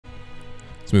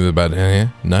Let's move the bed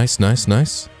here. Nice, nice,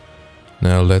 nice.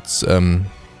 Now let's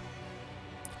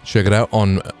check it out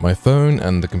on my phone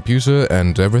and the computer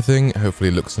and everything. Hopefully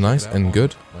it looks nice and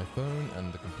good. My phone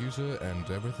and the computer and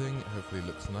everything. Hopefully it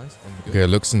looks nice and good. Okay,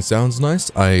 looks and sounds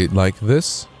nice. I like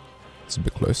this. It's a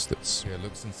bit close. That's. Okay,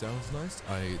 looks and sounds nice.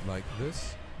 I like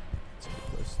this. It's a bit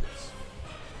close. That's.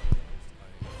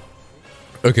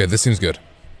 Okay, this seems good.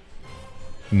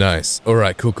 Nice. All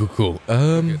right. Cool. Cool. Cool.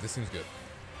 Okay, this seems good.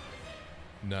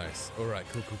 Nice. All right.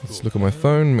 Cool. Cool. Cool. Let's look at my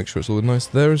phone. Make sure it's all nice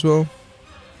there as well.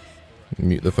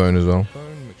 Mute the phone as well.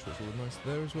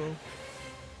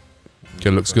 Okay,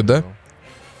 looks good there.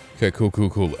 Okay, cool, cool,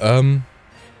 cool. Okay,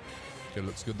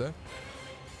 looks good there.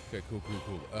 Okay, cool,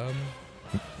 cool, cool.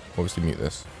 Obviously mute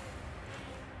this.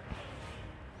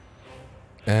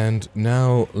 And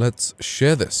now let's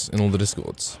share this in all the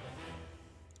Discords.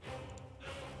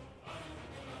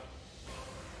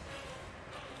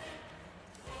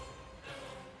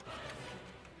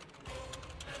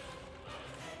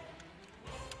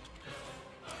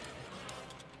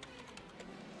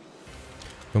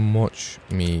 And watch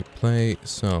me play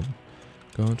some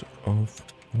God of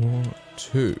War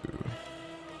 2.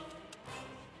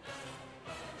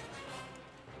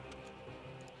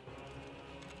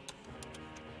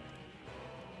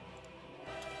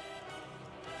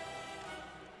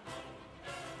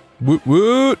 Woot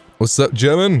woot! What's up,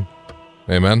 German?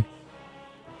 Hey, man.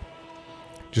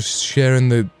 Just sharing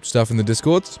the stuff in the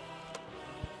Discords.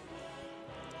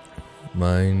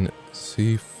 Mine,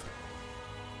 Seif.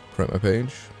 Right, my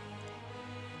page.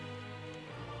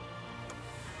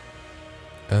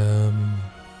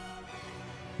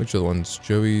 Which other ones?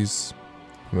 Joey's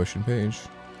promotion page.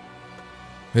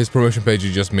 His promotion page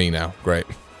is just me now. Great.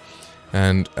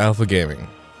 And Alpha Gaming.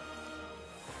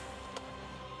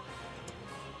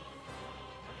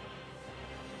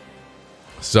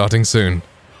 Starting soon.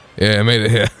 Yeah, I made it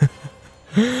here.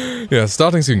 Yeah,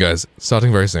 starting soon, guys.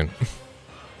 Starting very soon.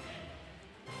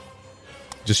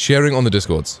 Just sharing on the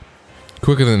Discords.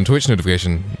 Quicker than a Twitch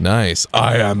notification. Nice.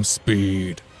 I am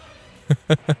speed.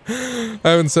 I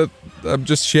haven't said... I'm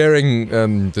just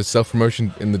sharing the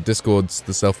self-promotion in the Discords.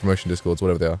 The self-promotion Discords,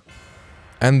 whatever they are.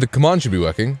 And the command should be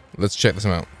working. Let's check this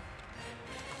out.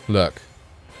 Lurk.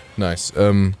 Nice.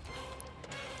 Unlurk.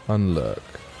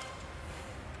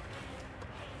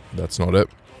 That's not it.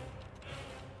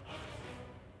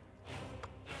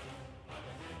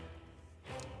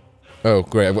 Oh,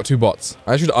 great, I've got two bots.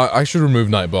 I should remove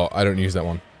Nightbot. I don't use that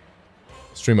one.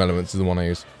 Stream Elements is the one I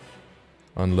use.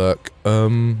 Unlurk.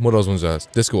 What else was there?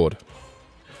 Discord.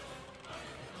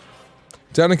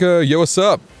 Danica, yo, what's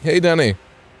up? Hey, Danny.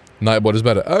 Nightbot is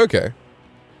better. Oh, okay.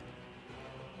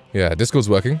 Yeah, Discord's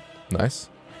working. Nice.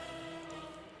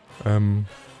 Okay,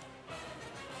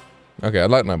 I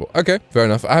like Nightbot. Okay, fair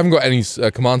enough. I haven't got any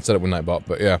command set up with Nightbot,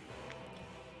 but yeah.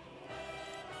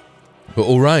 But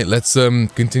alright, let's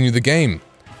continue the game.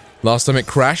 Last time it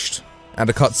crashed at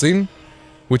a cutscene,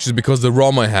 which is because the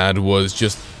ROM I had was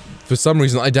just, for some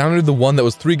reason, I downloaded the one that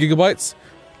was 3 gigabytes.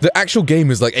 The actual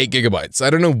game is like 8 gigabytes. I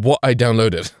don't know what I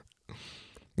downloaded.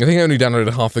 I think I only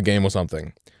downloaded half the game or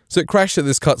something. So it crashed at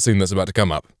this cutscene that's about to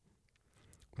come up.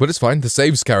 But it's fine, the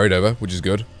save's carried over, which is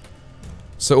good.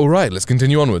 So alright, let's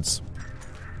continue onwards.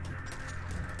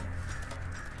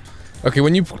 Okay,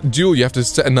 when you duel, you have to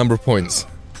set a number of points.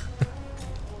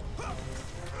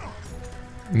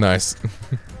 Nice.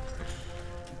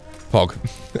 Pog.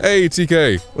 Hey,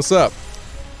 TK. What's up?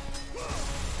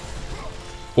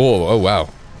 Oh wow.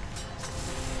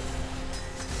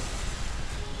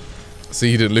 See,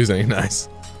 you didn't lose any. Nice.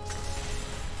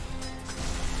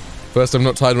 First, I'm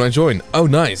not tired when I join. Oh,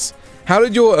 nice. How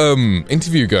did your,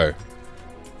 interview go?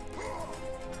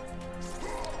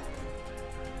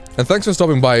 And thanks for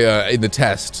stopping by, in the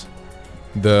test.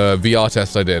 The VR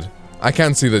test I did. I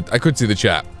could see the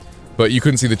chat. But you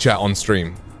couldn't see the chat on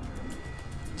stream.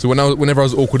 So whenever I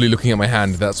was awkwardly looking at my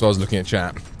hand, that's why I was looking at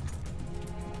chat.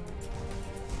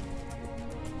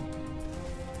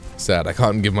 Sad, I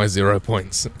can't give my 0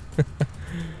 points.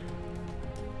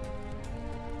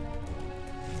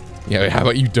 Yeah, how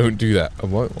about you don't do that?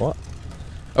 What?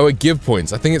 Oh, wait, give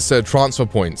points. I think it's transfer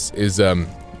points is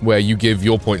where you give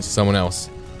your points to someone else.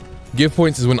 Give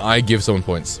points is when I give someone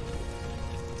points.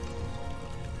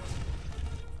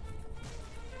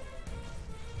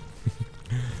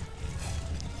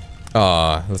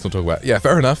 Let's not talk about it. Yeah,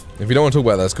 fair enough. If you don't want to talk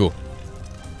about it, that's cool.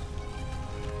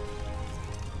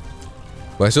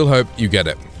 But I still hope you get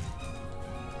it.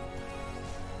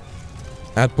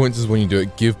 Add points is when you do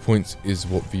it. Give points is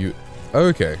what view... Oh,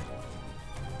 okay.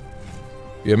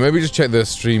 Yeah, maybe just check the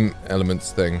stream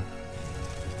elements thing.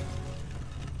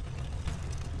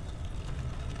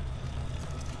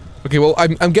 Okay, well,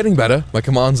 I'm getting better. My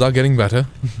commands are getting better.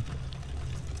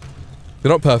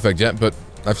 They're not perfect yet, but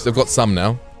I've got some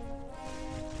now.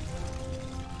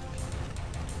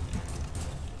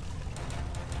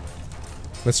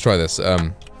 Let's try this.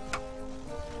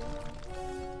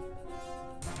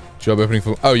 Job opening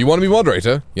for... Oh, you want to be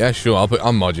moderator? Yeah, sure,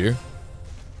 I'll mod you.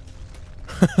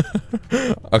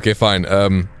 Okay, fine.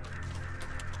 There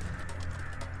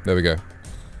we go.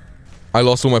 I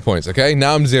lost all my points, okay?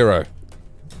 Now I'm 0.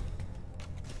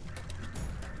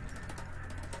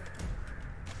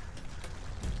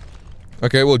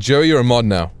 Okay, well, Joey, you're a mod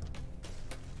now.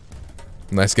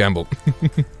 Nice gamble.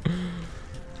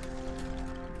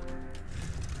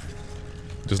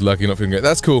 Just lucky not feeling great.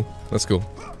 That's cool. That's cool.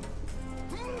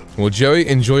 Well, Joey,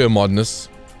 enjoy your modness.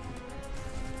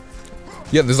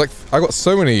 Yeah, there's like... I got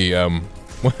so many,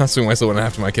 that's what I saw when I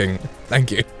have to my king.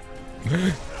 Thank you.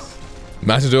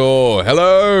 Matador,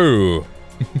 hello!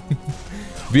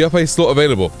 VIP slot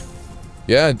available.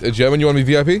 Yeah, German, you want to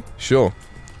be VIP? Sure.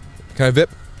 Can I VIP?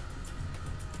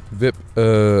 VIP,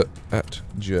 at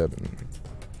German.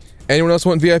 Anyone else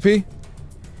want VIP?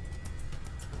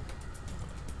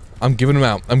 I'm giving them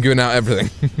out. I'm giving out everything.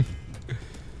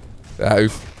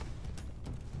 Oof.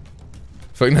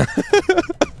 Fuck no.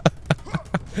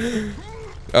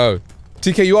 Oh.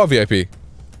 TK, you are VIP.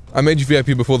 I made you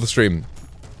VIP before the stream.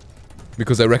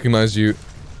 Because I recognized you.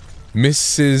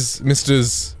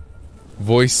 Mr's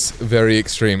voice very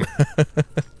extreme.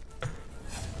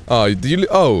 Oh, did you...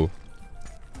 Oh.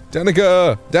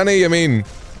 Danica! Danny, I mean...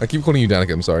 I keep calling you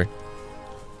Danica, I'm sorry.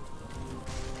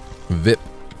 VIP.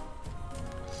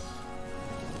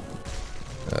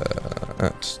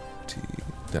 At T...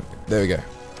 There we go.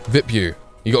 VIP you.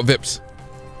 You got VIPed.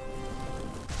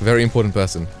 Very important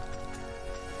person.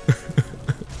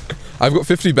 I've got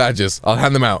 50 badges. I'll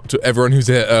hand them out to everyone who's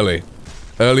here early.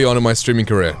 Early on in my streaming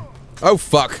career. Oh,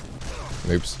 fuck.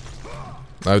 Oops.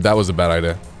 Oh, that was a bad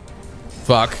idea.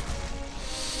 Fuck.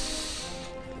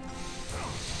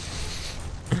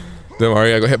 Don't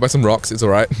worry, I got hit by some rocks. It's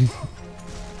alright.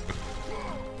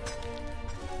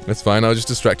 That's fine. I was just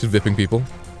distracted VIPing people.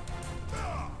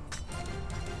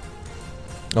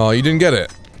 Oh, you didn't get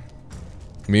it.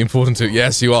 Me important too.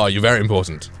 Yes, you are. You're very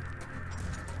important.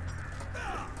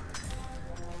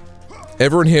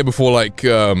 Everyone here before like,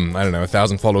 I don't know,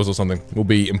 1,000 followers or something will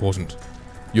be important.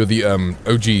 You're the,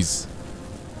 OGs.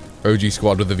 OG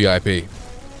squad with the VIP.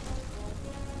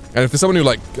 And if there's someone who,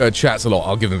 like, chats a lot,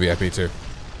 I'll give them VIP too.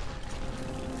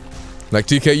 Like,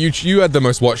 TK, you had the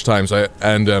most watch time, so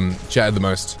and, chatted the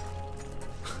most.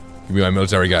 Give me my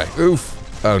military guy.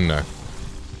 Oof. Oh, no.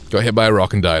 Got hit by a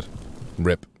rock and died.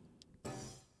 Rip.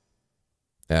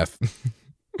 F.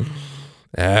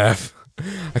 F.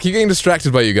 I keep getting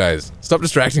distracted by you guys. Stop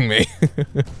distracting me.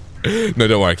 No,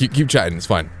 don't worry. Keep chatting. It's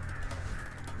fine.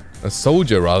 A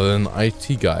soldier rather than an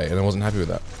IT guy, and I wasn't happy with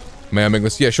that. May I make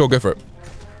this? Yeah, sure, go for it.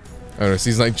 Oh no,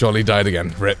 seems like Jolly died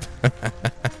again. Rip.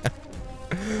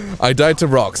 I died to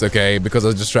rocks, okay, because I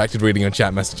was distracted reading your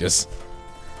chat messages.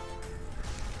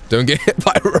 Don't get hit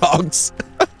by rocks.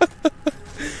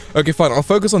 Okay, fine. I'll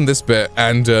focus on this bit,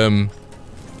 and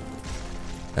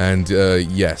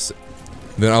yes.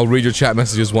 Then I'll read your chat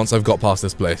messages once I've got past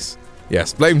this place.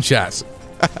 Yes, blame chat.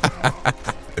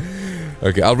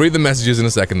 Okay, I'll read the messages in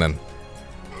a second then.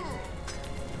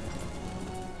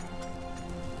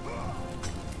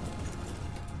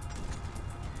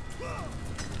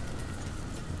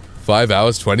 Five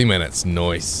hours, 20 minutes.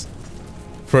 Nice.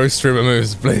 Pro streamer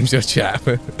moves, blames your chat.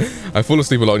 I fall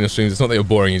asleep a lot on your streams. It's not that you're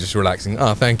boring, you're just relaxing.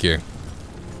 Ah, thank you.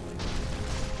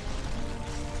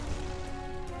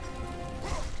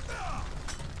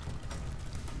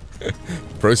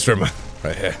 Pro streamer,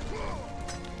 right here.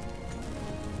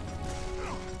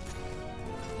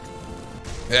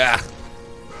 Yeah.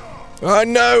 Oh,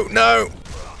 no, no.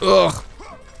 Ugh.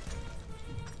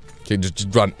 Okay,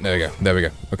 just run. There we go. There we go.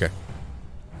 Okay.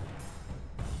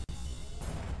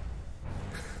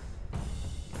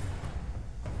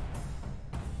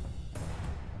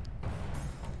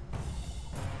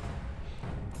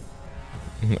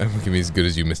 I'm not gonna be as good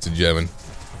as you, Mr. German.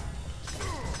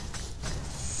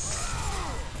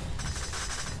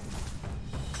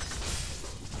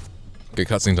 Okay,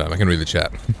 cutscene time. I can read the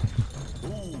chat.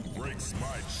 Who breaks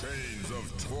my chains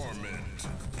of torment?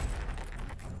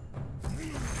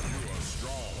 You are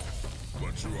strong,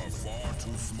 but you are far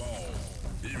too small,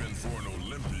 even for an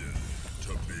Olympian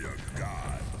to be a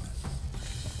god.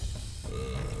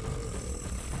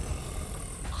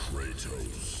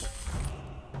 Kratos.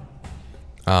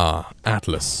 Ah,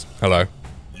 Atlas. Hello.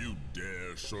 You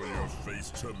dare show your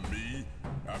face to me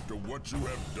after what you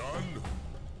have done?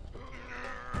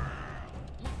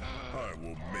 I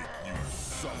will make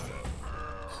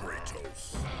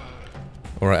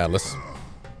Alright, Atlas.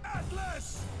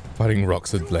 Fighting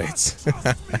rocks with blades.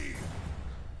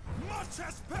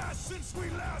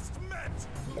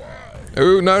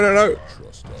 Oh, no, no, no!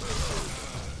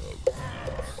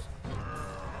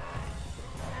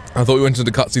 I thought we went into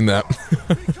the cutscene there.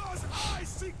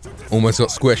 Almost got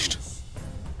squished.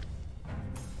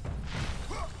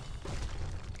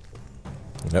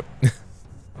 Yep.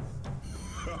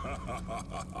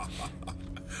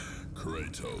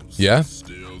 Yeah?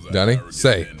 Danny?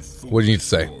 Say. What do you need to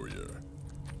say?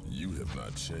 You have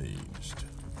not changed.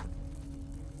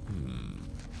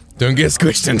 Don't get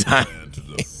squished in time.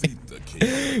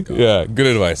 Yeah, good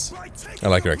advice. I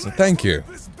like your accent. Thank you.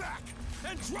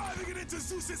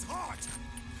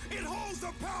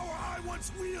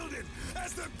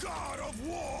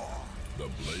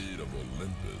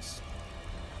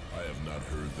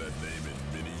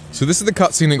 So this is the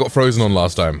cutscene that got frozen on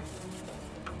last time.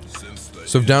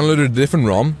 So I've downloaded a different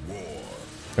ROM.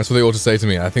 That's what they ought to say to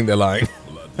me. I think they're lying.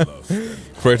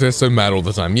 Kratos is so mad all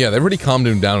the time. Yeah, they've really calmed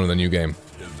him down in the new game.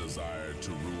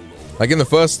 Like in the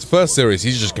first series,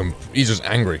 he's just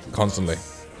angry constantly.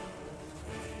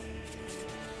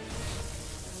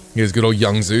 Here's good old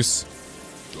young Zeus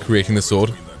creating the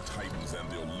sword.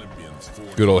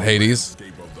 Good old Hades.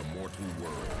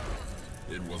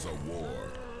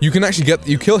 You can actually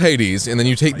you kill Hades and then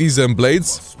you take these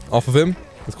blades off of him.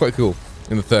 It's quite cool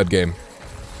in the third game.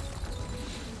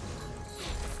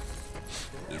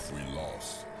 If we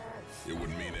lost, it would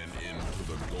mean an end to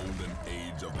the golden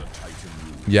age of the Titan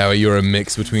rule. Yeah, well, you're a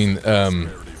mix between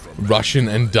Russian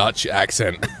and Dutch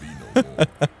accent.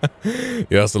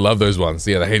 You also love those ones.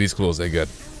 Yeah, the Hades claws, they're good.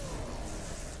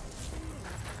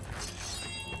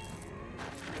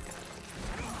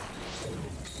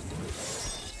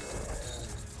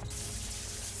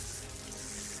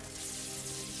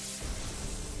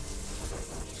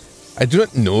 I do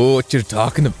not know what you're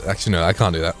talking about. Actually, no, I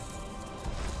can't do that.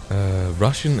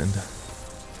 Russian and...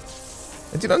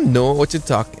 I do not know what you're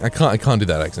talking... I can't do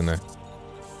that accent, no.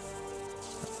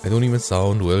 I don't even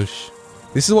sound Welsh.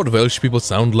 This is what Welsh people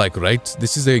sound like, right?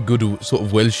 This is a good sort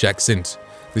of Welsh accent.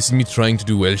 This is me trying to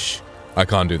do Welsh. I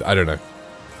can't do that. I don't know.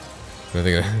 I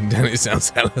think Danny sounds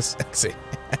hella sexy.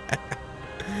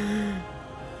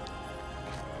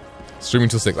 Streaming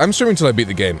till 6. I'm streaming till I beat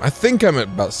the game. I think I'm at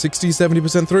about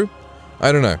 60-70% through.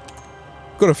 I don't know.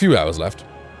 Got a few hours left.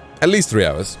 At least 3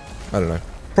 hours. I don't know.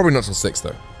 Probably not till 6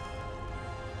 though.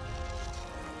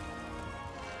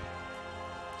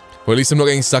 Well, at least I'm not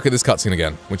getting stuck at this cutscene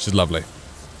again, which is lovely.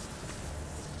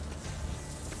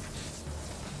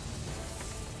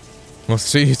 Well,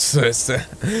 see you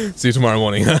tomorrow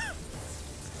morning.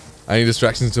 I need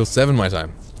distractions until 7 my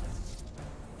time.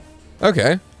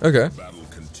 Okay, okay. Battle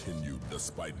continued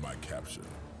despite my capture.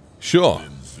 Sure.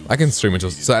 I can stream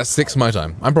until... So that's 6 my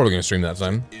time. I'm probably going to stream that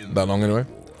time. That long anyway.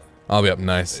 I'll be up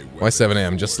nice. Why 7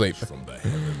 AM? Just sleep. From the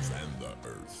heavens and the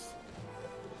earth.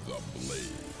 The blade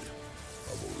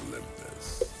of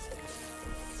Olympus.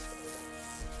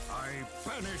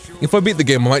 If I beat the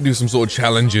game, I might do some sort of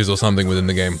challenges or something within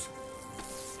the game.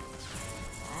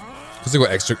 Because they've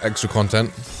got extra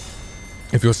content.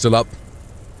 If you're still up.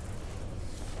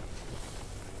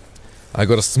 I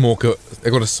got to smoke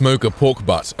a pork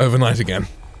butt overnight again.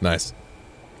 Nice.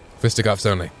 Fisticuffs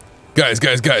only. Guys.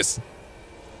 You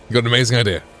got an amazing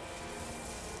idea.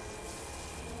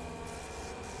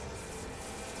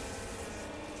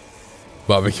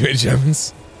 Barbecue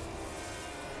Germans.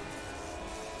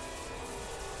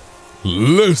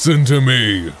 Listen to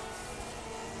me.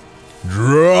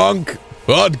 Drunk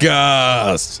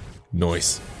podcast.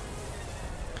 Noise.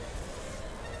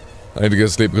 I need to go to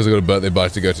sleep because I got a birthday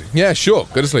party to go to. Yeah, sure.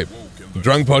 Go to sleep.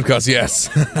 Drunk podcast, yes.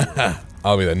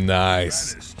 I'll be there.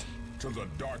 Nice.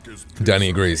 Danny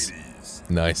agrees.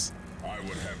 Nice.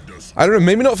 I don't know.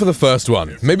 Maybe not for the first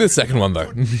one. Maybe the second one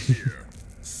though.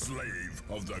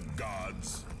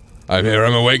 I'm here.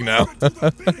 I'm awake now.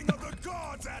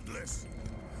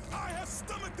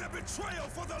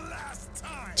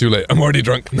 Too late. I'm already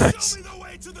drunk. Nice.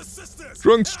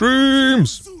 Drunk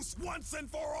streams.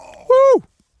 Woo!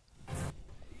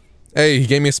 Hey, he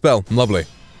gave me a spell. Lovely.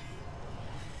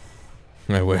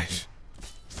 I wish.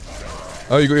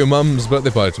 Oh, you got your mum's birthday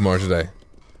party tomorrow today.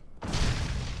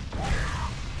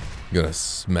 You're gonna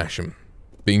smash him.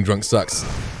 Being drunk sucks.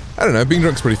 I don't know, being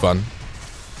drunk's pretty fun.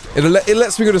 It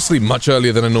lets me go to sleep much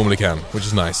earlier than I normally can, which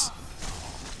is nice.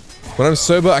 When I'm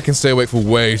sober, I can stay awake for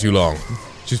way too long.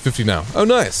 She's 50 now. Oh,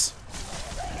 nice.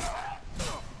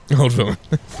 Old woman.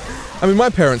 I mean, my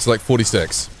parents are like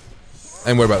 46.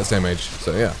 And we're about the same age,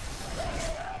 so yeah.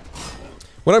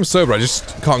 When I'm sober, I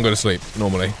just can't go to sleep,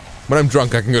 normally. When I'm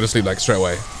drunk, I can go to sleep like straight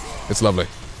away. It's lovely.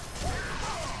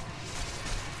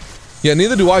 Yeah,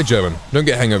 neither do I, German. Don't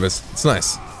get hangovers. It's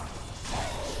nice.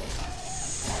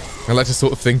 I like to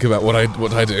sort of think about what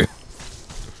I do.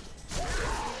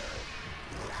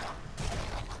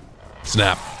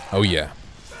 Snap. Oh yeah.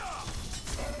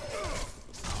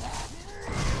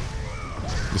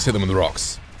 Just hit them with the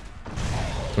rocks.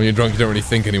 When you're drunk, you don't really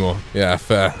think anymore. Yeah,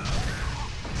 fair.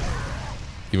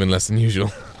 Even less than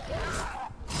usual.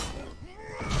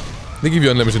 They give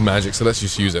you unlimited magic, so let's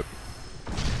just use it.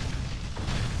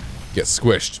 Get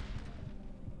squished.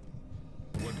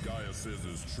 What Gaia says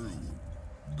is true,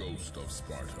 Ghost of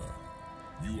Sparta.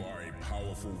 You are a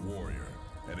powerful warrior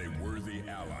and a worthy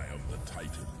ally of the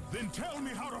Titan. Then tell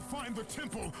me how to find the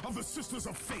temple of the Sisters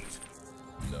of Fate.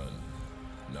 None.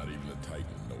 Not even the Titan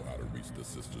know how to reach the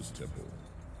Sisters' temple.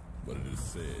 But it is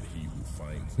said he who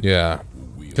finds it Yeah. will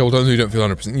wield Couple times you don't feel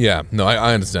 100%. Yeah, no,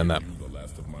 I understand that. the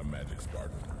last of my magic,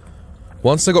 Spartan.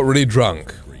 Once I got really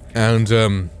drunk, and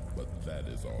But that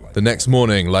is all I the next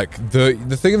morning, like the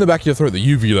thing in the back of your throat, the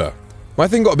uvula, my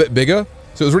thing got a bit bigger,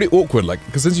 so it was really awkward. Like,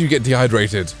 because since you get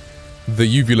dehydrated, the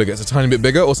uvula gets a tiny bit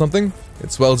bigger or something.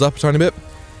 It swells up a tiny bit,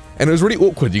 and it was really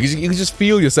awkward. You could just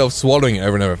feel yourself swallowing it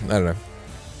over and over. I don't know.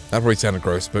 That probably sounded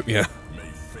gross, but yeah.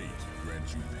 May fate grant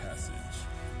you passage,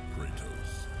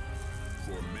 Kratos.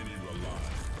 For many rely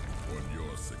on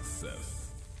your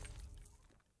success.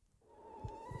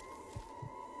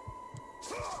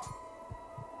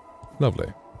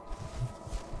 Lovely.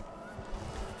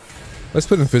 Let's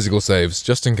put in physical saves,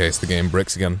 just in case the game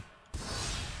bricks again.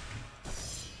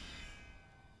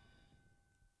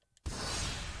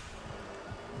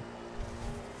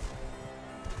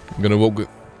 I'm gonna walk with...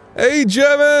 Hey,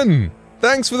 German!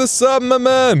 Thanks for the sub, my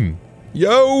man!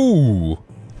 Yo!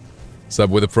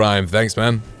 Sub with a prime, thanks,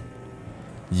 man.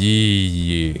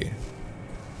 Yeah.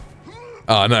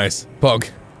 Ah, nice. Pog.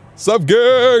 Sub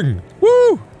gang!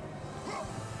 Woo!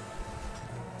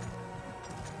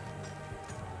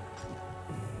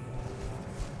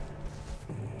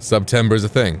 September is a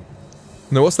thing.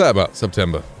 No, what's that about,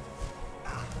 September?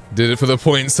 Did it for the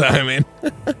points, I mean.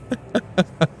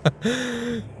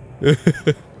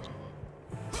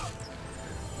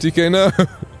 TK, no.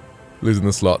 Losing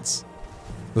the slots.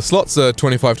 The slots are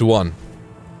 25 to 1.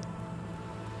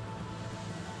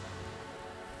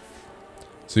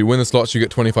 So you win the slots, you get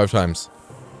 25 times.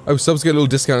 Oh, subs get a little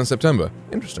discount in September.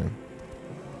 Interesting.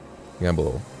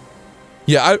 Gamble.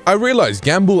 Yeah, I realized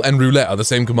gamble and roulette are the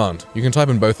same command. You can type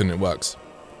in both and it works.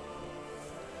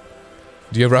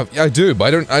 Do you ever have... Yeah, I do,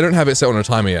 but I don't have it set on a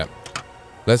timer yet.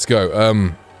 Let's go.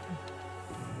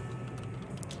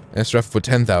 SRF for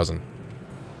 10,000.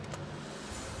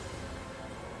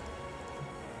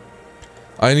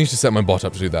 I need to set my bot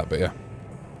up to do that, but yeah.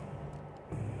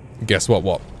 Guess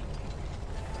what?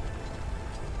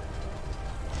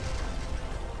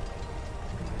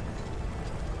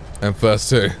 And first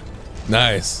two.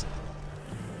 Nice.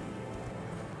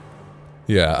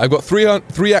 Yeah, I've got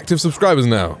three active subscribers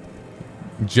now.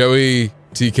 Joey,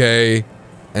 TK,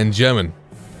 and German.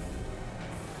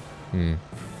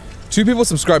 2 people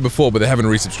subscribed before, but they haven't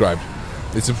resubscribed.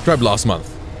 They subscribed last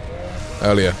month.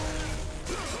 Earlier.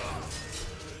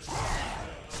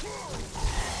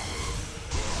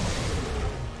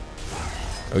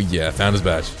 Oh yeah, Founder's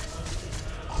Badge.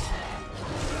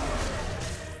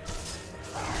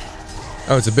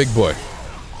 Oh, it's a big boy.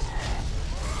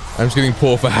 I'm just getting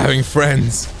poor for having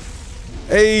friends.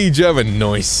 Hey, German,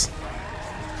 nice.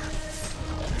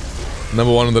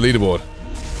 Number 1 on the leaderboard.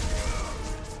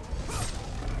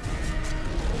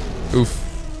 Oof.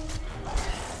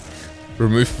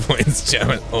 Remove points,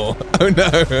 German. Oh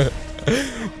no.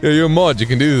 Yeah, you're a mod, you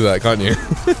can do that, can't you?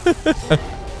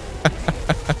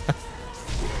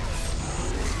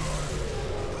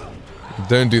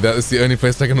 Don't do that, it's the only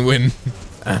place I can win.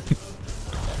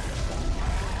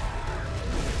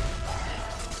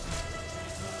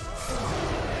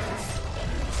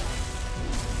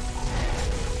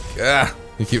 Ah,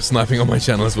 you keep sniping on my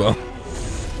channel as well.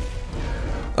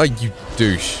 Oh, you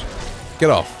douche.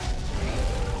 Get off.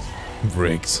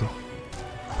 Briggs.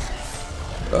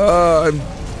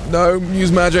 No,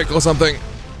 use magic or something.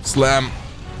 Slam.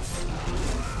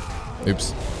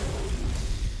 Oops.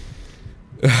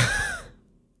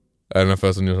 I don't know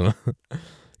first one. You know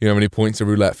how many points a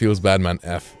roulette feels bad, man.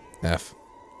 F. F.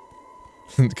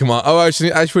 Come on. Oh, I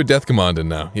should put death command in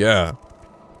now. Yeah.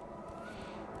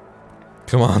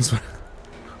 Come on.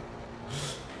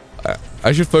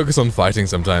 I should focus on fighting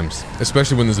sometimes.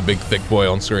 Especially when there's a big thick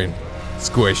boy on screen.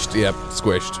 Squished. Yep.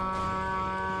 Squished.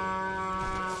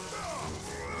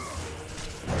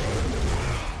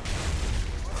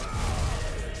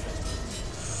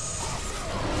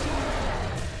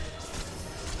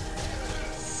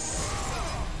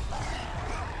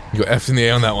 You got F in the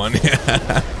A on that one.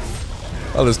 Yeah.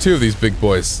 Oh, there's two of these big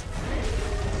boys.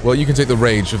 Well, you can take the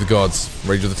Rage of the Gods.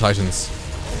 Rage of the Titans.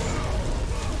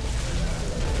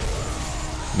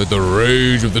 Let the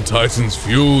Rage of the Titans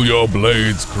fuel your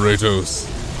blades, Kratos.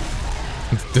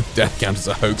 The death count is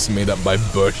a hoax made up by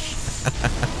Bush.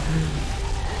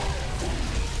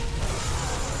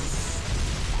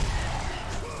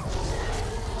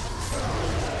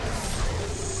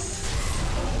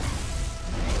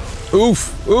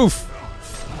 Oof, oof.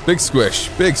 Big squish,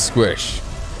 big squish.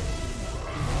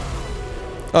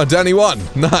 Oh, Danny won.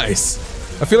 Nice.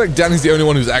 I feel like Danny's the only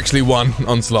one who's actually won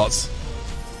on slots.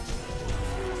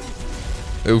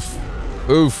 Oof.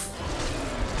 Oof.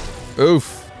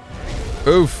 Oof.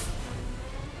 Oof.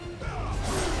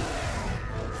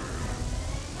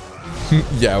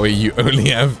 Yeah, well, you only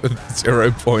have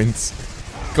 0 points.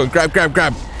 Go on, grab, grab,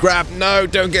 grab. Grab. No,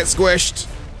 don't get squished.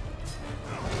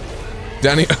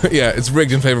 Danny, yeah, it's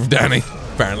rigged in favor of Danny,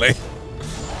 apparently.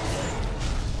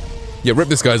 Yeah, rip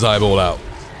this guy's eyeball out.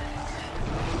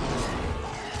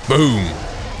 Boom.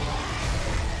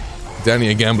 Danny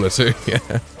a gambler too, yeah.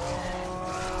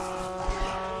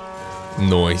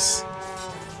 Nice.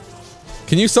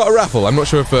 Can you start a raffle? I'm not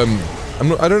sure if,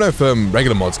 I don't know if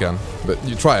regular mods can, but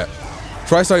you try it.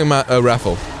 Try starting a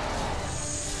raffle.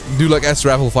 Do like S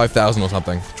raffle 5,000 or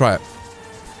something. Try it.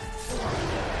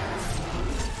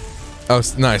 Oh,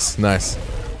 nice, nice.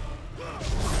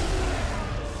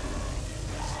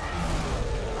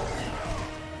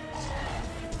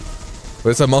 But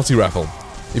it's a multi-raffle.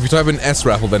 If you type in S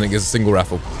raffle, then it gets a single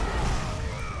raffle.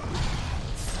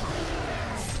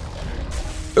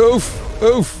 Oof!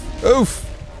 Oof! Oof!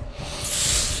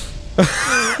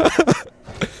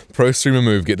 Pro streamer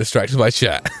move, get distracted by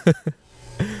chat.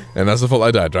 And that's the fault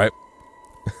I died, right?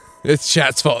 It's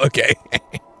chat's fault, okay.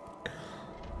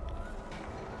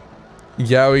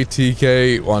 Yowie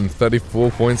TK won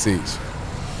 34 points each.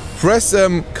 Press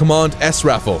Command S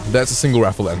raffle. That's a single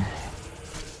raffle then.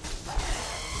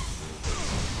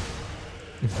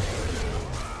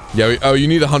 Yowie, oh, you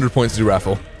need 100 points to do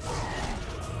raffle.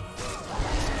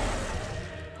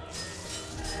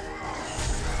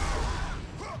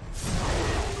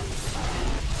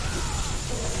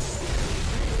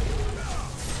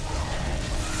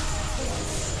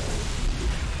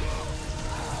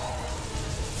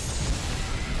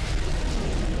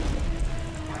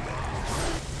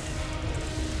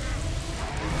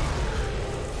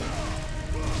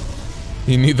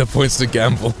 You need the points to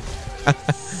gamble.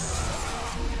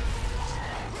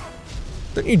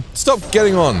 Don't you stop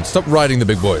getting on. Stop riding the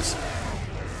big boys.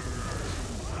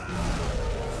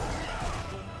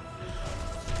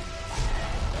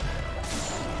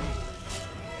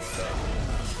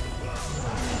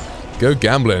 Go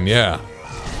gambling, yeah.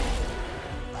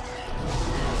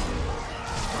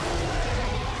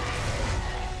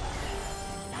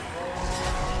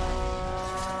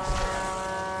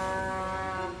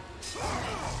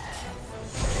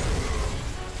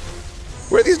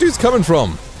 Where are these dudes coming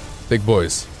from? Big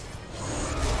boys.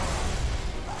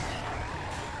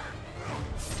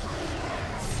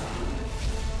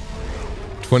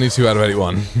 $22 out of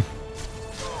 81.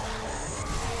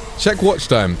 Check watch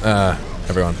time,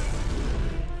 everyone.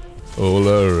 All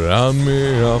around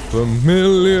me are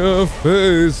familiar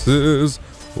faces,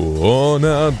 worn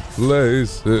out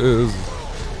places.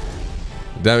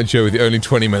 Damage show with only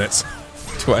 20 minutes.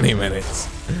 20 minutes.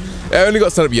 It only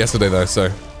got set up yesterday though, so.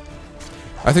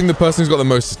 I think the person who's got the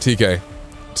most is TK.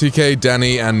 TK,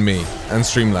 Danny, and me. And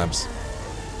Streamlabs.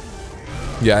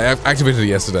 Yeah, I activated it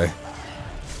yesterday.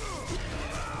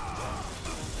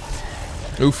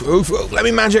 Oof, oof, oof. Let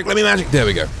me magic, let me magic. There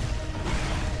we go.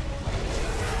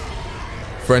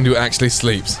 Friend who actually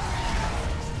sleeps.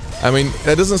 I mean,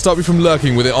 that doesn't stop you from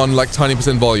lurking with it on like tiny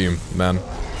 % volume, man.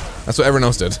 That's what everyone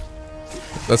else did.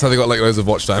 That's how they got like loads of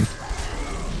watch time.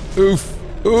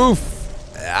 Oof, oof.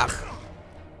 Ugh.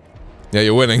 Yeah,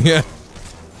 you're winning, yeah.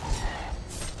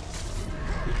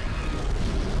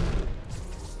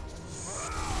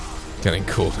 Getting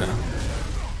cool now.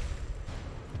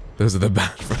 Those are the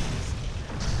bad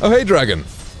friends. Oh, hey, Dragon.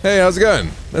 Hey, how's it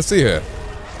going? Let's see here.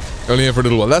 Only here for a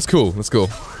little while. That's cool. That's cool.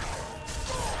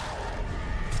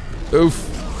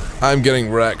 Oof. I'm getting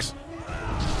wrecked.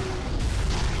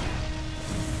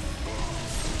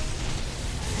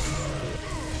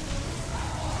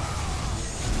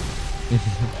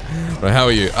 Right, how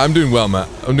are you? I'm doing well, Matt.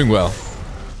 I'm doing well.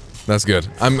 That's good.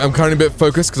 I'm currently a bit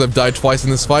focused because I've died twice in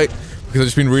this fight because I've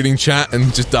just been reading chat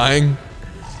and just dying.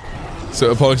 So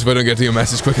apologies if I don't get to your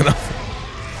message quick enough.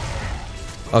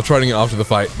 I'll try to get after the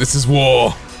fight. This is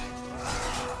war.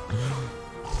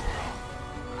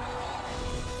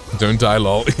 Don't die,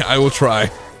 lol. I will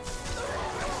try.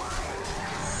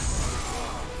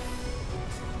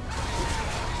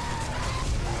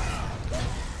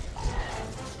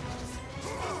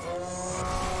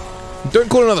 Don't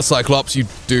call another Cyclops, you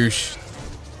douche.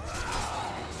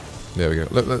 There we go.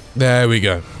 Look, there we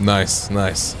go. Nice,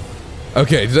 nice.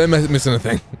 Okay, did I miss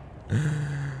anything?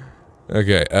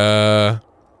 Okay,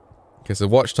 okay, so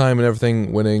watch time and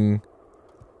everything, winning.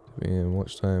 Yeah,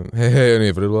 watch time. Hey,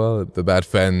 only for a little while. The bad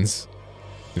friends.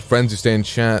 Your friends who stay in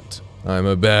chat. I'm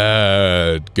a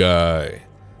bad guy.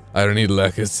 I don't need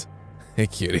lurkers. Hey,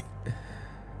 cutie.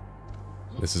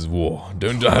 This is war.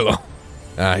 Don't die long.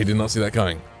 Ah, he did not see that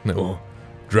coming. No.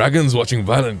 Dragons watching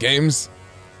violent games?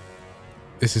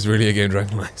 This is really a game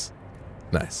Dragon likes.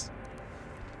 Nice.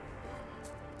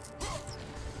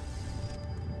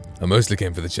 I mostly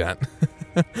came for the chat.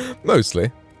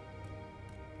 Mostly.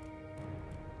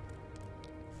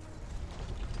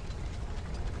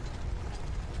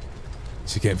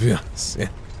 She came for us, yeah.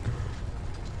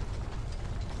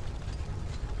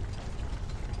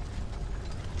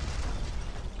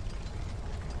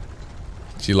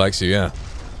 She likes you, yeah.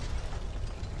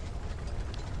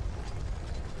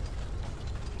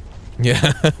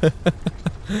 Yeah.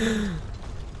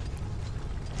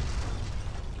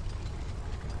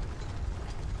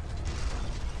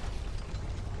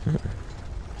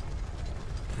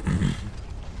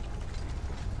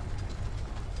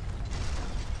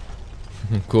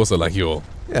 Of course I like you all.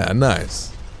 Yeah,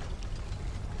 nice.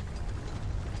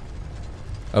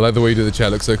 I like the way you do the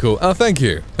chat, looks so cool. Oh, thank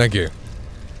you. Thank you.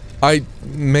 I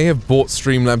may have bought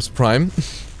Streamlabs Prime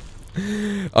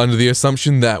under the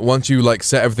assumption that once you like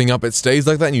set everything up it stays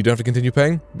like that and you don't have to continue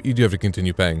paying. But you do have to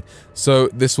continue paying. So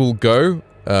this will go,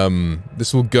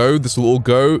 this will all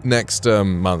go next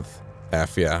month.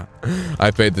 F, yeah.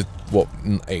 I paid the, what,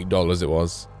 $8 it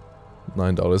was.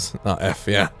 $9. Ah, F,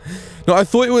 yeah. No, I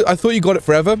thought you got it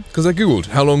forever, because I googled,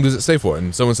 how long does it stay for?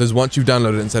 And someone says, once you've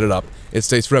downloaded it and set it up, it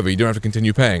stays forever, you don't have to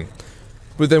continue paying.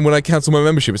 But then when I cancel my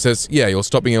membership, it says, yeah, you'll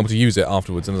stop being able to use it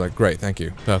afterwards, and I was like, great, thank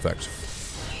you, perfect.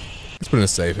 Let's put in a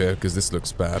save here, because this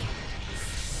looks bad.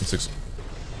 This looks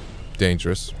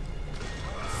dangerous.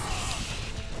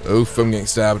 Oof, I'm getting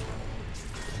stabbed.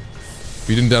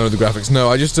 You didn't download the graphics. No,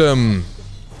 I just, I mean,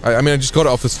 I just got it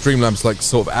off the Streamlabs, like,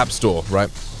 sort of app store, right?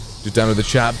 Just download the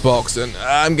chat box, and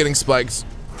I'm getting spikes.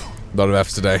 A lot of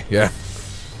Fs today, yeah.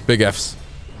 Big Fs.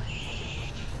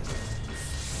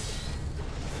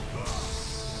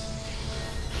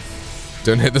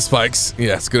 Don't hit the spikes.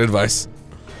 Yes, good advice.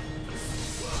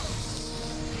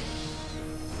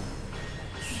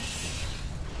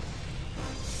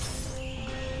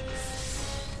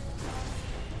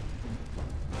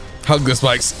 Hug the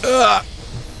spikes. Ugh!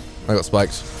 I got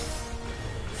spiked.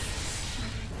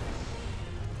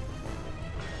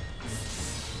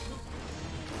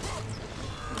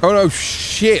 Oh no,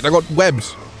 shit, I got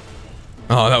webbed.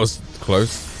 Oh, that was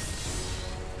close.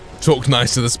 Talk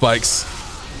nice to the spikes.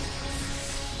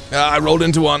 Ah, I rolled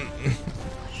into one.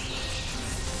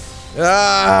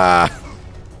 Ah!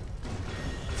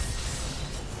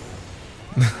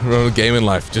 Run a game in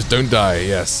life, just don't die,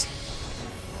 yes.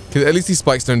 At least these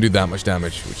spikes don't do that much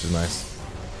damage, which is nice.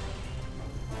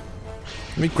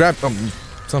 Let me grab...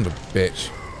 son of a bitch.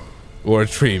 Or a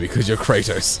tree, because you're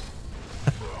Kratos.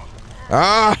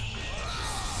 Ah!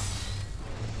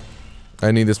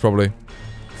 I need this, probably.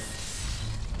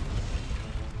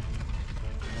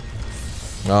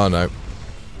 Oh, no.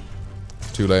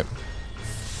 Too late.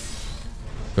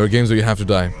 There are games where you have to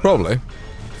die. Probably.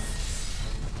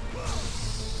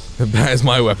 The bat is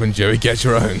my weapon, Joey. Get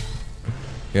your own.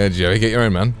 Yeah, Joey, get your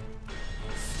own, man.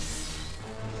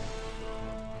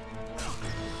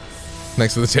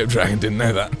 Next to the tip dragon, didn't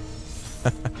know that.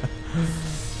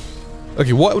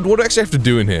 Okay, what do I actually have to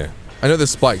do in here? I know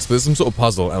there's spikes, but there's some sort of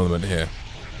puzzle element here.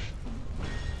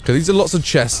 Because these are lots of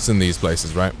chests in these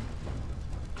places, right?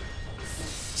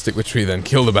 Stick with tree then.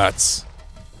 Kill the bats.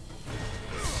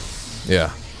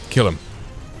 Yeah, kill them.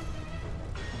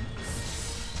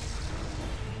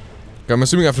 Okay, I'm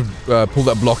assuming I have to pull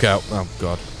that block out. Oh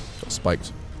god, got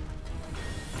spiked.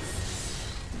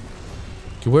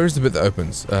 Okay, where is the bit that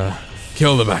opens?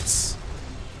 Kill the bats.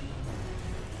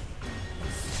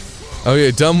 Oh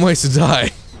yeah, dumb ways to die.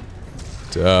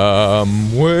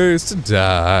 Dumb ways to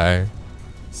die.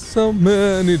 So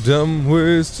many dumb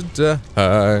ways to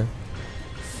die.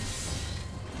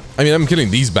 I mean, I'm killing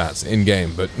these bats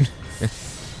in-game, but...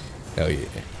 hell yeah.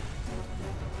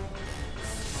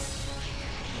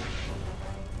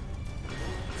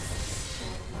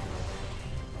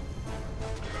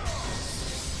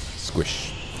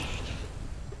 Squish.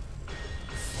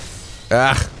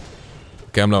 Ah!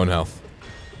 Okay, I'm low in health.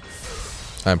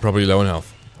 I'm probably low in health.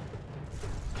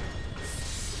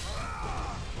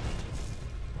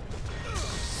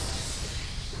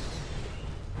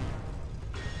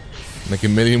 Like a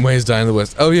million ways die in the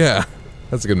west. Oh yeah.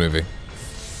 That's a good movie.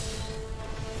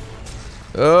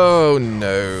 Oh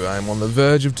no, I'm on the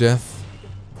verge of death.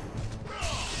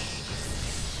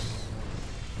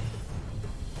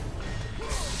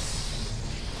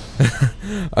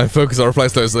 I focus on reply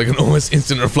slow so I can almost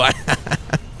instant reply.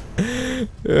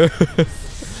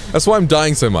 That's why I'm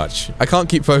dying so much. I can't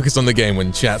keep focused on the game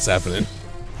when chat's happening.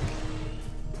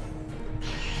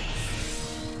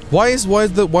 Why are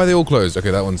they all closed?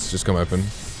 Okay, that one's just come open.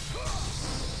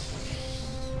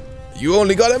 You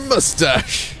only got a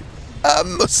mustache. A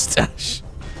mustache.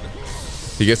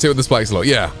 He gets hit with the spikes a lot.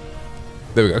 Yeah.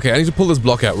 There we go. Okay, I need to pull this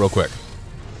block out real quick.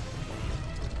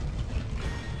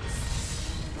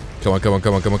 Come on, come on,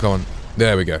 come on, come on, come on.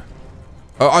 There we go.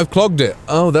 Oh, I've clogged it.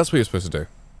 Oh, that's what you're supposed to do.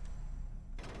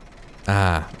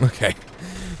 Ah, okay.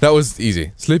 That was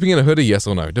easy. Sleeping in a hoodie, yes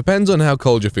or no? Depends on how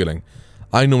cold you're feeling.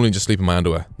 I normally just sleep in my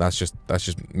underwear. I'm just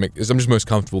most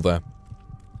comfortable there.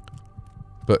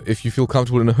 But if you feel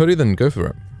comfortable in a hoodie, then go for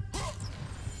it.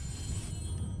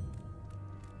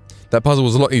 That puzzle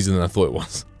was a lot easier than I thought it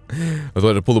was. I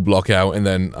thought I'd pull the block out and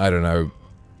then, I don't know,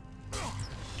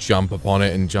 jump upon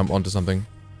it and jump onto something.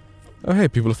 Oh hey,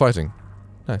 people are fighting.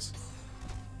 Nice.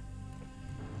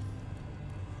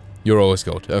 You're always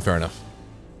gold. Oh, fair enough.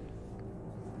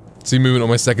 See movement on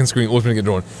my second screen, automatically get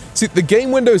drawn. See, the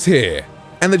game window's here,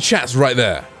 and the chat's right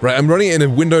there. Right, I'm running it in a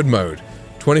windowed mode.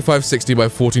 2560 by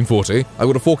 1440. I've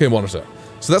got a 4K monitor.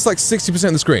 So that's like 60%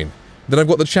 of the screen. Then I've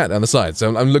got the chat down the side,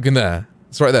 so I'm looking there.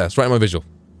 It's right there, it's right in my visual.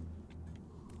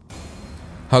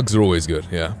 Hugs are always good,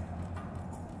 yeah.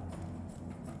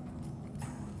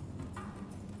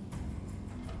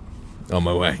 On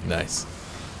my way, nice.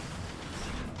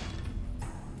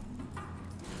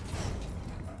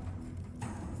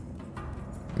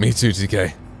 Me too,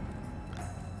 TK.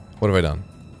 What have I done?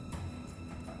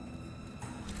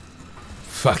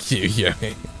 Fuck you,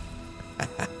 Yomi.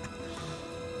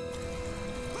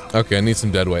 Okay, I need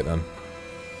some dead weight then.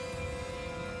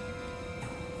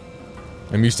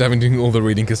 I'm used to having to do all the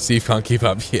reading because Steve can't keep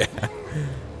up. Yeah.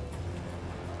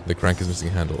 The crank is missing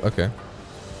a handle. Okay.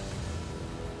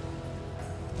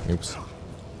 Oops.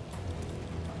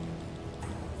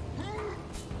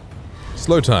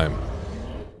 Slow time.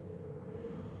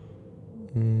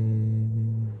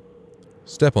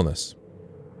 Step on this.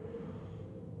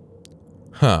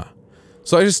 Huh.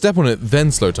 So I just step on it,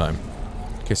 then slow time.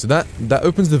 Okay, so that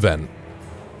opens the vent.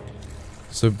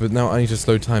 So, but now I need to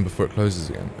slow time before it closes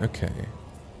again. Okay.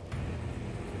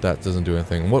 That doesn't do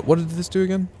anything. What did this do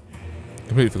again?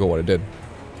 Completely forgot what it did.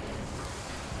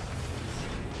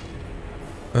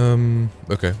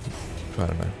 Okay. I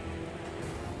don't know.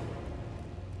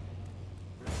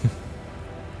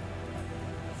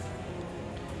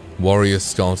 Warrior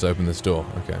skull to open this door.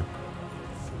 Okay.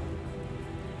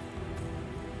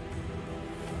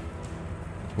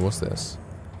 What's this?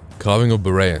 Carving of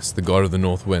Boreas, the god of the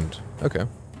north wind. Okay.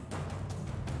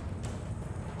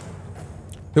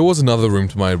 There was another room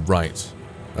to my right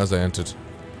as I entered.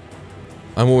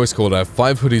 I'm always cold. I have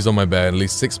 5 hoodies on my bed, at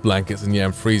least 6 blankets, and yeah,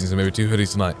 I'm freezing, so maybe 2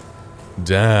 hoodies tonight.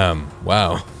 Damn.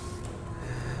 Wow.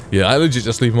 Yeah, I legit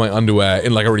just sleep in my underwear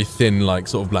in like a really thin, like,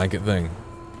 sort of blanket thing.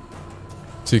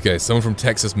 2K, someone from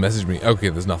Texas messaged me. Okay,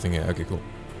 there's nothing here. Okay, cool.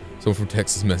 Someone from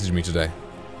Texas messaged me today.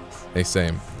 Hey,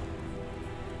 same.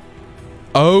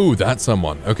 Oh, that's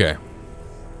someone. Okay.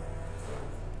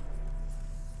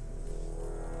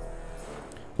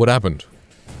 What happened?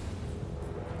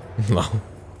 No.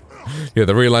 Yeah,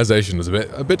 the realization was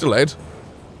a bit delayed.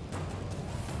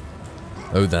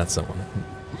 Oh, that's someone.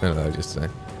 No, just say.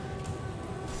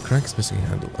 Crank's missing a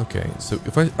handle. Okay, so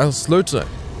if I'll slow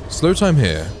time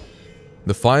here.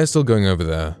 The fire's still going over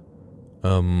there.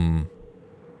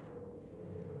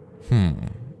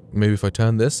 Maybe if I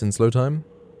turn this in slow time?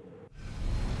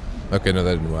 Okay, no,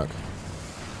 that didn't work.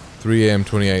 3 AM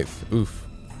 28th. Oof.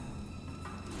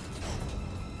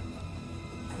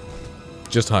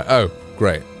 Just high. Oh,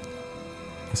 great.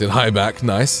 I said hi back.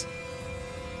 Nice.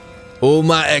 All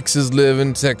my exes live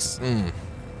in Texas.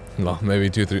 No, maybe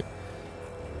 2, 3.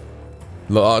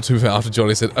 After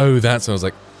Jolly said, oh, that's, I was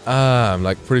like, I'm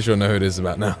like pretty sure I know who it is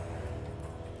about now.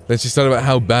 Then she started about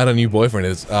how bad her new boyfriend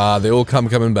is. They all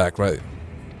coming back, right?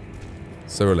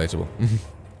 So relatable.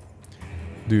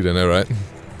 Dude, I know, right?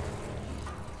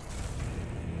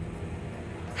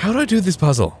 How do I do this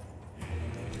puzzle?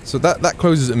 So that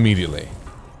closes immediately.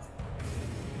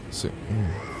 So,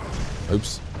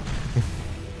 oops.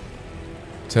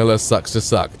 Tell her sucks to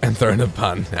suck and throw in a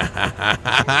pun.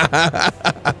 I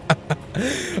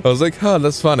was like, oh,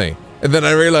 that's funny. And then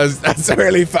I realized that's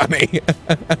really funny.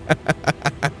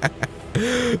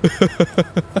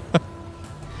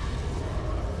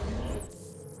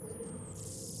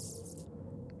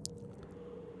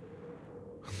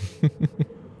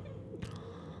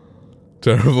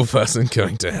 Terrible person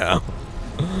going to hell.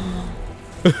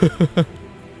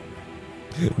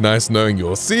 Nice knowing you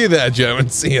all. See you there, German.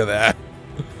 See you there.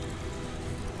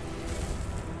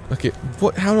 Okay,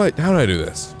 what? How do I do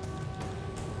this?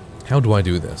 How do I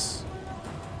do this?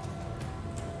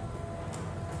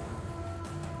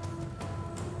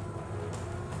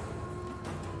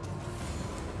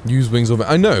 Use wings or vent.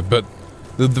 I know, but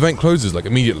the vent closes like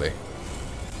immediately,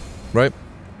 right?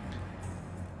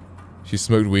 She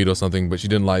smoked weed or something, but she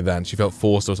didn't like that, and she felt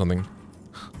forced or something.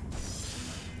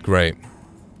 Great.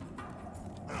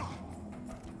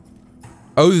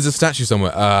 Oh, there's a statue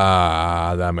somewhere.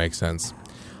 Ah, that makes sense.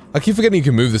 I keep forgetting you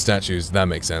can move the statues. That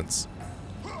makes sense.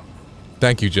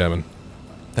 Thank you, German.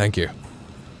 Thank you.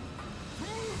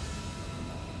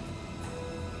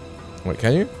 Wait,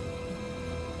 can you?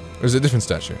 Or is it a different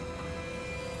statue?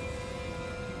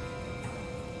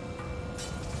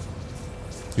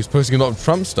 He's posting a lot of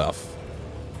Trump stuff.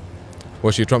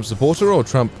 Was she a Trump supporter or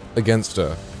Trump against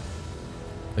her?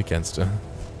 Against her.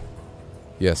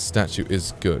 Yes, statue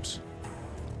is good.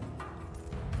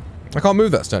 I can't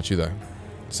move that statue though.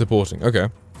 Supporting, okay.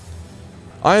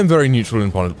 I am very neutral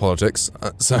in politics,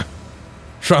 so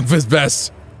Trump is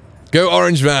best. Go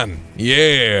Orange Man,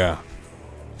 yeah.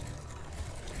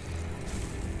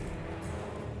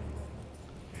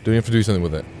 Do you have to do something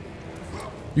with it?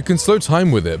 You can slow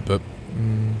time with it, but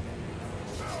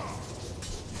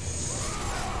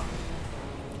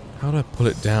how do I pull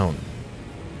it down?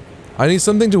 I need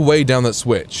something to weigh down that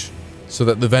switch so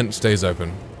that the vent stays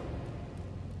open.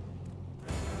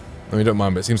 I mean, don't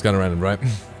mind, but it seems kind of random, right?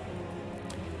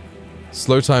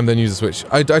 Slow time, then use the switch.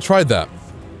 I tried that.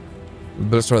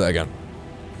 But let's try that again.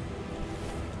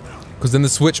 Because then the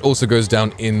switch also goes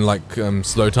down in, like,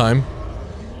 slow time.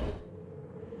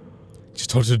 Just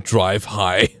told her to drive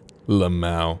high.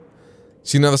 Lamau.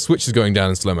 See, now the switch is going down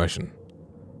in slow motion.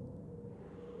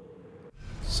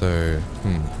 So,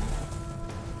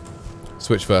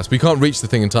 switch first. We can't reach the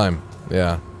thing in time.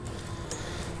 Yeah.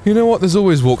 You know what? There's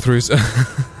always walkthroughs.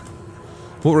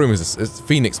 What room is this? It's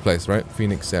Phoenix Place, right?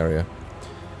 Phoenix area.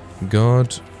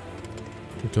 God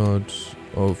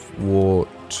of War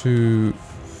 2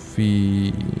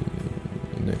 Phoenix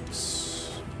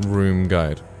room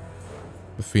guide.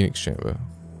 The Phoenix Chamber.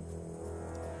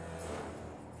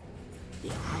 The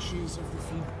ashes of the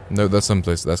Phoenix. No, that's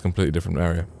someplace. That's a completely different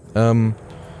area.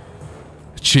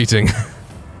 Cheating.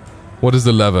 What is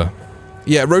the lever?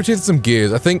 Yeah, it rotated some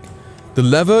gears. I think the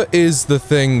lever is the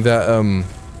thing that,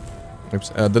 oops,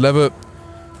 the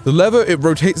lever, it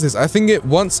rotates this. I think it,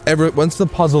 once the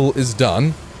puzzle is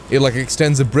done, it, like,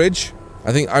 extends a bridge.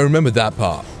 I think I remember that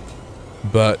part.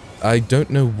 But I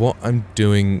don't know what I'm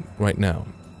doing right now.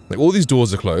 Like, all these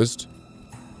doors are closed.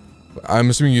 I'm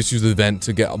assuming you just use the vent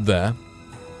to get up there.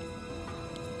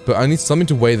 But I need something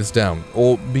to weigh this down.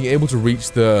 Or being able to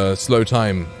reach the slow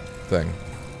time thing.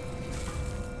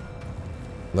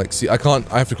 Like, see, I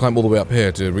have to climb all the way up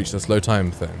here to reach the slow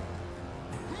time thing.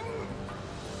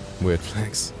 Weird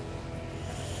flex.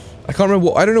 I can't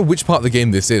remember I don't know which part of the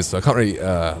game this is, so I can't really,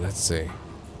 let's see.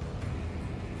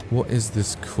 What is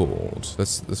this called?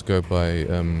 Let's go by,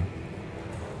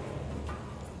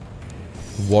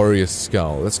 Warrior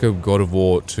Skull. Let's go God of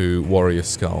War to Warrior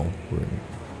Skull room.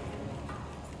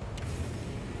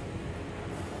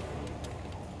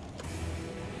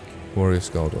 Warrior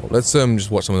Skull door. Let's,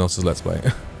 just watch someone else's Let's Play.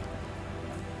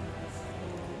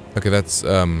 Okay, that's,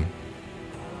 okay,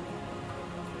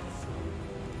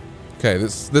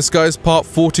 this guy's part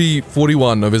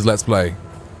 41 of his Let's Play.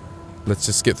 Let's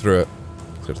just skip through it.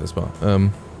 Skip to this part. I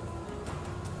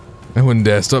wouldn't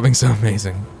dare stop being so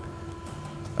amazing.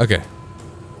 Okay.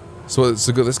 So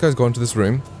this guy's gone to this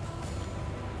room.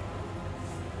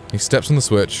 He steps on the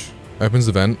switch, opens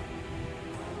the vent.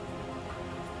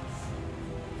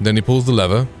 Then he pulls the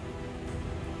lever.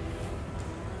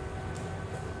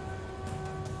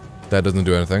 That doesn't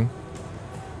do anything.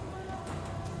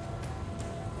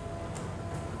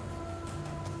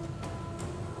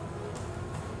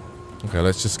 Okay,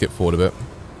 let's just skip forward a bit.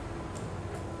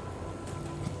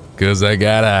 'Cause I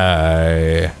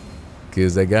gotta...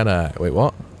 Wait,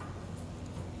 what?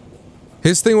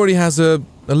 His thing already has a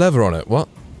lever on it. What?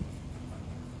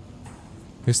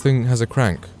 His thing has a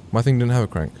crank. My thing didn't have a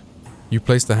crank. You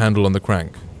place the handle on the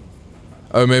crank.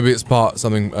 Oh, maybe it's part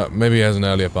something... maybe he has an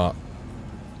earlier part.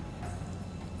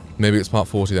 Maybe it's part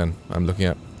 40 then. I'm looking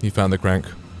at. He found the crank.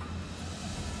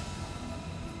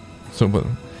 So,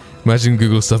 imagine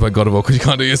Google stuff like God of War because you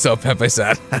can't do it yourself, Pepe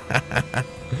said.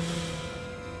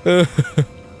 Oh,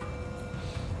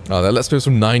 that Let's Play was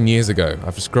from 9 years ago. I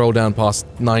have to scroll down past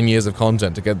 9 years of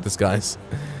content to get this, guys.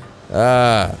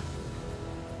 Ah.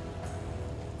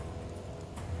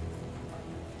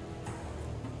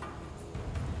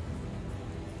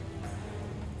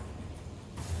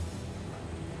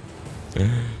 Oh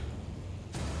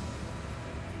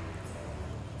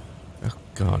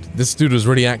god, this dude was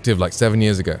really active like 7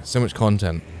 years ago. So much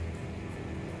content.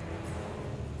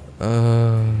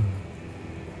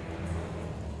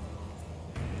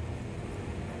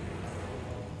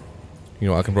 You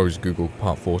know, I can probably just Google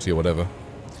part 40 or whatever.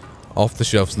 Off the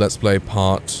shelves, let's play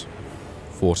part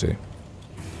 40.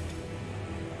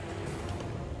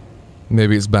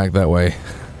 Maybe it's back that way.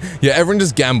 Yeah, everyone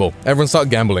just gamble. Everyone start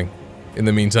gambling in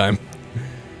the meantime.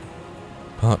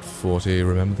 Part 40,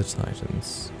 Remember the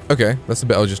Titans. Okay, that's the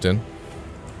bit I was just in.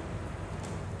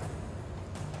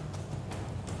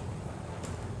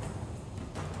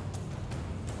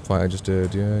 Fight I just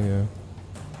did, yeah.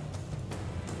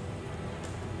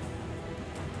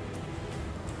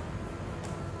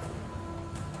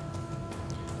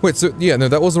 Wait, so, yeah, no,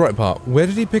 that was the right part. Where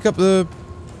did he pick up the...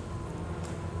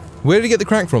 Where did he get the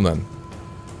crank from, then?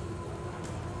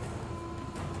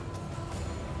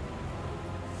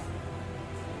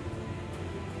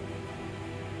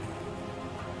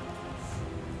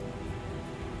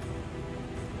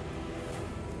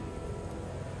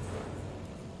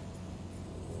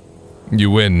 You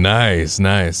win. Nice,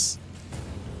 nice.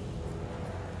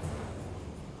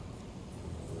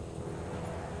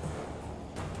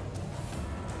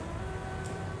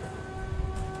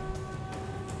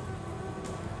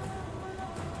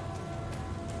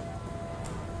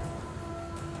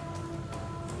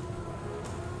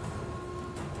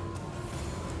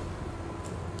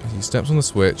 He steps on the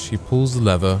switch, he pulls the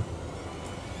lever,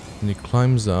 and he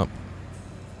climbs up.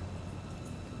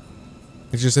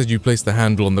 It just says you place the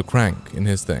handle on the crank in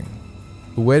his thing.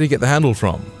 But where did he get the handle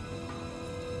from?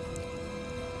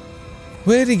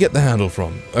 Where did he get the handle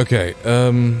from? Okay,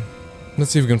 let's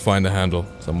see if we can find a handle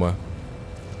somewhere.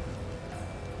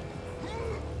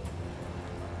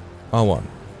 R1.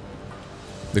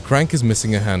 The crank is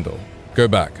missing a handle. Go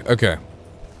back. Okay.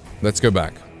 Let's go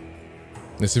back.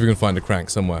 Let's see if we can find a crank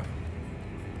somewhere.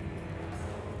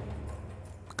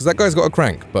 Because that guy's got a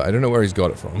crank, but I don't know where he's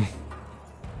got it from.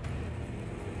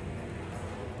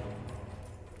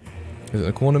 Is it in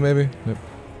a corner maybe? Nope.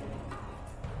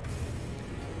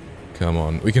 Come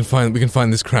on. We can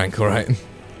find this crank, alright?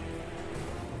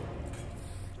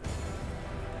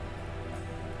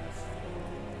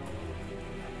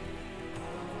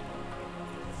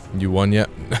 You won yet?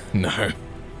 No.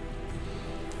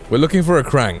 We're looking for a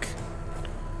crank.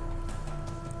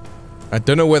 I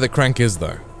don't know where the crank is,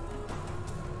 though.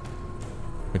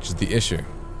 Which is the issue.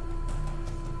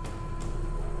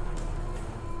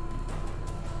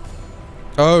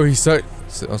 Oh, he's so...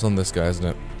 That's on this guy, isn't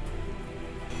it?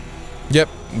 Yep,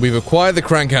 we've acquired the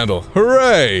crank handle.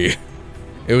 Hooray!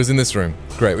 It was in this room.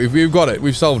 Great, we've got it.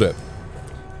 We've solved it.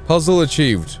 Puzzle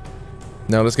achieved.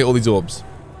 Now let's get all these orbs.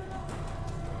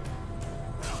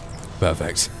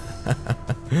 Perfect.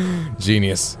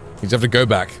 Genius. You just have to go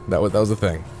back. That was the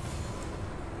thing.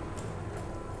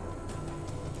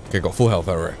 Okay, got full health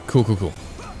alright. Cool, cool, cool.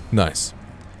 Nice.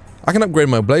 I can upgrade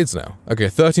my blades now. Okay,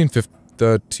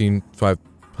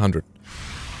 13,500.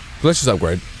 Let's just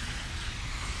upgrade.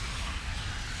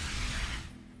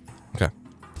 Okay.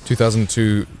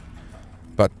 2,002...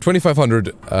 About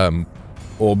 2,500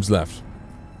 orbs left.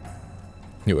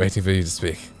 You're waiting for you to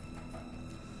speak.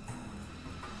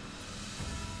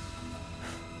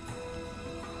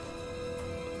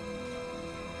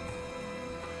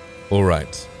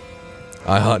 Alright.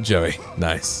 I heart Joey.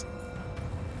 Nice.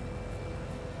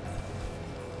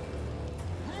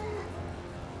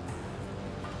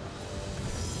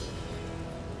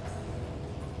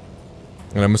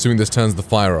 And I'm assuming this turns the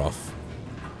fire off.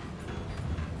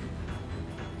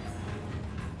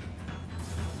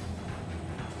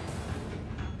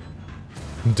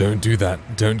 Don't do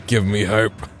that. Don't give me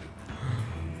hope.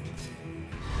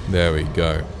 There we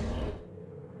go.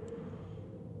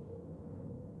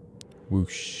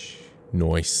 Whoosh.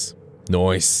 Nice.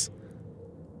 Nice.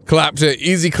 Clapped it.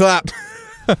 Easy clap.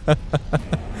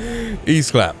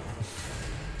 Easy clap.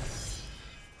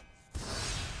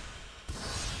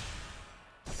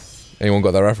 Anyone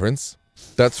got that reference?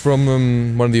 That's from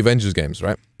one of the Avengers games,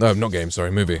 right? No, not games,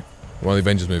 sorry, movie. One of the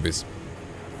Avengers movies.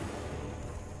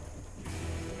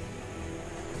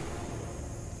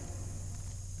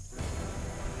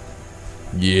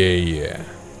 Yeah.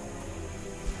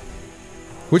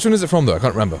 Which one is it from, though? I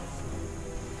can't remember.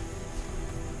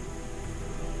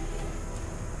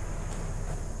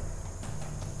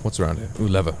 What's around here? Ooh,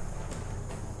 lever.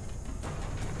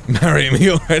 Marry me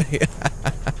already.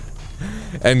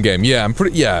 Endgame. Yeah, I'm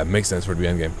pretty... Yeah, it makes sense for it to be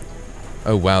endgame.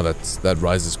 Oh, wow, that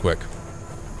rises quick.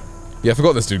 Yeah, I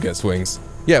forgot this dude gets wings.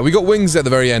 Yeah, we got wings at the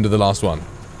very end of the last one.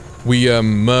 We,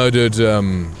 murdered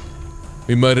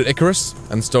We murdered Icarus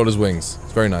and stole his wings.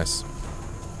 It's very nice.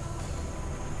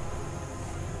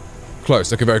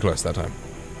 Close. Okay, very close that time.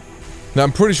 Now,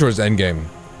 I'm pretty sure it's endgame.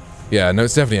 Yeah, no,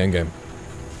 it's definitely endgame.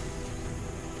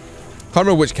 Can't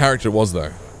remember which character it was, though.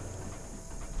 I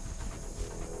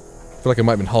feel like it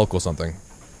might have been Hulk or something.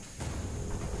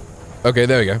 Okay,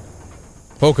 there we go.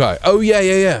 Hawkeye. Oh, yeah.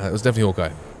 It was definitely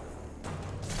Hawkeye.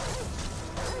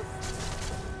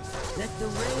 Let the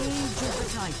rage of the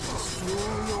Titans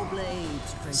fuel your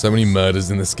blades, Princess. So many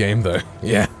murders in this game, though.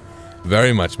 Yeah,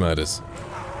 very much murders.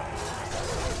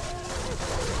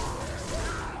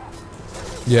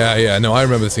 Yeah, no, I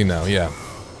remember the scene now, yeah.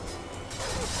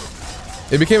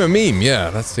 It became a meme, yeah,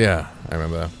 I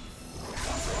remember that.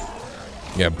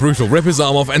 Yeah, brutal. Rip his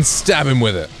arm off and stab him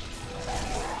with it.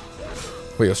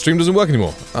 Wait, your stream doesn't work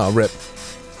anymore. Oh, rip.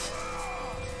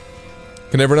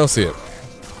 Can everyone else see it?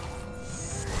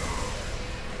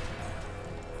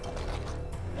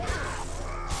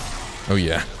 Oh,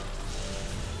 yeah.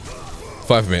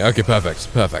 5 for me. Okay,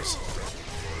 perfect. Perfect.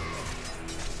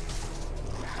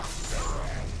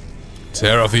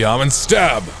 Tear off the arm and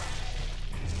stab!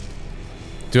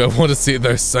 Do I want to see it,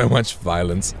 though? So much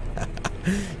violence.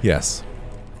 Yes.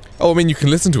 Oh, I mean, you can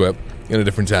listen to it in a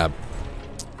different tab.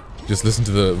 Just listen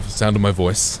to the sound of my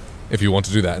voice, if you want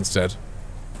to do that instead.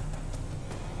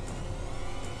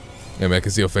 Yeah, I mean, I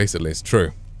can see your face at least.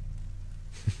 True.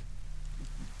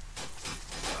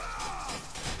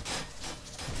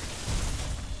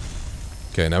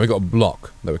 Okay, now we got a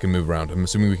block that we can move around. I'm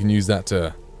assuming we can use that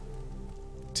to...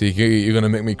 Tiki, you're gonna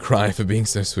make me cry for being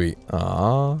so sweet.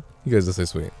 Aww, you guys are so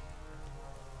sweet.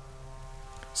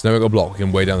 So now we got a block. We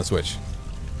can weigh down the switch.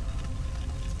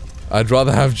 I'd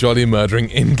rather have Jolly murdering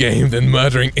in-game than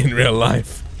murdering in real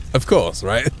life. Of course,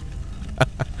 right?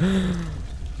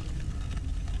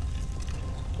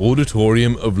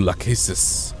 Auditorium of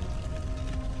Lachesis.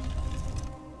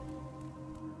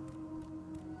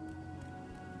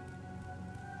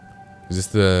 Is this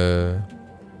the...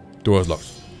 Door is locked.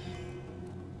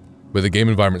 But the game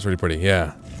environment's really pretty,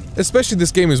 yeah. Especially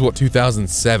this game is, what,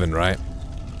 2007, right?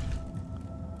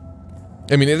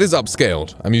 I mean, it is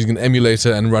upscaled. I'm using an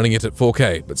emulator and running it at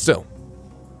 4K, but still.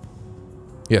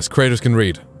 Yes, Kratos can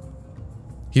read.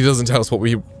 He doesn't tell us what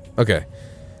we... Okay.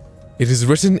 It is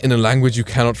written in a language you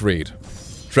cannot read.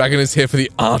 Dragon is here for the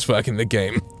artwork in the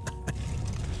game.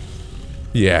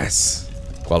 Yes.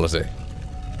 Quality.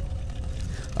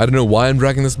 I don't know why I'm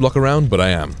dragging this block around, but I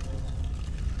am.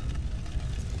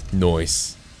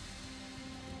 Nice.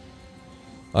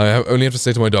 I only have to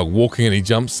say to my dog, walking, and he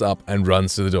jumps up and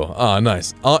runs to the door. Ah,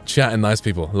 nice. Art, chat, and nice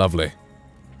people. Lovely.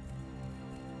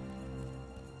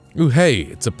 Ooh, hey,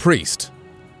 it's a priest.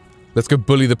 Let's go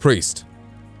bully the priest.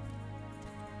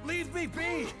 Leave me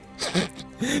be!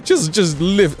 just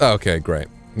lift. Oh, okay, great.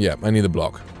 Yeah, I need the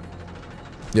block.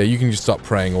 Yeah, you can just stop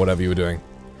praying or whatever you were doing.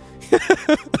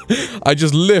 I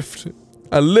lift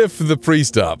the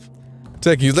priest up.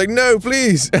 He's like, no,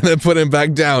 please! And then put him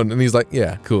back down. And he's like,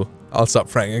 yeah, cool. I'll stop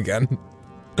praying again.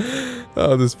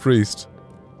 Oh, this priest.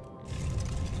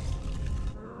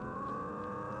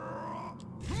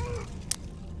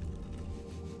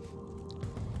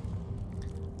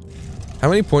 How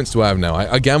many points do I have now?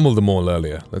 I gambled them all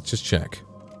earlier. Let's just check.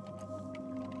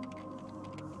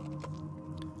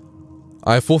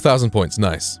 I have 4,000 points.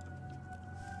 Nice.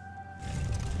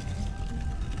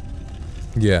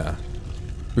 Yeah.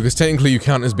 Because technically you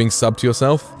count as being sub to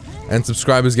yourself, and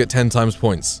subscribers get 10 times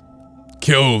points.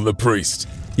 Kill the priest.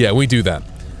 Yeah, we do that.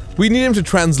 We need him to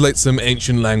translate some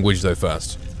ancient language though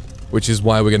first, which is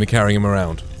why we're going to carry him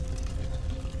around.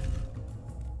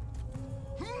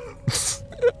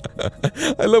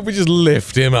 I love we just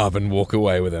lift him up and walk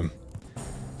away with him.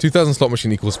 2,000 slot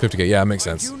machine equals 50k. Yeah, that makes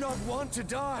sense. I do not want to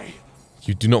die.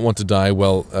 You do not want to die?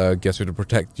 Well, guess we have to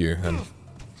protect you, and...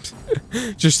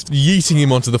 just yeeting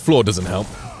him onto the floor doesn't help.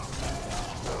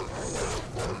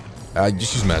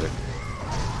 Just use magic.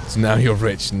 So now you're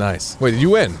rich. Nice. Wait, did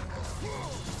you win?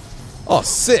 Oh,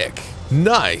 sick.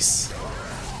 Nice.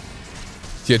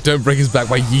 Yeah, don't break his back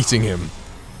by yeeting him.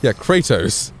 Yeah,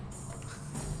 Kratos.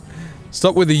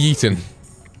 Stop with the yeeting.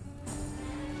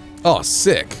 Oh,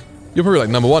 sick. You're probably like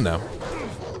 #1 now.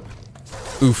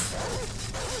 Oof.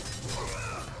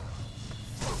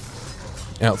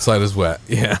 Outsider's wet.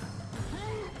 Yeah.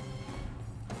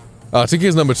 Oh, Tiki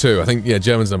is #2. I think, yeah,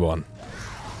 German's #1.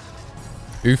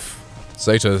 Oof.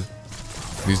 Sato.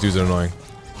 These dudes are annoying.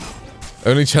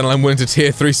 Only channel I'm willing to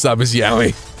tier 3 sub is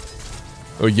Yowie.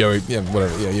 Or Yowie. Yeah,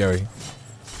 whatever. Yeah, Yowie.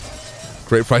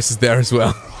 Great prices there as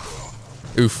well.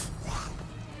 Oof.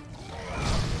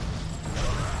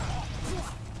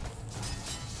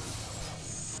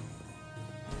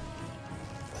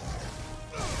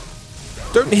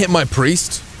 Don't hit my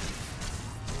priest.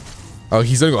 Oh,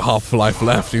 he's only got half life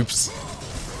left. Oops.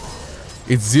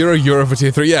 It's €0 for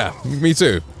tier 3. Yeah, me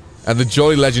too. And the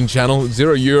Jolly Legend channel,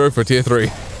 €0 for tier 3.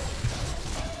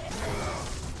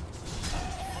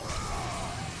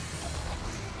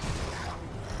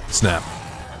 Snap.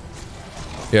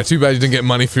 Yeah, too bad you didn't get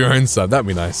money for your own sub. That'd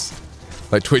be nice.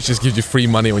 Like Twitch just gives you free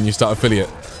money when you start affiliate.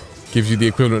 Gives you the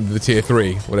equivalent of the tier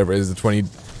 3, whatever it is, the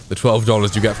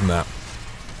 $12 you get from that.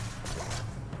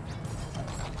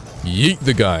 Yeet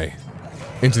the guy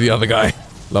into the other guy.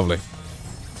 Lovely.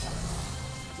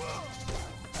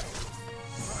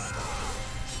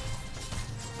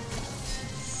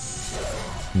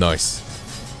 Nice.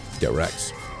 Get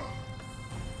wrecked.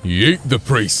 Yeet the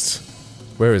priest.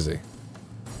 Where is he?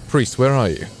 Priest, where are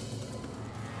you?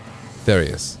 There he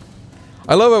is.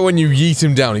 I love it when you yeet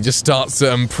him down, he just starts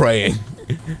praying.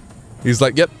 He's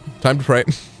like, yep, time to pray.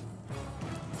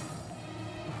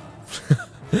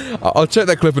 I'll check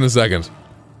that clip in a second.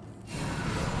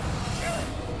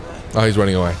 Oh, he's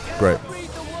running away. Great.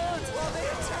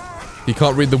 He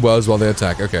can't read the words while they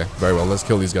attack. Okay, very well. Let's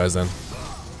kill these guys then.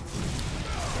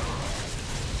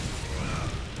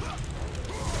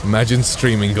 Imagine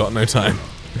streaming, got no time.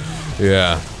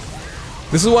 Yeah.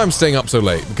 This is why I'm staying up so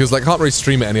late, because like, I can't really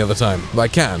stream at any other time. Well, I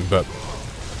can, but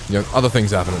you know, other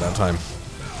things happen at that time.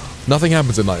 Nothing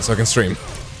happens at night, so I can stream.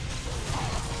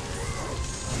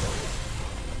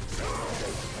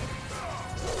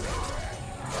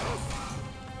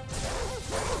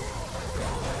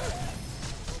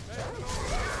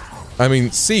 I mean,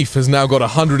 Seif has now got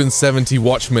 170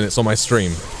 watch minutes on my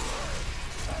stream.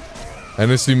 And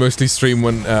this will mostly stream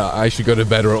when I should go to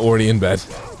bed or already in bed.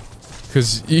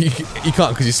 Because you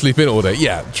can't, because you sleep in all day.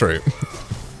 Yeah, true.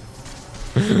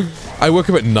 I woke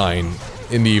up at 9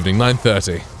 in the evening,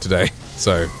 9:30 today,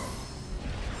 so...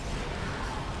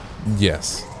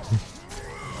 Yes.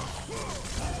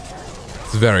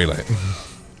 It's very late.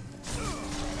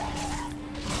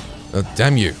 Oh,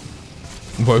 damn you.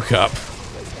 Woke up.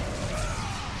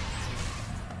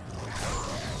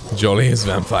 Jolly as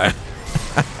vampire.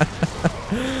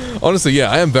 Honestly,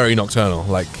 yeah, I am very nocturnal,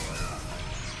 like...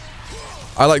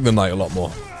 I like the night a lot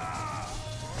more.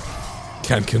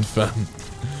 Can confirm.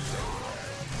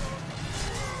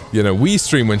 You know, we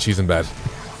stream when she's in bed.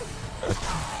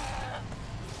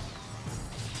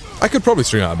 I could probably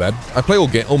stream out of bed. I play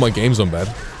all my games on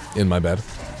bed. In my bed.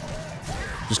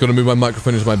 Just gotta move my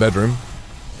microphone into my bedroom.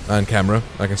 And camera.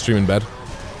 I can stream in bed.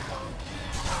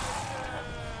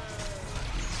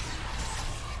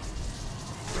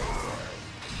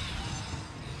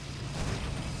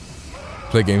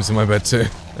 Play games in my bed too.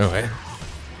 Oh wait.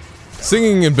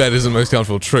 Singing in bed isn't most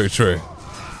comfortable. True, true.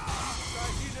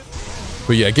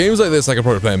 But yeah, games like this I can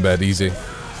probably play in bed easy.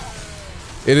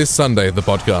 It is Sunday, the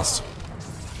podcast.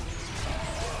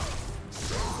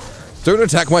 Don't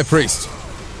attack my priest.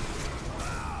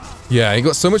 Yeah, he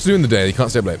got so much to do in the day, he can't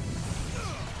stay up late.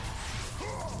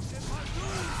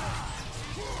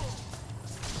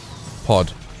 Pod.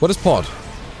 What is pod?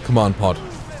 Command pod.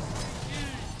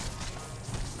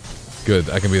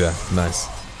 Good, I can be there. Nice.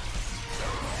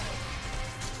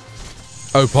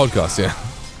 Oh, podcast, yeah.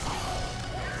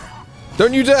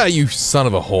 Don't you dare, you son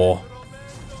of a whore.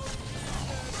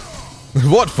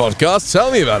 What podcast?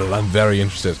 Tell me about it. I'm very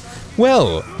interested.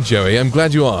 Well, Joey, I'm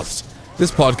glad you asked.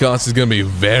 This podcast is going to be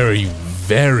very,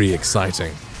 very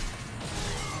exciting.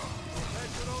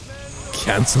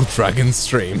 Cancel Dragon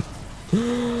stream.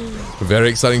 A very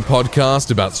exciting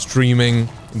podcast about streaming,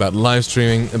 about live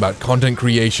streaming, about content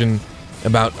creation,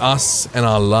 about us and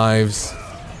our lives.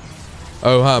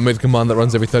 Oh, I made a command that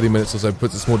runs every 30 minutes or so,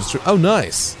 puts a small Oh,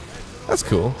 nice. That's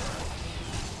cool.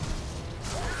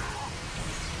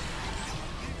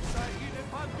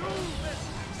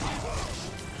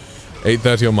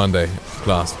 $8:30 on Monday.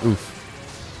 Class. Oof.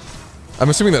 I'm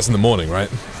assuming that's in the morning, right?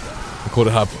 The quarter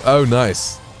hub. Oh,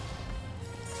 nice.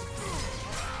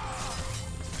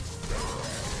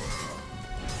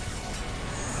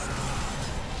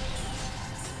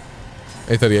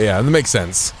 $8:30, yeah, that makes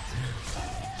sense.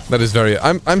 That is very...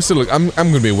 I'm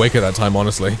gonna be awake at that time,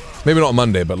 honestly. Maybe not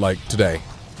Monday, but like today.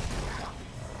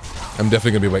 I'm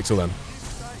definitely gonna be awake till then.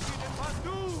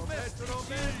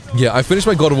 Yeah, I finished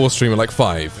my God of War stream at like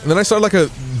 5. And then I started like a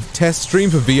test stream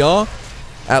for VR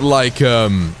at like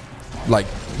 1.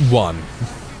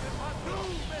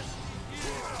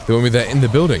 They want me there in the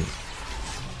building.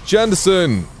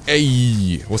 Janderson!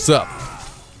 Hey, what's up?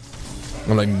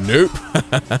 I'm like, nope.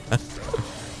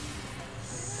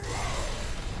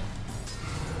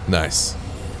 Nice.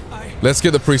 Let's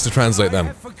get the priest to translate them. I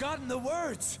have forgotten the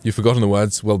words. You've forgotten the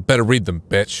words? Well, better read them,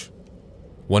 bitch.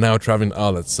 1 hour traveling.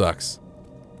 Oh, that sucks.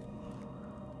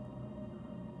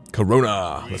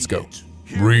 Corona. Let's go.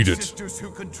 Read it. Sisters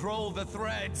who control the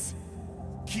threads.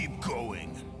 Keep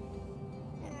going.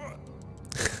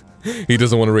 He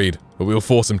doesn't want to read, but we'll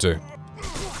force him to.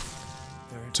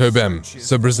 Tobem.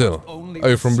 So Brazil. Oh,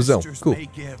 you're from Brazil. Cool.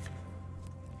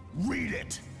 Read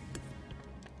it.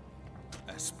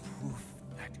 As proof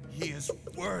that he is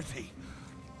worthy.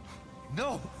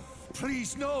 No,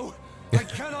 please no. I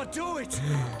cannot do it.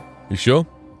 You sure?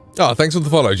 Oh, thanks for the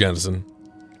follow, Janderson.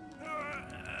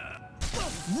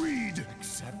 Read.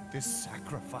 Accept this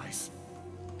sacrifice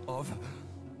of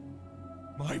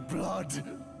my blood.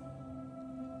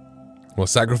 Well,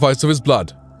 sacrifice of his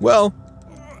blood. Well,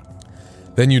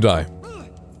 then you die.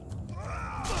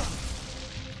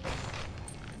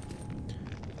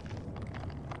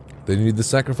 Then you need the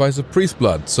sacrifice of priest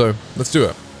blood, so let's do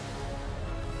it.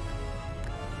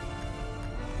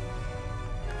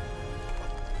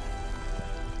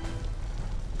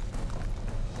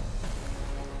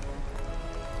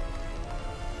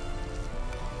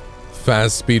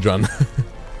 Faz speedrun.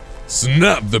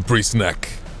 Snap the priest neck.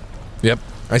 Yep,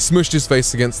 I smushed his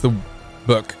face against the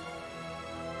book.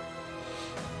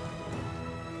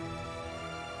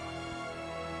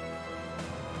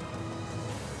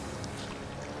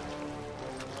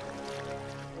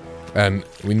 And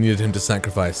we needed him to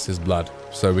sacrifice his blood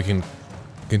so we can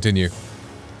continue.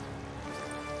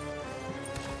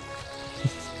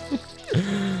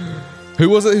 Who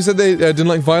was it who said they didn't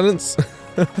like violence?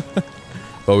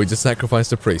 Well, we just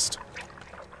sacrificed a priest.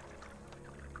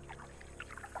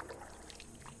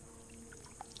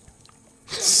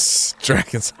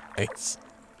 Dragon's eyes.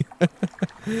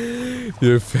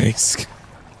 Your face.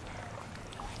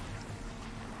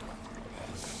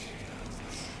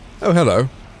 Oh, hello.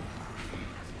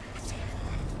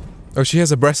 Oh, she has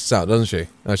her breasts out, doesn't she?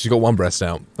 Oh, she's got one breast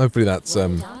out. Hopefully that's,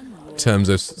 terms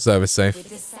of service safe. With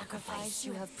this sacrifice,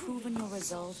 you have proven your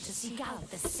resolve to seek out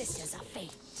the Sisters of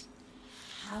Fate.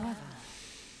 However,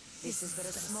 this is but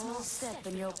a small step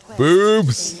in your quest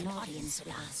Boobs! to gain an audience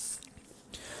with us.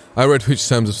 I read which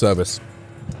terms of service.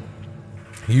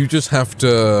 You just have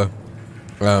to,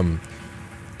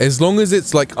 as long as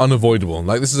it's, like, unavoidable.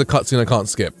 Like, this is a cutscene I can't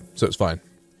skip, so it's fine.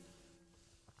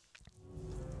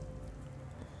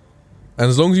 And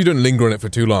as long as you don't linger on it for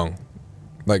too long.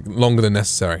 Like, longer than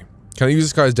necessary. Can I use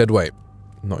this guy's dead weight?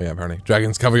 Not yet, apparently.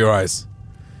 Dragons, cover your eyes.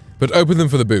 But open them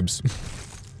for the boobs.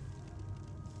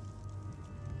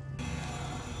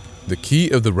 The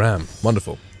key of the ram.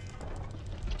 Wonderful.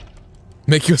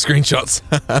 Make your screenshots.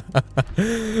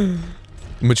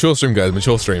 Mature stream, guys.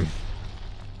 Mature stream.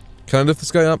 Can I lift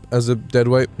this guy up as a dead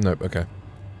weight? Nope, okay.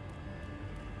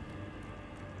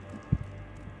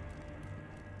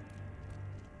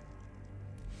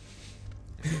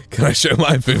 Can I show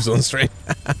my boobs on stream?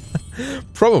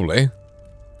 Probably.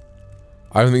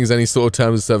 I don't think there's any sort of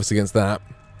terms of service against that.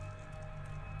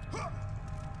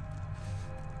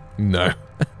 No.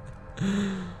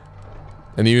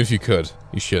 And even if you could,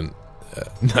 you shouldn't.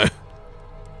 No.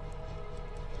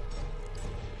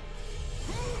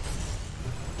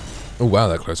 Oh wow,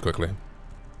 that closed quickly.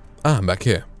 Ah, I'm back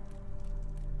here.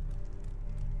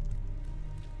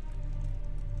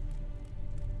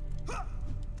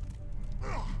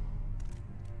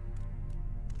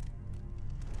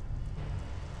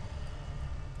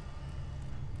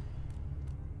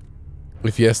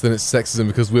 If yes, then it's sexism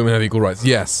because women have equal rights.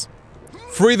 Yes.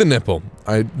 Free the nipple.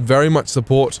 I very much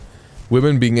support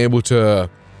women being able to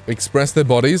express their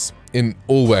bodies in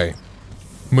all way.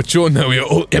 Mature? No, we are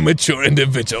all immature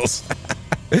individuals.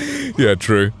 Yeah,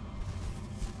 true.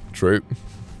 True.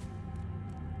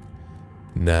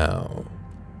 Now.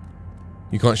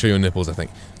 You can't show your nipples, I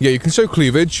think. Yeah, you can show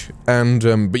cleavage,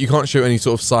 and but you can't show any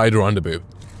sort of side or underboob.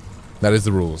 That is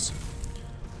the rules.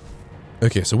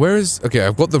 Okay, so where is... Okay,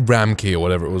 I've got the ram key or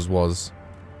whatever it was.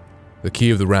 The key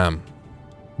of the ram.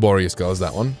 Warrior Skull is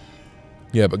that one.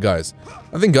 Yeah, but guys.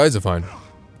 I think guys are fine.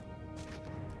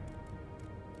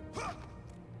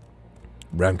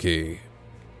 Ram key.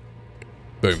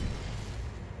 Boom.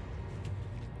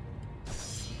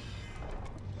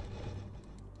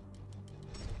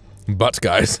 But,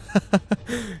 guys.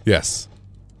 Yes.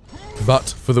 But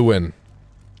for the win.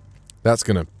 That's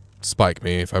gonna spike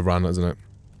me if I run, isn't it?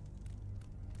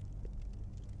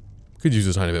 Could use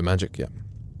a tiny bit of magic, yeah.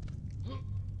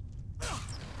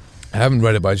 I haven't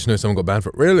read it, but I just know someone got banned for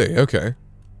it. Really? Okay.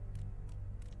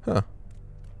 Huh.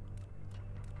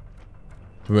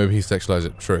 But maybe he sexualized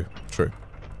it. True. True.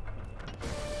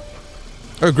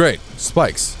 Oh, great.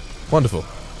 Spikes. Wonderful.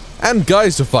 And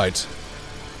guys to fight.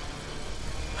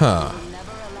 Huh. We'll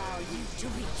never allow you to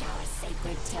reach our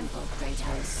sacred temple,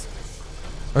 Kratos.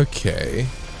 Okay.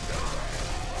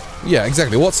 Yeah,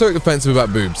 exactly. What's so offensive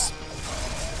about boobs?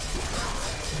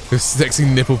 Those sexy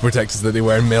nipple protectors that they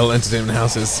wear in male entertainment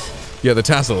houses. Yeah, the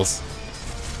tassels.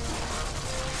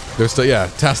 Those, yeah,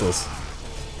 tassels.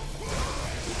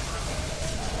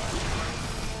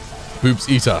 Boobs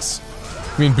eat us.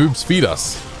 I mean, boobs feed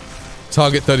us.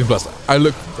 Target 30 plus.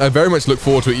 I very much look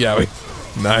forward to it, Yowie.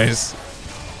 Nice.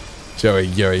 Joey,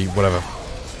 Yowie, whatever.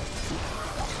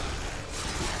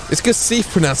 It's because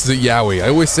Sif pronounces it Yowie. I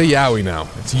always say Yowie now.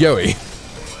 It's Yowie.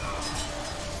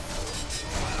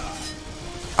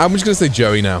 I'm just gonna say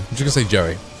Joey now. I'm just gonna say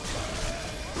Joey.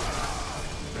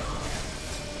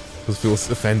 Because feels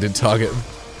offended, target.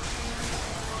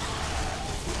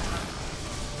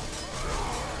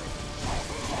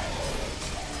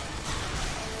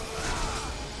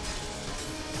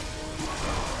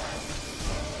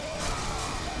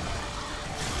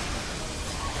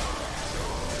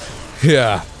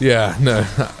 Yeah, no,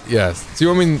 yes. Do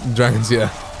you want me dragons? Yeah.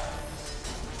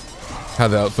 Had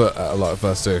that a lot at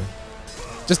first too.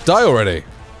 Just die already.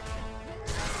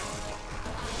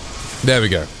 There we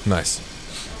go. Nice.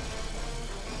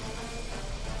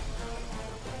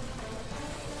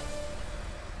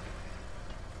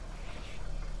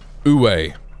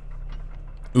 Uwe.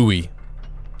 Ooey.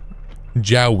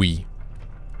 Jowie.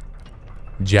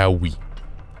 Jowie.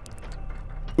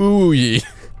 Ooey.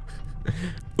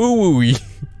 Ooey.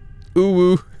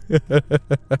 Ooh.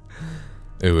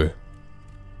 Ooh.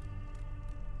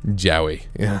 Jowie.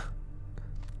 Yeah.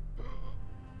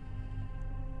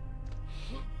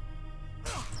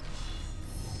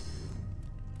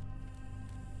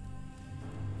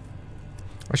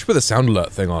 I should put the sound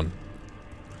alert thing on.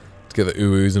 To get the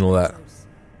oohs and all that.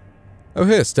 Oh,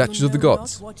 here, statues of the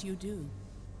gods. What you do.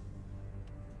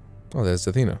 Oh, there's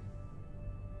Athena.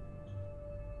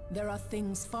 There are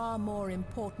things far more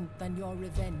important than your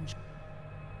revenge.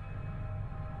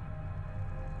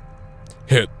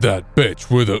 Hit that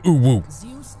bitch with a ooh-woo.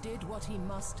 Zeus did what he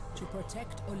must to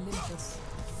protect Olympus.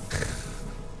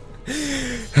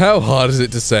 How hard is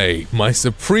it to say, my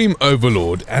supreme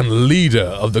overlord and leader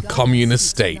of the communist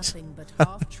state? Nothing but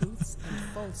half-truths and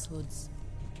falsehoods.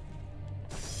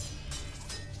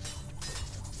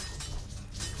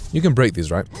 You can break these,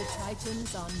 right? The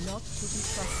Titans are not to be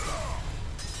trusted.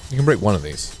 You can break one of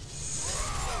these.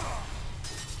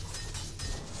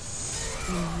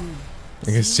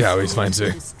 I guess Xiao's fine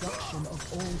too. Destruction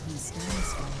of all he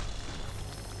stands for.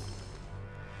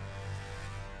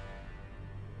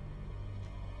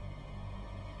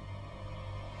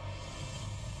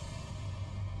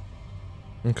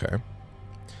 Okay.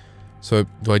 So,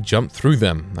 do I jump through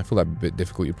them? I feel that a bit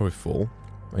difficult. You'd probably fall.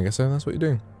 I guess so. That's what you're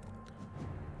doing.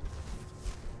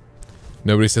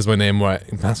 Nobody says my name right.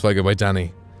 That's why I go by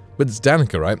Danny. But it's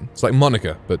Danica, right? It's like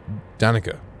Monica, but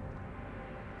Danica.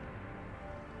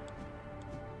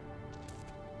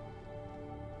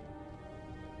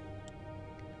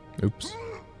 Oops.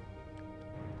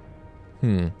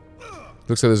 Looks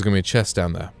like there's gonna be a chest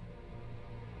down there.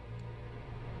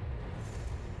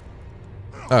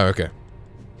 Oh, okay.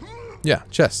 Yeah,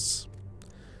 chests.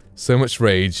 So much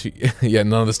rage. Yeah,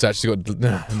 none of the statues got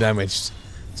damaged.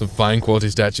 Some fine quality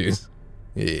statues.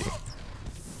 Yeah.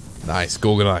 Nice,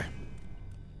 Gorgon Eye.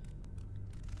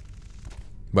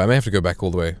 But I may have to go back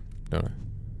all the way, don't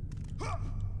I?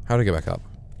 How do I get back up?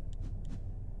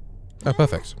 Oh,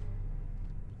 perfect.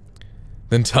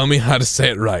 Then tell me how to say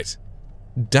it right.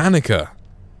 Danica.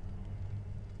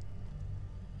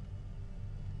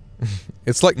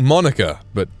 It's like Monica,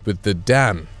 but with the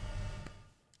Dan.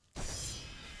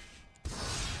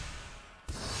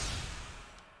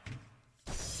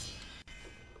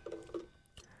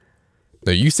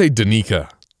 No, you say Danica.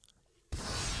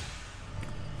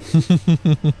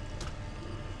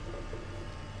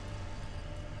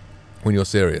 When you're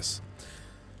serious.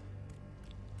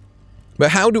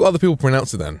 But how do other people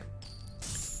pronounce it then?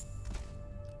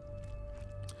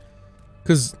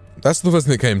 Because that's the first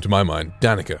thing that came to my mind.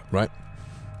 Danica, right?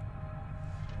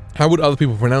 How would other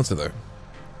people pronounce it though?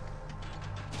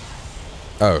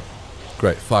 Oh,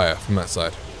 great. Fire from that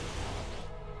side.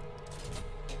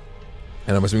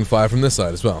 And I'm assuming fire from this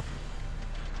side as well.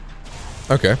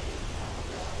 Okay.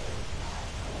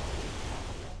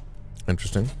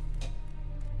 Interesting.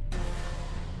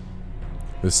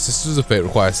 The Sisters of Fate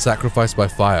require sacrifice by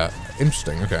fire.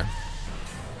 Interesting, okay.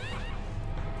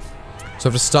 So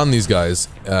I have to stun these guys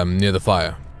near the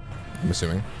fire, I'm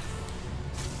assuming.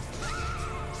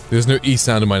 There's no E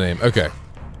sound in my name. Okay.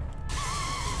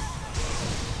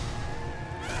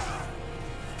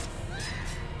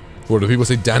 What do people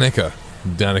say? Danica.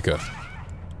 Danica.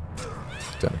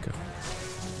 Danica.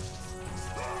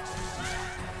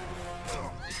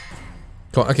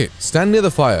 Come on, okay, stand near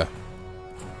the fire.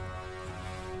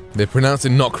 They pronounce it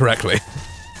not correctly.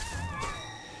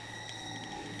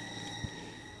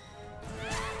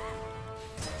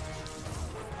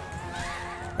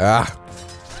 Ah.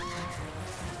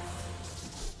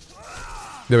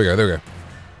 There we go, there we go.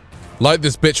 Light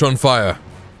this bitch on fire.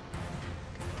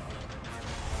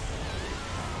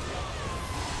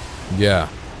 Yeah.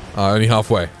 Only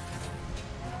halfway.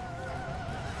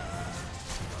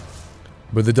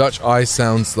 But the Dutch I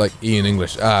sounds like E in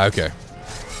English. Ah, okay.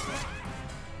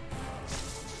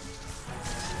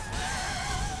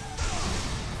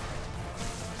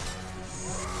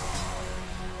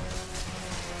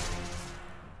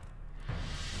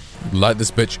 Light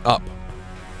this bitch up.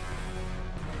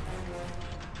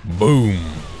 Boom.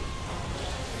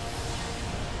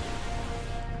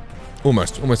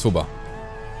 Almost full bar.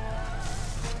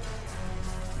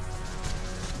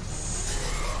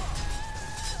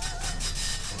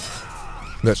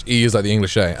 Dutch E is like the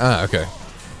English A. Ah, okay.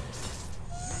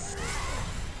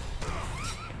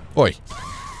 Oi.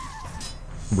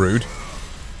 Rude.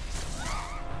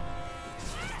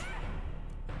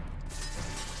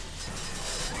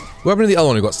 What happened to the other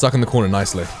one who got stuck in the corner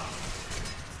nicely?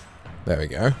 There we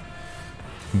go.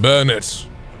 Burn it.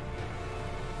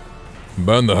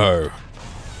 Burn the hoe.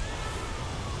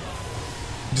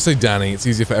 Just say Danny, it's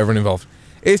easier for everyone involved.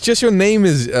 It's just your name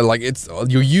is, like, it's,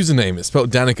 your username is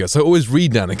spelled Danica, so I always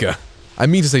read Danica. I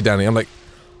mean to say Danny, I'm like,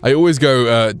 I always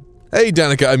go, hey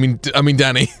Danica, I mean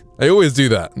Danny. I always do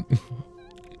that.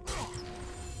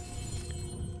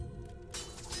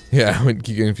 Yeah, I keep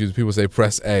getting confused. People say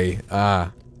press A.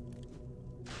 Ah.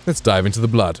 Let's dive into the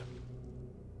blood.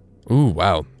 Ooh,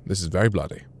 wow. This is very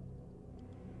bloody.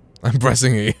 I'm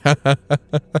pressing E.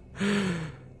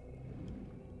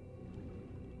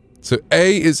 So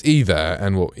A is E there,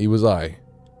 and what? E was I.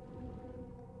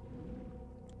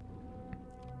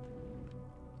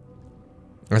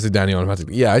 I said Danny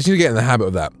automatically. Yeah, I just need to get in the habit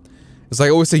of that. It's like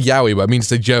I always say Yowie, but I mean to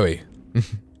say Joey.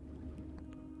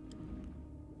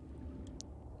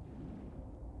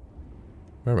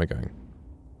 Where am I going?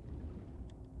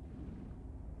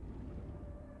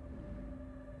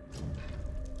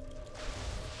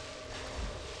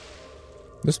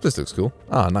 This looks cool.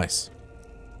 Ah, nice.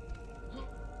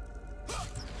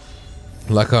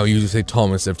 Like how I usually say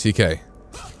Tom instead of TK.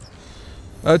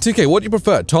 TK, what do you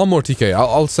prefer? Tom or TK?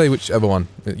 I'll say whichever one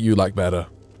you like better.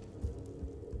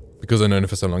 Because I've known it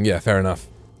for so long. Yeah, fair enough.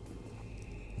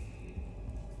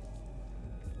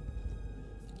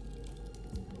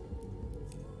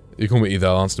 You call me either,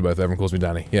 I'll answer to both. Everyone calls me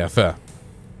Danny. Yeah, fair.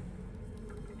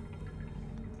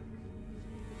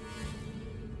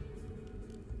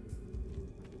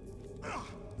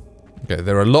 Okay,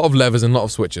 there are a lot of levers and a lot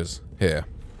of switches here.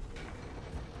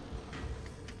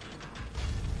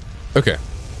 Okay.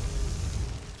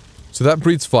 So that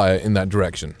breathes fire in that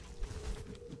direction.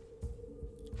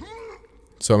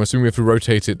 So I'm assuming we have to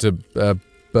rotate it to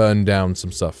burn down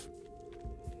some stuff.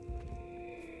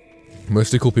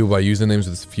 Mostly call people by usernames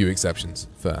with a few exceptions.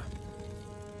 Fair.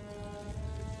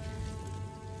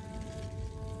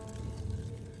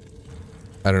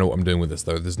 I don't know what I'm doing with this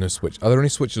though. There's no switch. Are there any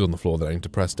switches on the floor that I need to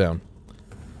press down?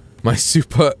 My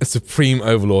super supreme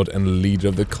overlord and leader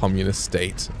of the communist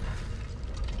state.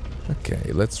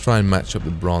 Okay, let's try and match up the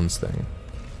bronze thing.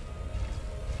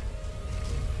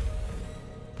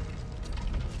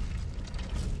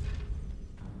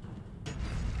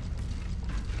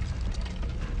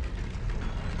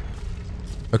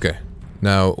 Okay,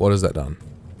 now what has that done?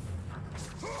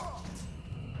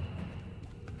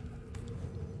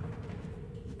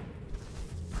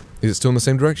 Is it still in the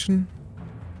same direction?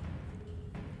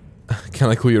 Can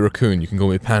I call you a raccoon? You can call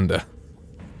me Panda.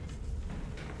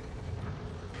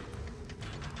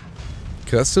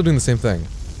 Okay, that's still doing the same thing.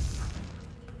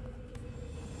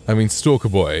 I mean, Stalker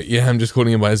Boy. Yeah, I'm just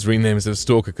calling him by his real name instead of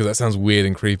Stalker because that sounds weird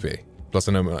and creepy. Plus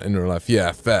I know him in real life.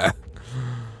 Yeah, fair.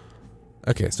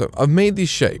 Okay, so I've made these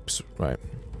shapes, right?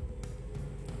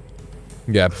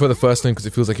 Yeah, I prefer the first name because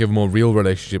it feels like you have a more real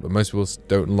relationship, but most people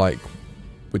don't like,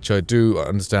 which I do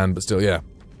understand, but still, yeah.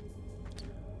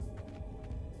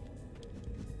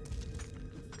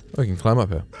 Oh, you can climb up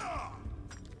here.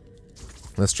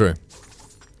 That's true.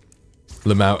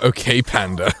 Lamau, okay,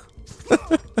 Panda.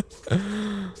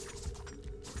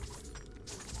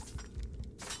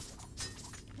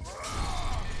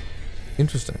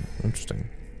 Interesting, interesting.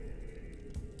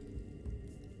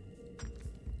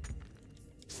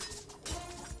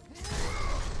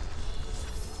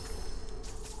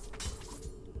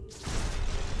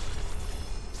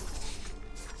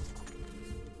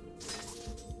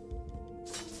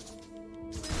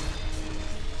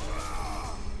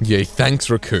 Yay, thanks,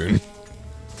 raccoon.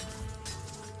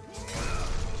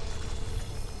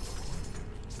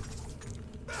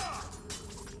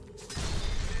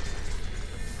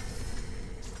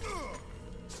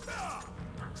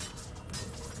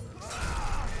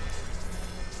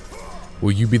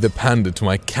 Will you be the panda to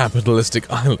my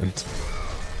capitalistic island?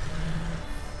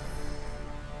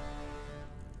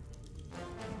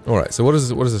 Alright, so what does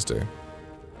this do?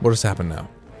 What has happened now?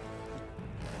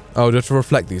 Oh, do I have to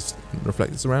reflect this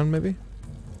around, maybe?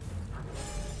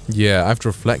 Yeah, I have to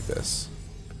reflect this.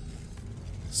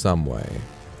 Some way.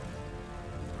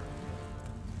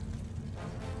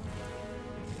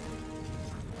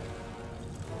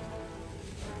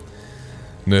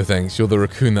 No thanks, you're the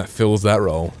raccoon that fills that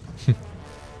role.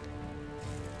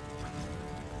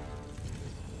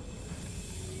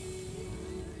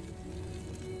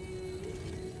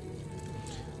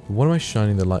 What am I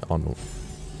shining the light on?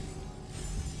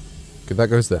 Okay, that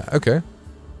goes there. Okay.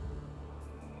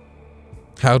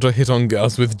 How to hit on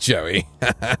girls with Joey.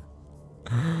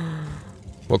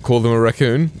 What, call them a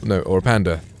raccoon? No, or a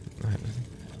panda.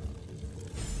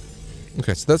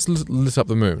 Okay, so that's lit up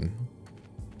the moon.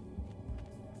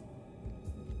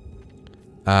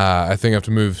 I think I have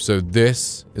to move, so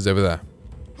this is over there.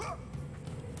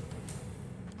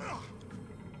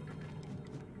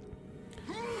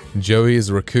 Joey is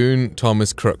a raccoon, Tom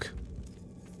is crook.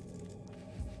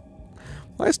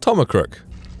 Why is Tom a crook?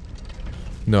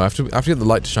 No, I have to get the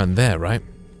light to shine there, right?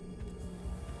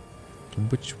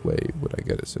 Which way would I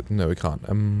get it? So, no, we can't.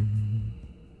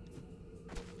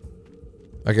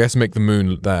 I guess make the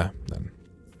moon there, then.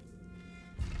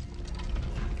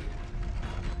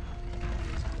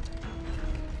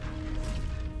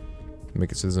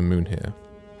 Make it so there's a moon here.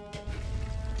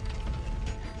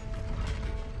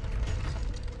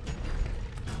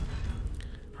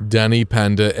 Danny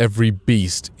Panda, every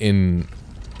beast in...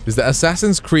 Is that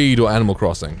Assassin's Creed or Animal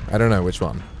Crossing? I don't know which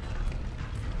one.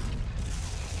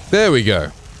 There we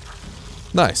go.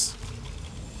 Nice.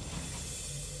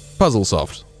 Puzzle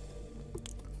solved.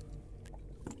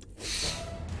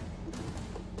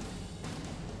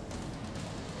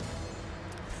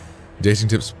 Dating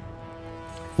tips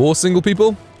for single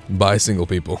people, by single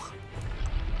people.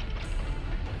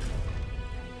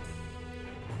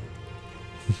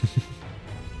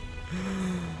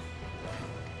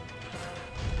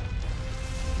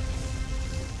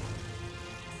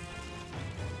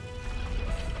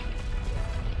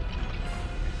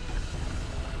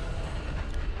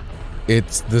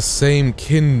 It's the same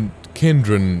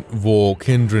Kindren Vor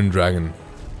Kindren Dragon.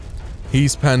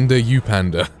 He's panda, you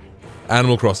panda.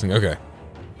 Animal Crossing, okay.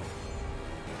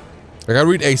 Like, I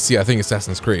read AC, I think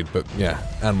Assassin's Creed, but yeah,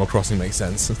 Animal Crossing makes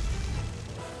sense.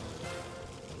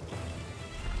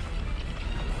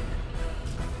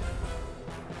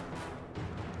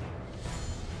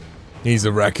 He's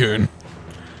a raccoon.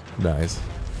 Nice.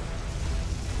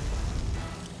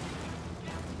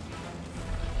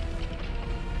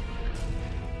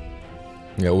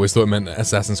 Yeah, always thought it meant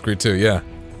Assassin's Creed 2, yeah.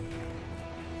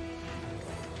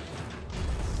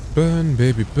 Burn,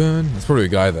 baby, burn. There's probably a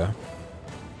guy there.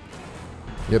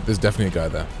 Yep, there's definitely a guy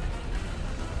there.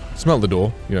 Smell the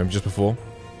door, you know, just before.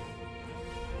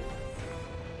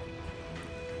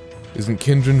 Isn't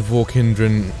Kindren Vor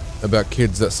Kindren about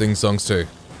kids that sing songs too?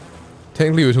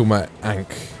 Technically we're talking about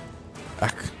Ank.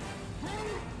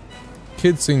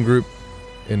 Kids sing group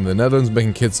in the Netherlands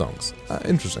making kid songs.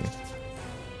 Interesting.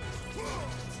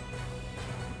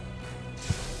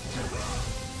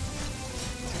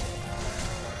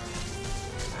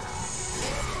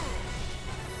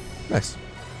 Nice.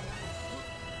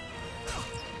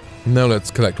 Now let's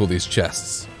collect all these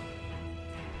chests.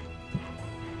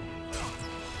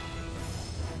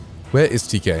 Where is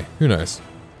TK? Who knows?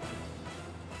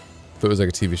 Thought it was like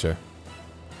a TV show.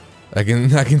 I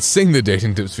can sing the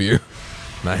dating tips for you.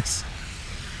 Nice.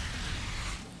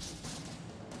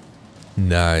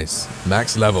 Nice.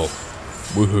 Max level.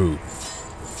 Woohoo.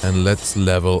 And let's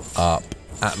level up.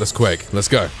 Atlas Quake. Let's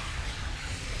go.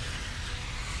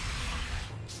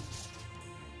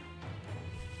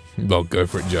 Well, go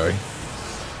for it, Joey.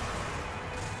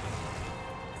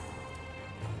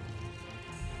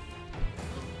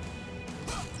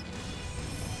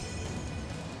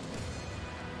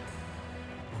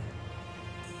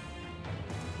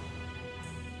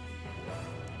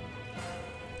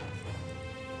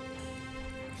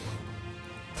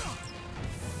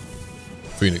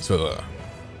 Phoenix Feather.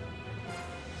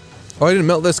 Oh, I didn't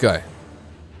melt this guy.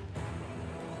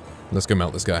 Let's go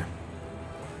melt this guy.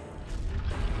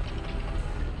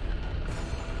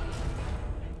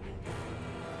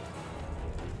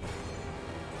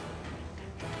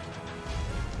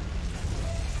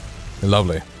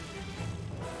 Lovely.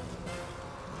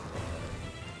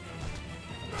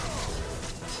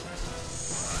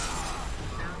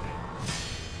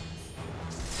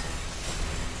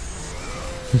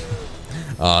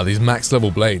 These max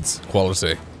level blades.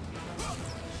 Quality.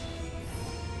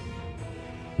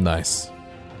 Nice.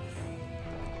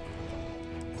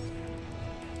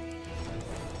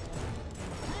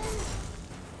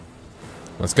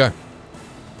 Let's go.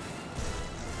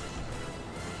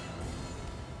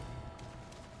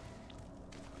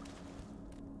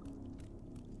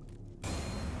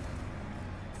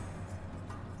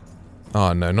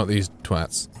 Oh no, not these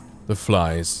twats. The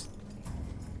flies.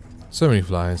 So many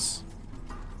flies.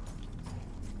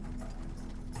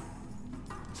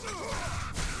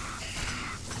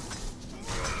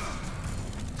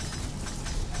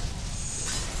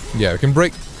 Yeah, we can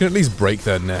at least break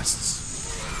their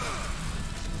nests.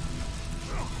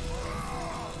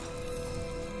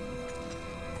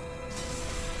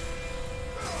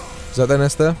 Is that their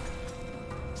nest there?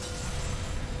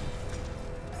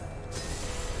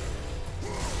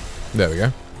 There we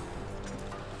go.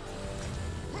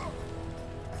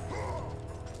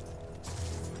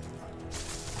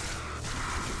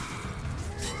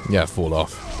 Yeah, fall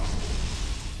off.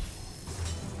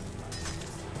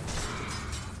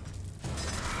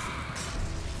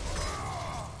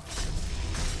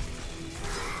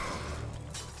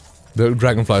 The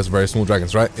dragonflies are very small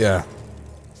dragons, right? Yeah.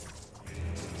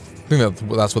 I think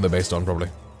that's what they're based on, probably.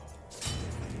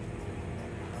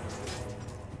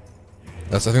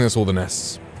 I think that's all the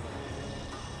nests.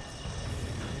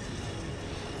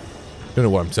 Don't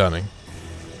know what I'm turning.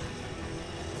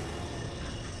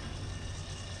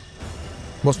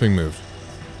 What's being moved?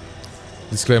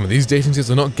 Disclaimer, these dating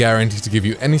sites are not guaranteed to give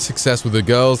you any success with the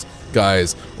girls,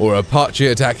 guys, or Apache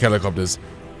attack helicopters.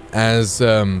 As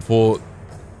for...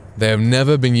 they have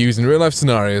never been used in real-life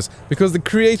scenarios because the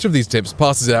creator of these tips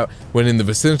passes out when in the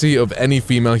vicinity of any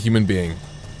female human being.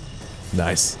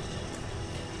 Nice.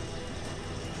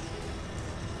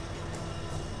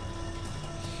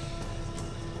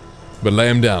 But lay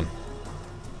him down.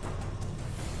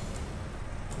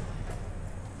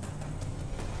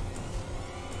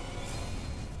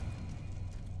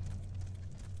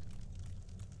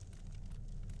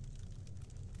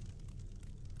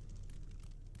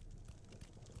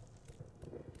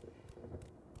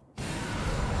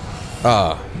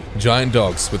 Ah, giant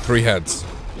dogs with 3 heads.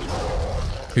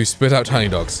 Who spit out tiny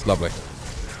dogs. Lovely.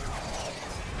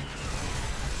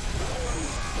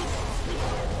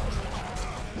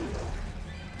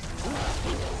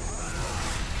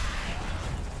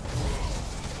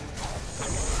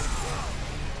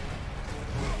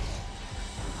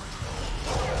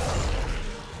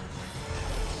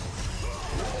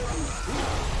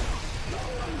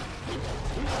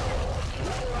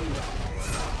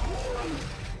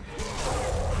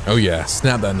 Oh yeah,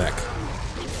 snap that neck.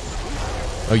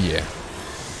 Oh yeah.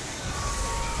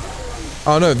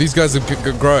 Oh no, these guys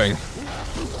are growing.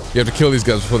 You have to kill these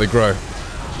guys before they grow.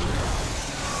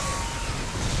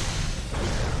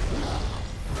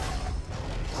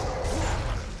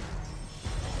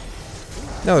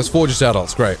 No, there's 4 just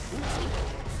adults, great.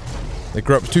 They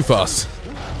grow up too fast.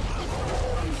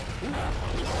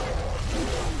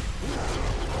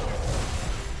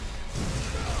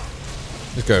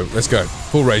 Let's go.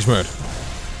 Full rage mode.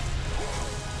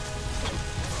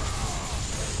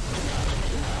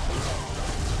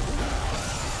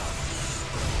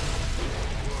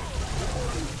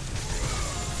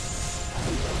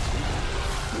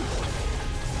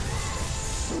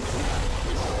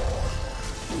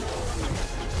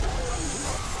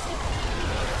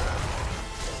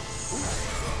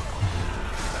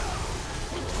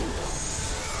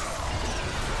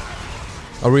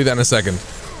 I'll read that in a second.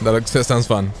 That sounds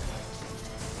fun.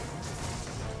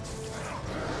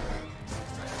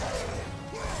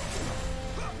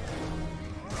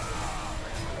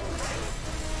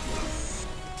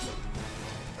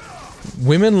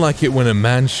 Women like it when a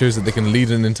man shows that they can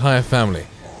lead an entire family.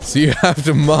 So you have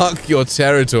to mark your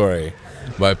territory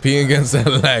by peeing against their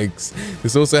legs.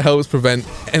 This also helps prevent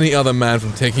any other man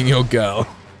from taking your girl.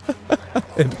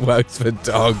 It works for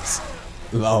dogs.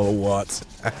 Lol, what?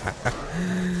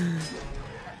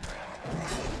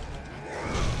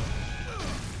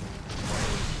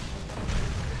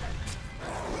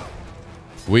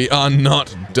 We are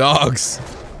not dogs.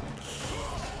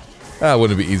 Ah,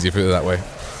 wouldn't it be easier if it was that way?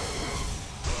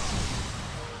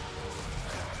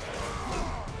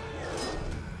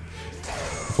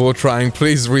 Before trying,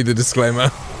 please read the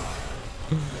disclaimer.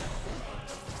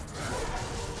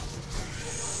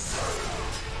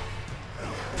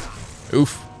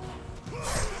 Oof.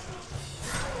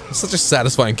 It's such a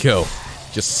satisfying kill.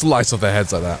 Just slice off their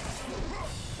heads like that.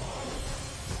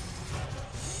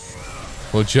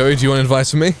 Well, Joey, do you want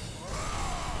advice from me?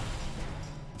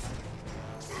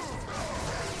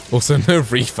 Also, no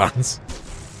refunds.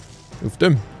 Oof,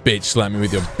 don't bitch slap me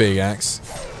with your big axe.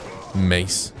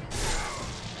 Mace.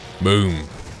 Boom.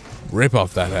 Rip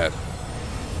off that head.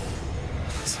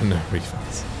 So no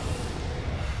refunds.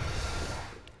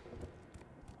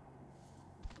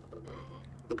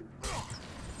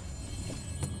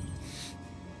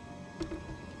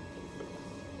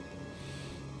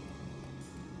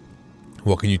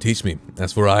 What can you teach me?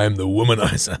 As for I am the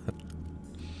womanizer.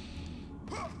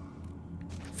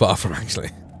 Far from, actually.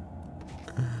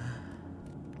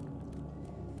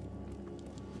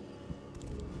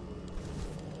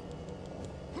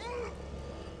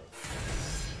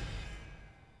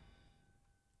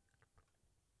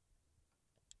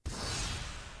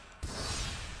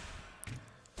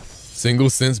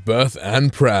 Single since birth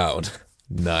and proud.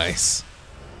 Nice.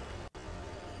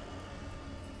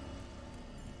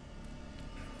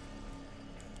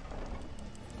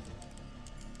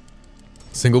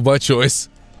 Single by choice.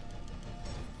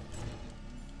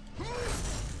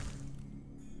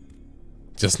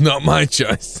 Just not my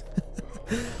choice.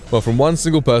 Well, from one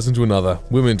single person to another,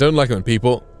 women don't like it when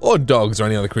people, or dogs or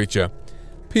any other creature,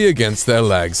 pee against their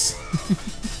legs.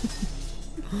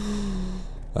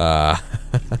 Ah.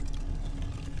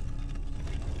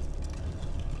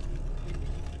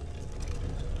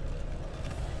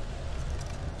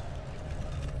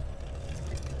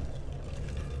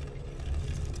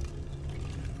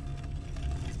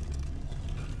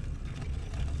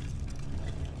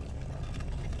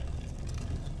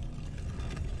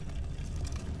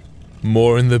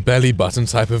 More in the belly button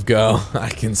type of girl. I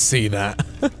can see that.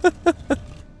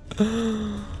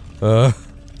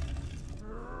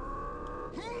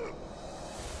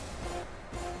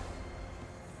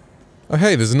 Oh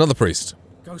hey, there's another priest.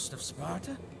 Ghost of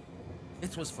Sparta?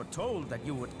 It was foretold that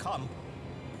you would come.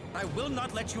 I will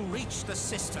not let you reach the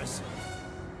sisters.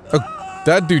 Oh,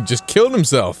 that dude just killed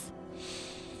himself.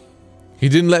 He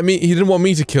didn't want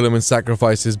me to kill him and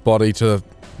sacrifice his body to the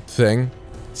thing.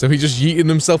 So he just yeeted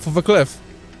himself off a cliff.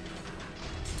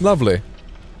 Lovely.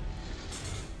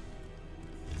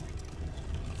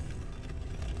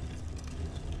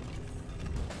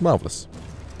 Marvelous.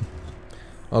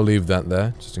 I'll leave that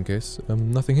there, just in case.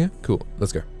 Nothing here? Cool,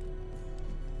 let's go.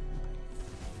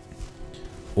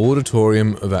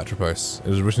 Auditorium of Atropos.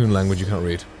 It is written in language you can't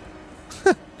read.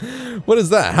 What is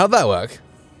that? How'd that work?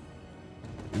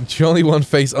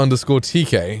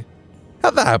 Charlie1face_TK.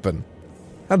 How'd that happen?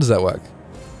 How does that work?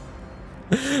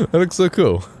 That looks so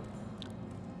cool.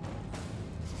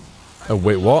 Oh,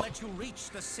 wait, what?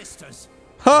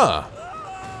 Huh.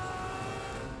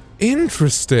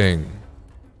 Interesting.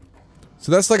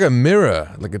 So that's like a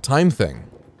mirror, like a time thing.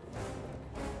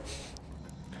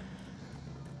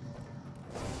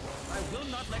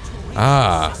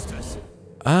 Ah.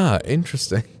 Ah,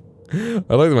 interesting. I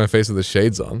like my face with the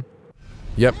shades on.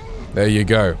 Yep, there you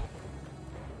go.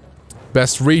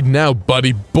 Best read now,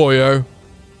 buddy boyo.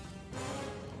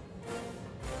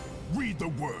 Read the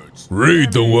words.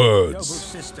 Read the Noble words.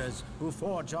 sisters who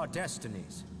forge our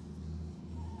destinies.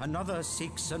 Another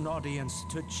seeks an audience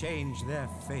to change their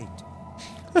fate.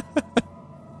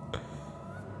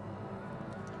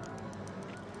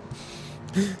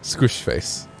 Squish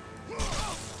face.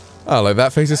 Oh, like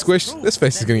that face is squished? This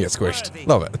face is gonna get squished.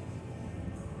 Love it.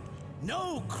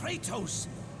 No, Kratos!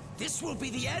 This will be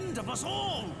the end of us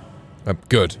all!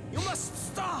 Good. You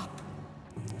must stop!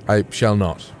 I shall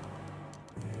not.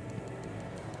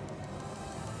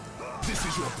 This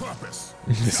is your purpose.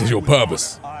 This is your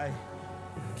purpose. I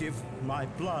give my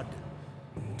blood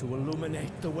to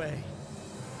illuminate the way.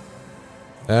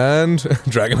 And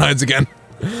dragon hides again.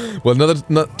 Well,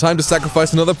 time to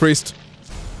sacrifice another priest.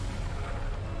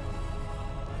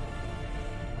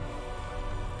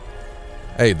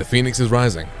 Hey, the phoenix is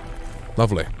rising.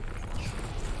 Lovely.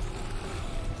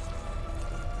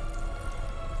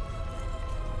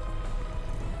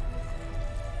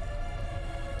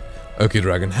 Okay,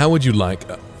 Dragon, how would you like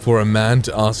for a man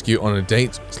to ask you on a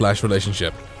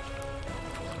date/relationship?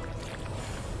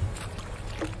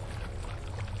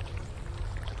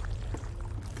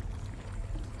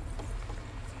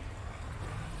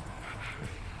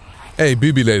 Hey,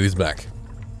 booby lady's back.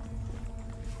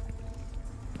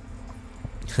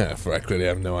 For I clearly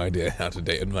have no idea how to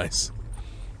date advice.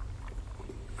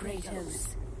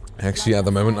 Actually, at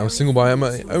the moment, I'm single by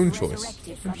my own choice.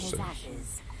 Interesting.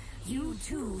 You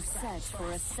too search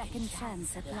for a second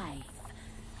chance at life.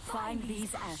 Find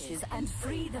these ashes and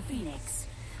free the Phoenix.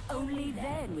 Only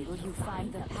then will you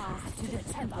find the path to the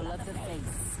Temple of the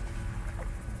Face.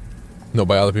 Not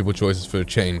by other people's choices for a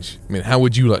change. I mean, how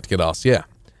would you like to get asked? Yeah.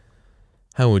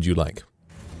 How would you like?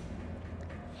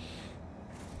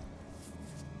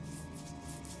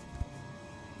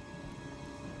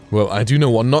 Well, I do know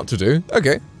what not to do.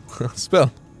 Okay.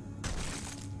 Spell.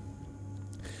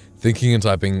 Thinking and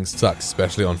typing sucks,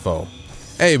 especially on foe.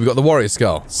 Hey, we got the warrior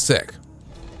skull. Sick.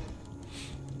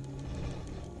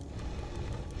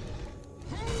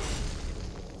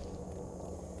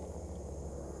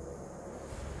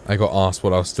 I got asked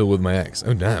what I was still with my ex.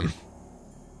 Oh, damn.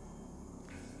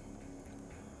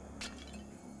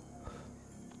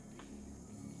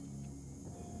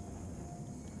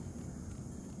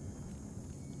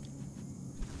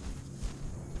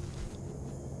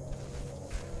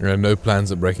 There are no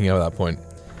plans of breaking up at that point.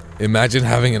 Imagine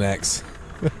having an ex.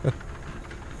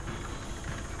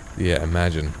 Yeah,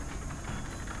 imagine.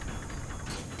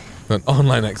 An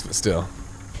online ex, but still.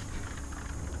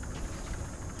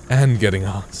 And getting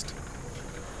asked.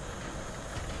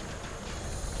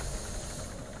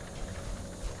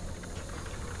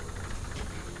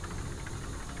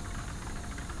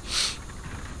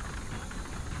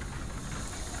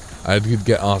 I did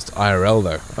get asked IRL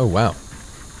though. Oh wow.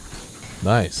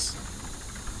 Nice.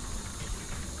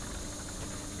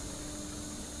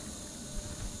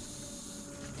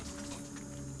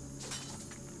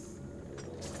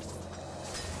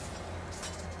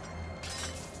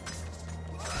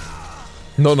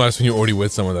 Not nice when you're already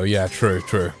with someone though. Yeah, true,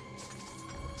 true.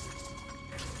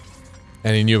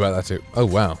 And he knew about that too. Oh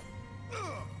wow.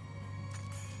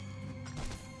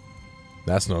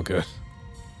 That's not good.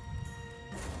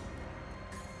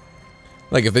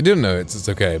 Like, if they didn't know it's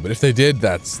okay, but if they did,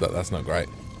 that's not great.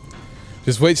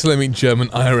 Just wait till I meet German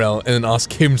IRL and then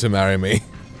ask him to marry me.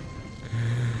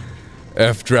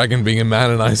 F Dragon being a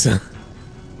manonizer.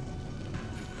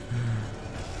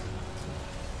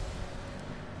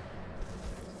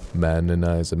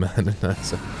 Manonizer,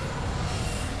 manonizer.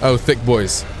 Oh, thick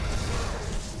boys.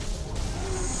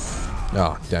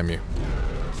 Ah, oh, damn you.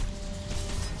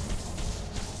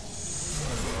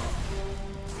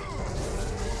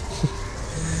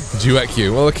 Duet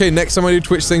queue. Well, okay, next time I do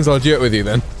Twitch things, I'll duet with you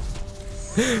then.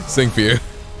 Sing for you.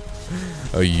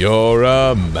 Oh, you're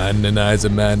a manonizer,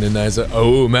 manonizer.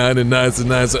 Oh, manonizer,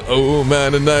 nizer. Oh,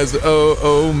 manonizer. Oh,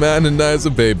 oh,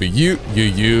 manonizer, baby. You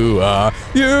are.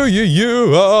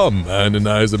 You are.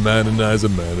 Manonizer, manonizer,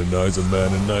 manonizer,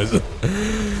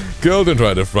 manonizer. Girl, don't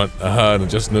try to front.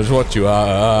 Just know what you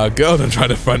are. Girl, don't try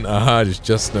to front.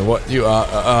 Just know what you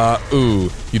are. Ooh,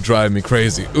 you drive me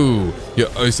crazy. Ooh, you're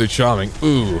oh so charming.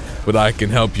 Ooh, but I can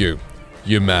help you.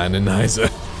 You manonizer.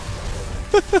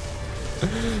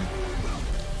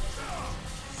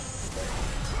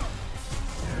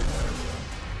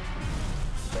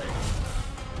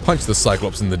 Punch the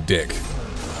Cyclops in the dick.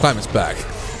 Climb its back.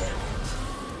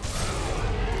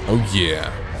 Oh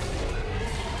yeah.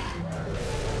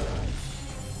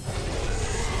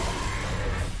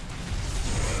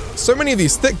 So many of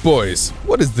these thick boys.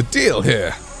 What is the deal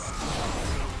here?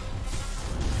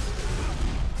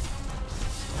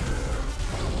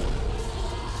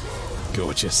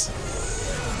 Gorgeous.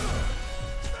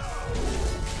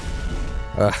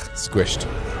 Squished.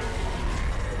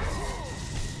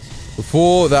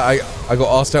 Before that, I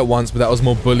got asked out once, but that was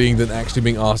more bullying than actually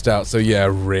being asked out, so yeah,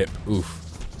 rip. Oof.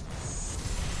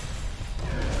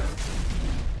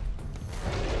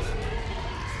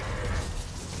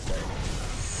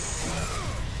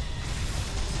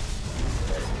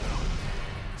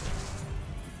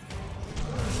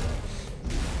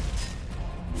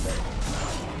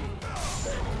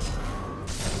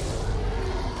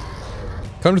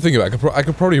 Come to think of it, I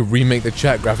could probably remake the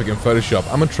chat graphic in Photoshop.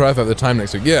 I'm gonna try if I have the time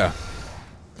next week. Yeah.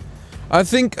 I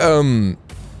think,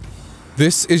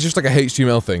 this is just like a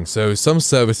HTML thing. So some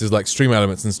services like Stream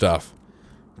Elements and stuff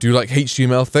do like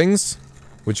HTML things,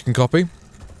 which you can copy,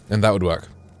 and that would work.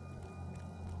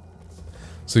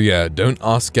 So yeah, don't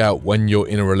ask out when you're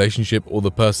in a relationship or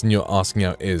the person you're asking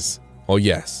out is. Or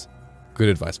yes. Good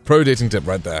advice. Pro dating tip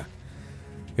right there.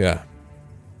 Yeah.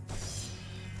 I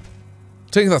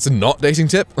think that's a not dating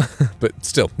tip, but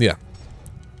still, yeah.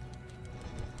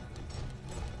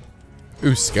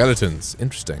 Ooh, skeletons.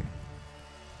 Interesting.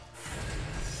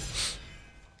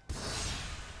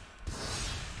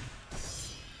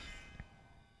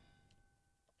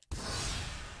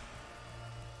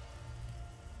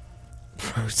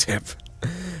 Pro tip.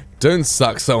 Don't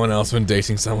suck someone else when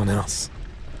dating someone else.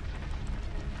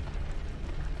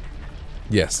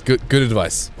 Yes, good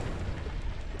advice.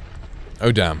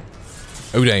 Oh damn.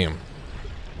 Oh damn.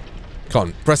 Come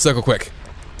on, press circle quick.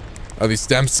 Oh, these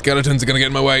damn skeletons are gonna get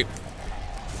in my way.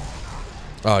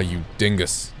 Oh, you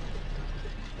dingus.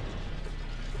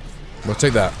 Well,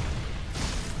 take that.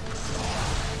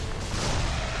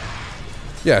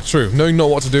 Yeah, true. Knowing not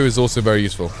what to do is also very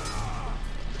useful.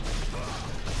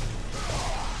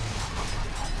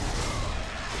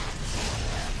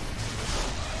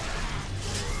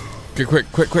 Okay, quick.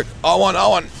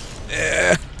 R1.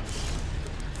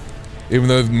 Even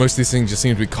though most of these things just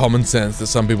seem to be common sense that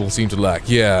some people seem to lack.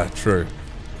 Yeah, true.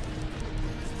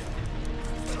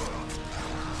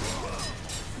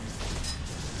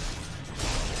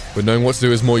 But knowing what to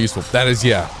do is more useful. That is,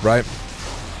 yeah, right?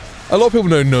 A lot of people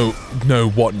know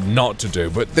what not to do,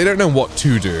 but they don't know what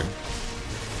to do.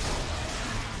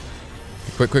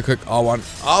 Quick, quick, quick. R1.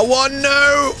 R1,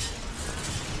 no!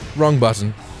 Wrong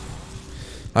button.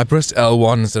 I pressed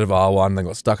L1 instead of R1 and I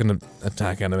got stuck in the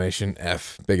attack animation.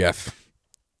 F. Big F.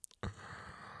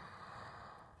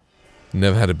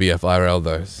 Never had a BF IRL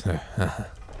though, so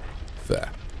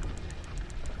fair.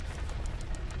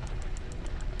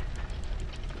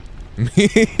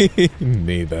 Me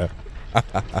neither.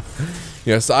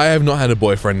 Yes, I have not had a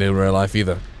boyfriend in real life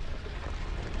either.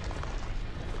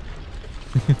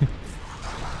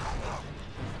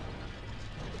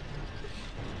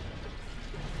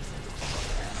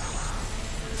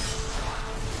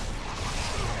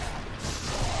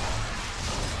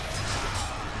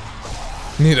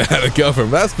 Neither had a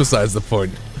girlfriend, that's besides the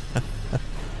point.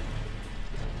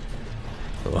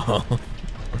 Oh.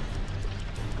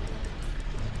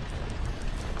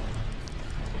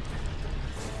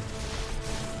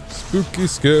 Spooky,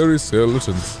 scary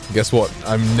skeletons. Guess what?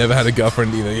 I've never had a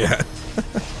girlfriend either yet.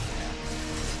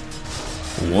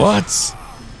 What?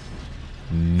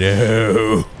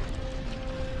 No.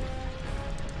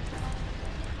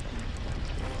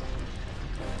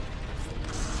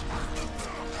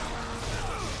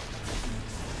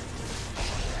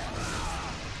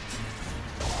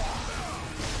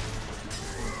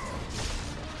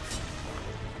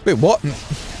 Wait, what?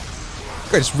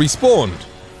 I just respawned.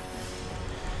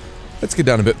 Let's get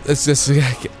down a bit. Let's just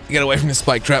get away from this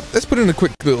spike trap. Let's put in a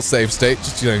quick little save state,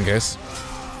 just in case.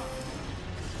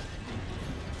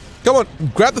 Come on,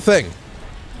 grab the thing.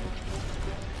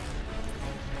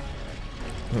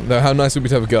 Though how nice it would be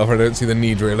to have a girlfriend, I don't see the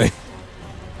need, really.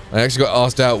 I actually got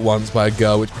asked out once by a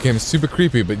girl, which became super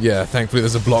creepy, but yeah, thankfully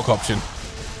there's a block option.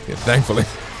 Yeah, thankfully.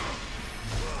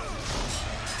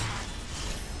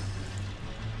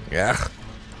 Yeah.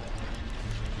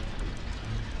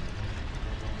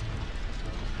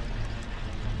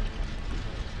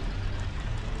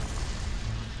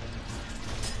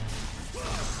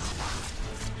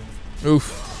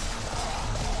 Oof.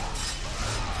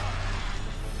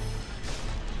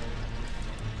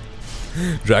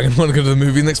 Dragon, wanna go to the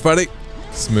movie next Friday?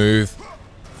 Smooth.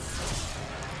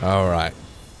 Alright.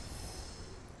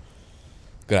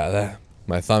 Get out of there.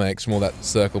 My thumb aches from all that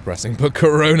circle pressing, but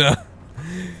Corona!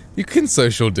 You can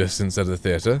social distance at the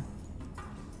theater.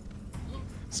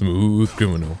 Smooth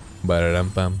criminal.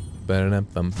 Ba-da-dum-bum.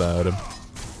 Ba-da-dum-bum-ba-dum.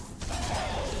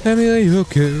 Honey, are you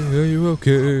okay? Are you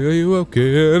okay? Are you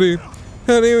okay, honey?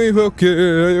 Honey, are you okay?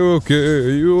 Are you okay? Are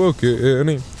you okay,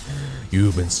 honey?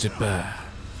 You've been struck by.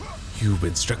 You've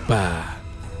been struck by.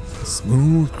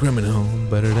 Smooth criminal.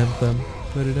 Ba-da-dum-bum.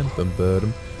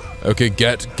 Ba-da-dum-bum-ba-dum. Okay,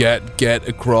 get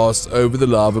across over the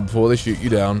lava before they shoot you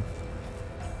down.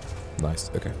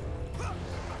 Nice, okay.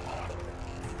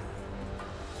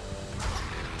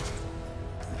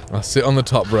 I'll sit on the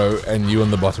top row and you on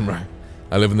the bottom row.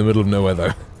 I live in the middle of nowhere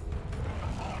though.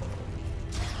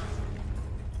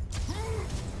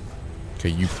 Okay,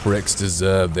 you pricks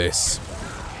deserve this.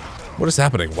 What is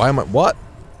happening? Why am I— what?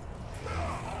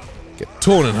 Get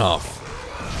torn in half.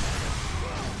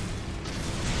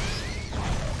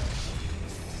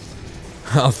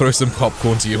 I'll throw some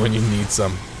popcorn to you when you need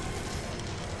some.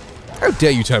 How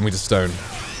dare you turn me to stone,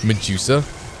 Medusa?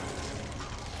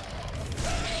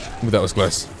 Ooh, that was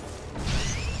close.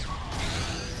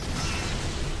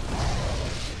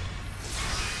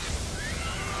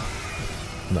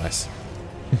 Nice.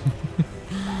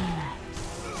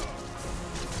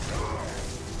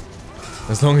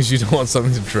 As long as you don't want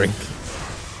something to drink.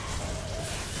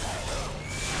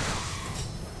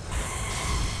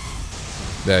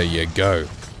 There you go.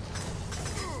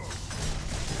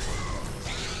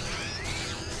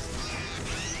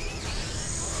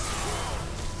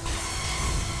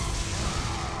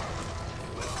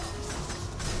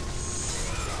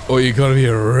 Or you gotta be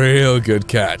a real good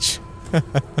catch.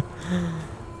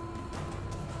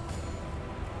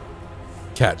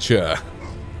 Catcher.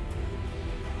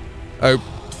 Oh,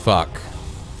 fuck.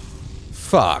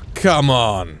 Fuck, come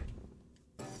on.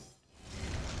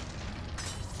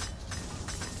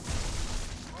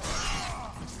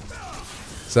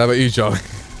 So how about you, Charlie?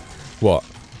 What?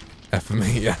 F for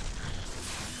me, yeah.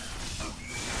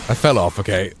 I fell off,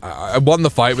 okay. I won the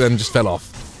fight, but then just fell off.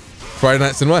 Friday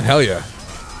Night Cinema? Hell yeah.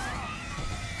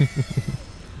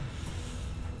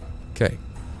 Okay.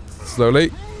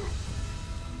 Slowly.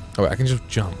 Oh wait, I can just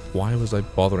jump. Why was I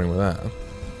bothering with that?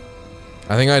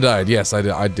 I think I died. Yes,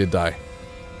 I did die.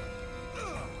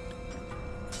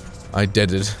 I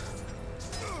deaded.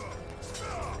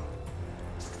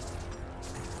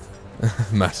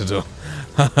 Matador.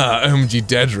 Haha, OMG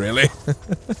dead, really?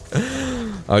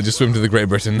 I'll just swim to the Great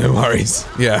Britain, no worries.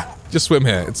 Yeah, just swim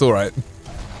here, it's alright.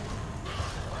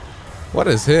 What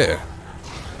is here?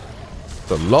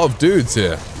 There's a lot of dudes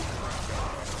here.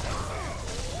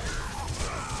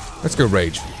 Let's go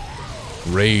rage.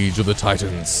 Rage of the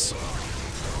Titans.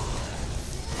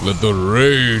 Let the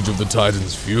rage of the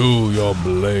Titans fuel your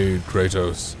blade,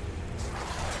 Kratos.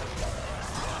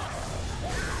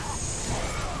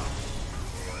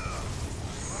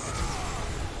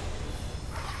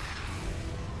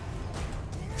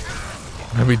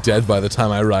 I'll be dead by the time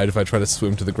I ride if I try to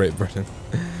swim to the Great Britain.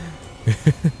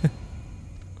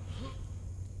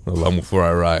 Long before I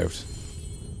arrived.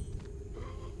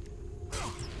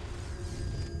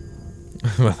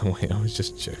 By the way, I was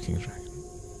just joking, Dragon.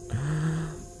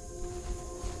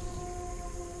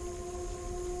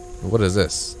 What is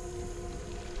this?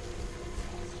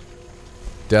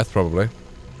 Death, probably.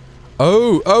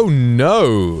 Oh, oh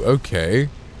no! Okay.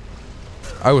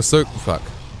 I was so... fuck.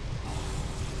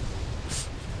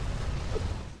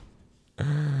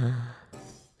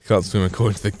 Can't swim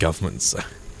according to the government, so...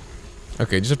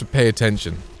 Okay, just have to pay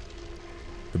attention.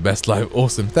 The best life,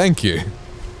 awesome, thank you.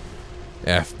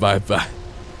 F, bye-bye.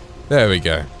 There we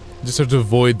go. Just have to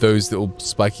avoid those little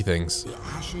spiky things. The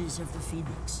ashes of the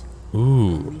phoenix.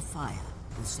 Ooh. Only fire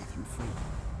will set him free.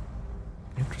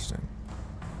 Interesting.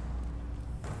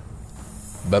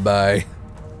 Bye-bye.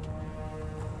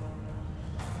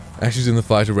 Ashes in the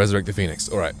fire to resurrect the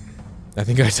phoenix. Alright. I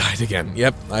think I died again.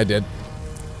 Yep, I did.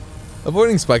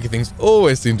 Avoiding spiky things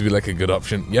always seems to be like a good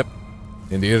option. Yep.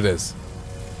 Indeed it is.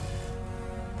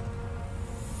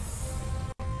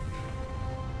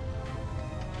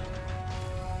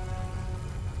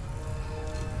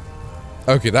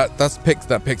 Okay, that picks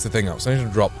the thing up, so I need to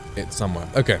drop it somewhere.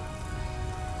 Okay.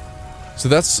 So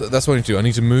that's what I need to do. I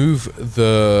need to move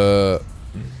the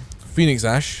Phoenix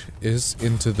Ash is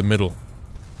into the middle.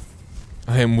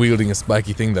 I am wielding a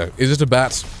spiky thing though. Is it a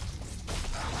bat?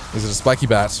 Is it a spiky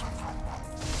bat?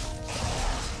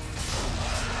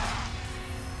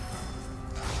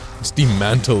 Just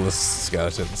demantle the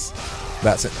skeletons.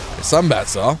 That's it. Some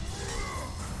bats are.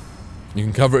 You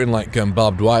can cover it in like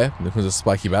barbed wire. If it's a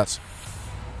spiky bat.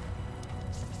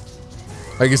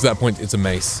 I guess at that point it's a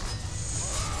mace.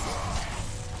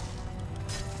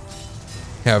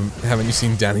 Haven't you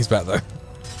seen Danny's bat though?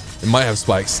 It might have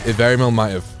spikes. It very well might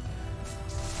have.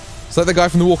 It's like the guy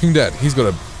from The Walking Dead. He's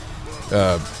got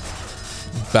a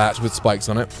bat with spikes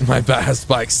on it. My bat has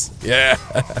spikes. Yeah.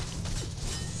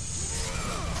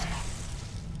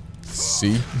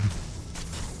 See?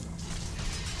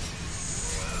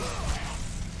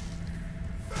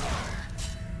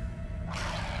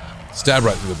 Stab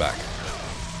right through the back.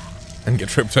 And get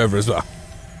tripped over as well.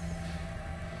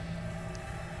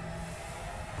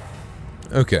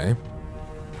 Okay.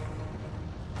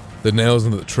 The nails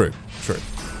and the... True. True.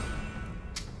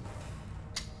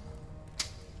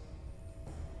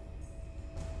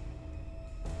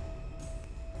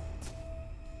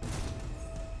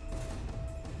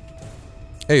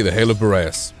 Hey, the Hail of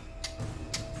Boreas.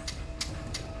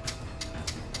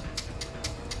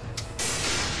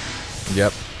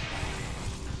 Yep.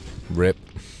 Rip.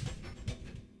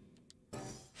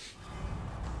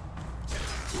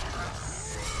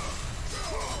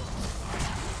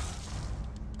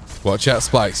 Watch out,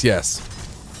 spikes, yes.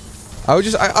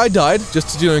 I died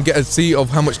just to, you know, get a see of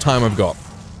how much time I've got.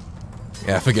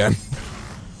 F again.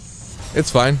 It's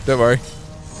fine, don't worry.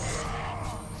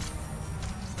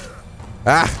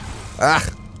 Ah! Ah!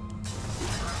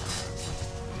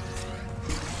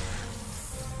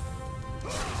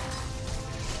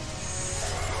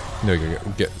 No,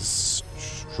 get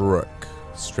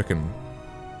stricken.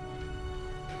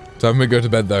 Time to go to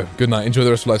bed though. Good night. Enjoy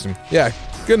the rest of life stream. Yeah.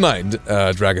 Good night,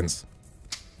 dragons.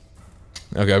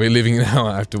 Okay, I'll be leaving now.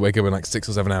 I have to wake up in like 6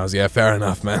 or 7 hours. Yeah, fair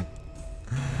enough, man.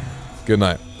 Good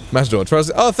night. Matador,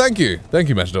 trust. Oh, thank you. Thank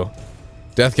you, Matador.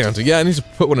 Death counter. Yeah, I need to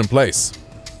put one in place.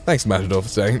 Thanks, Matador, for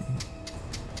saying.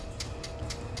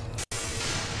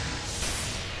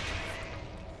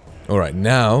 Alright,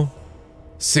 now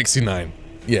 69.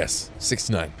 Yes,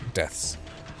 69 deaths.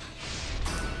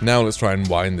 Now let's try and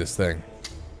wind this thing.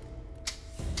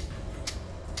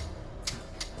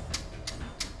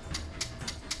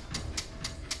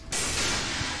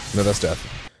 No, that's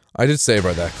death. I did save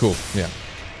right there. Cool. Yeah.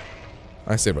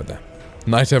 I saved right there.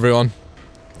 Night, everyone.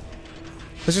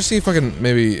 Let's just see if I can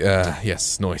maybe,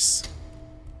 yes, nice.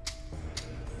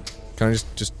 Can I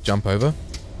just jump over?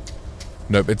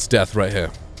 Nope, it's death right here.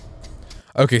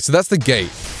 Okay, so that's the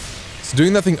gate. So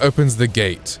doing that thing opens the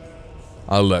gate.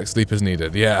 Oh look, sleep is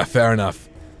needed. Yeah, fair enough.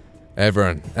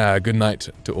 Everyone, good night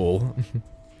to all.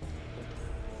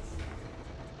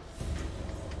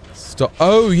 Stop.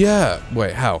 Oh yeah.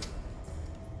 Wait, how?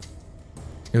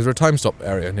 Is there a time stop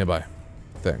area nearby?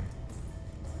 Thing.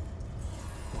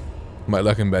 Might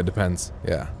lurk in bed, depends.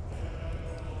 Yeah.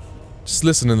 Just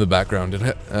listen in the background.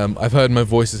 I've heard my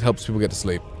voice helps people get to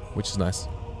sleep, which is nice.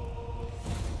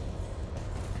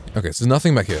 Okay, so there's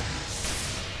nothing back here.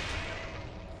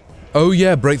 Oh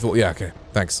yeah, break the wall. Yeah, okay.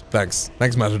 Thanks, thanks.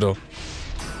 Thanks, Matador.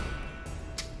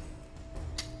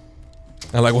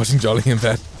 I like watching Jolly in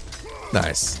bed.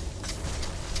 Nice.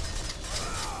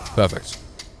 Perfect.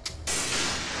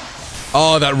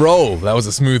 Oh, that roll! That was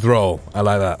a smooth roll. I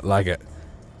like that. Like it.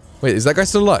 Wait, is that guy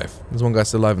still alive? There's one guy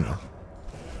still alive in there.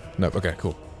 Nope, okay,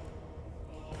 cool.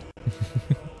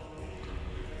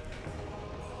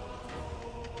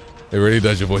 It really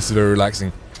does, your voice is very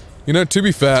relaxing. You know, to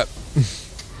be fair...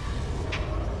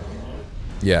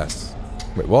 Yes.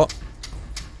 Wait, what?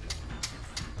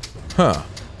 Huh.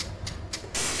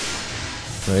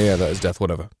 Oh yeah, that is death,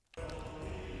 whatever.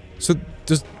 So,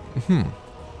 does... 10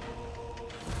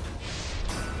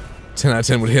 out of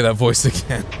 10 would hear that voice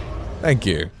again. Thank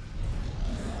you.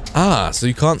 Ah, so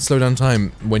you can't slow down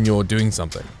time when you're doing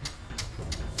something.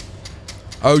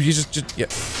 Oh, you just yeah.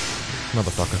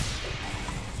 Motherfucker.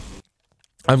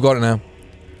 I've got it now.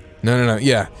 No,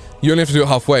 yeah. You only have to do it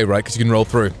halfway, right? Because you can roll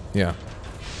through. Yeah.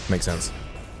 Makes sense.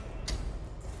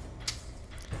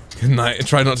 Good night.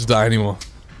 Try not to die anymore.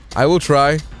 I will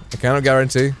try. I cannot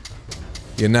guarantee.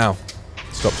 Yeah, now.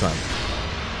 Stop time.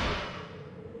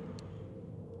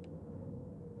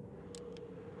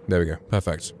 There we go.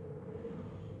 Perfect.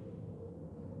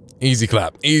 Easy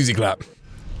clap. Easy clap.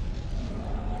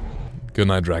 Good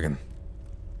night, dragon.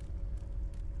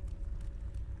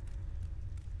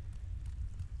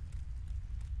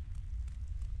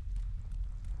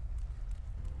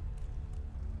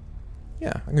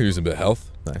 Yeah, I'm gonna use a bit of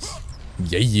health. Nice.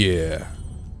 Yeah.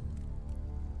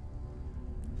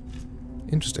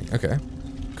 Interesting. Okay.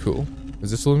 Cool. Is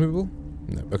this all immovable?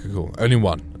 No. Okay, cool. Only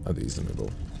one of these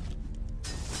immovable.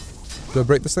 Do I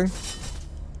break this thing?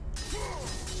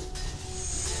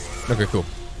 Okay, cool.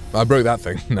 I broke that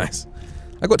thing. Nice.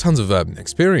 I got tons of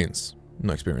experience.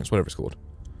 Not experience, whatever it's called.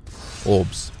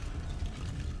 Orbs.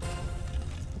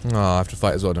 Oh, I have to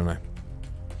fight as well, don't I?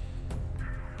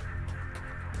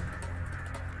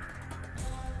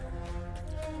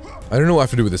 I don't know what I have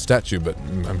to do with the statue, but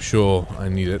I'm sure I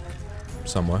need it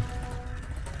somewhere.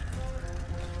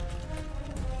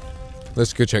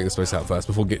 Let's go check this place out first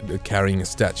before carrying a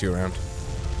statue around.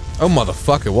 Oh,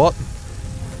 motherfucker, what?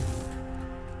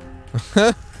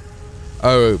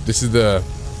 Oh, this is the...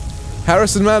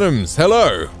 Harrison Madams,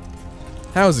 hello!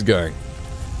 How's it going?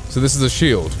 So this is a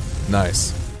shield.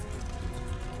 Nice.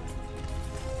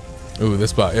 Ooh,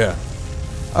 this part, yeah.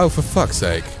 Oh, for fuck's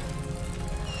sake.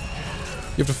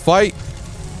 You have to fight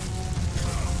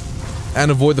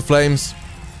and avoid the flames.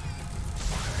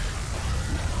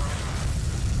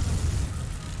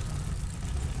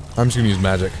 I'm just gonna use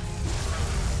magic.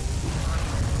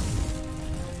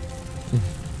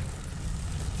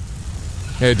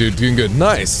 Hey dude, doing good.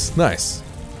 Nice, nice.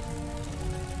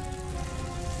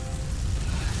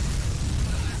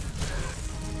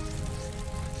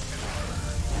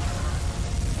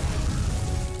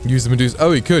 Use the Medusa.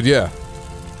 Oh, he could, yeah.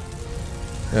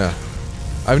 Yeah.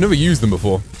 I've never used them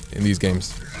before in these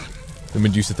games. The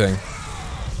Medusa thing.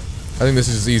 I think this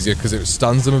is just easier because it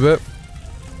stuns them a bit.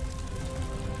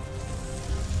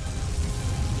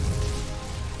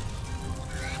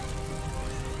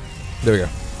 There we go.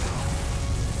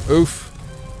 Oof.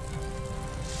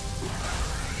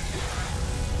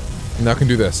 Now I can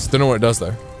do this. Don't know what it does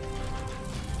though.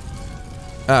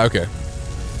 Ah, okay.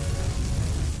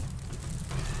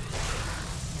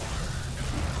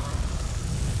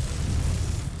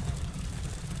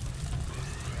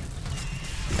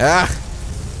 Ah!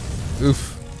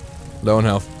 Oof. Low on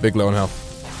health. Big low on health.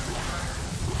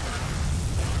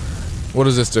 What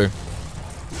does this do?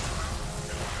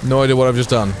 No idea what I've just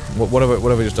done. What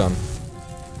have I just done?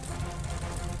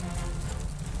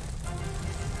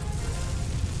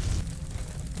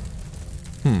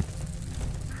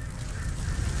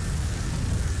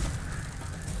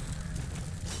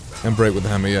 And break with the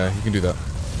hammer, yeah, you can do that.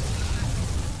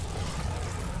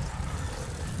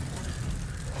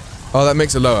 Oh, that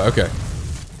makes it lower, okay.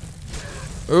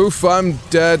 Oof, I'm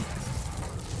dead.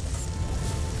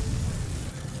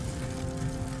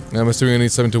 I'm assuming I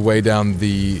need something to weigh down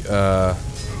the,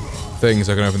 thing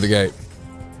so I can open the gate.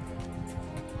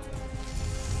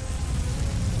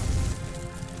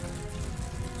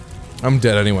 I'm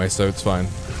dead anyway, so it's fine.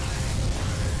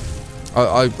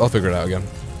 I'll figure it out again.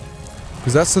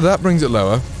 Because so that brings it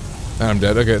lower. And I'm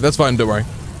dead. Okay, that's fine, don't worry.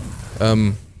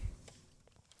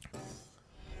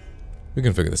 We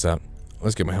can figure this out.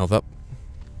 Let's get my health up.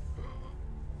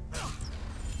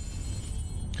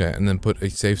 Okay, and then put a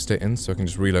save state in so I can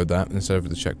just reload that instead of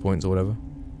the checkpoints or whatever.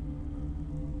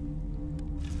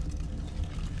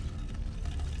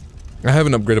 I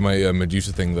haven't upgraded my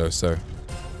Medusa thing though, so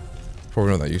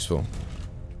probably not that useful.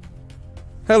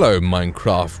 Hello,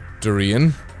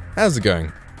 Minecrafterian. How's it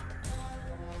going?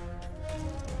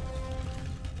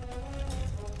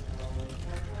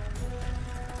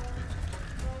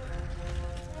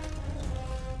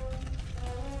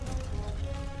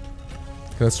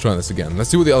 Let's try this again. Let's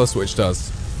see what the other switch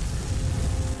does.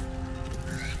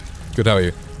 Good, how are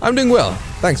you? I'm doing well.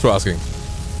 Thanks for asking.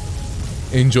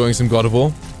 Enjoying some God of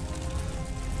War?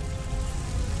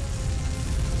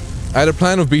 I had a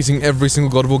plan of beating every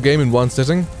single God of War game in one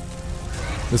sitting.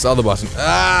 This other button.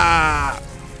 Ah!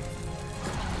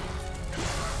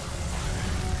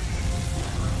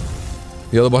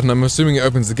 The other button, I'm assuming it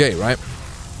opens the gate, right?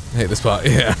 I hate this part,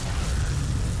 yeah.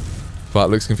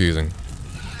 Part looks confusing.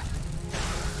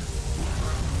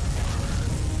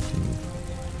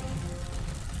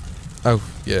 Oh,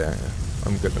 yeah.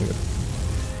 I'm good, I'm good.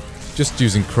 Just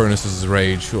using Cronus'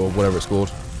 rage, or whatever it's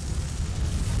called.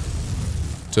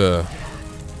 To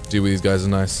deal with these guys is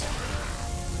nice.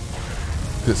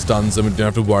 Because it stuns them and you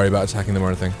don't have to worry about attacking them or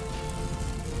anything.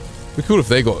 It'd be cool if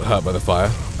they got hurt by the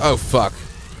fire. Oh, fuck.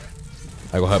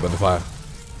 I got hurt by the fire.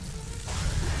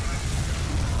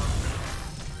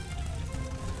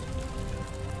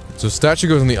 So statue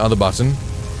goes on the other button.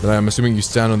 Then I'm assuming you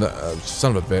stand on the...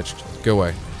 son of a bitch. Go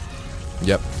away.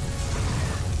 Yep.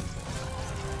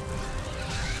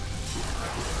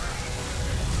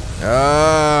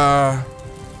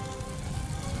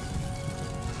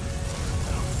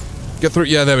 Get through.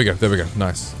 Yeah, there we go. There we go.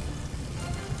 Nice.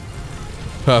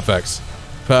 Perfect.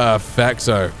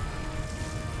 Perfecto.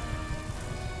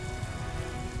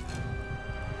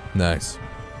 Nice.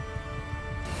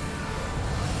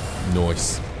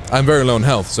 Nice. I'm very low on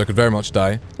health, so I could very much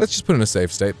die. Let's just put in a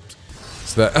save state.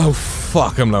 So that... Oh,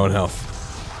 fuck, I'm low on health.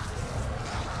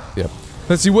 Yep.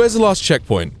 Let's see, where's the last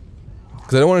checkpoint?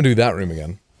 Because I don't want to do that room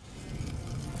again.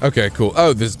 Okay, cool.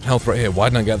 Oh, there's health right here. Why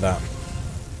didn't I get that?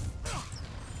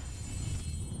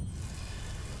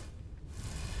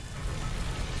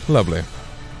 Lovely.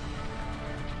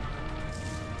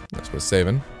 That's what's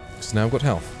saving. Because now I've got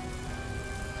health.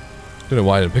 Don't know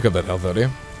why I didn't pick up that health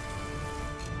earlier.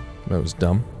 That was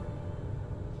dumb.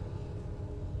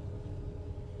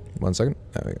 1 second.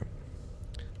 There we go.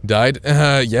 Died?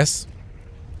 Yes.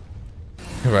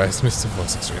 Alright, it's Mr.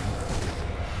 Voice Extreme.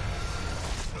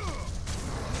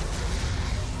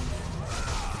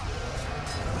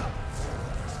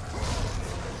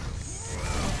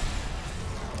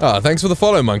 Ah, thanks for the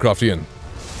follow, Minecraftian.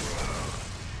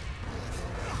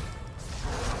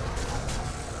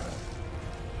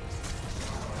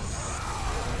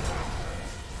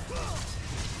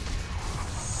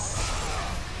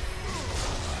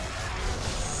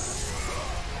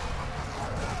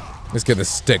 Let's get this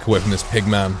stick away from this pig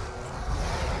man.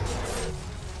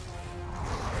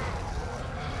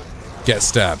 Get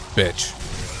stabbed, bitch.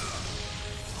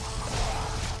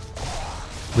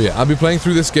 But yeah, I'll be playing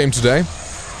through this game today.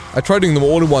 I tried doing them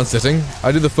all in one sitting.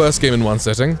 I did the first game in one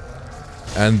sitting.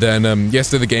 And then,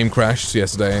 yesterday the game crashed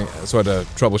yesterday, so I had to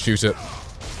troubleshoot it.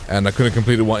 And I couldn't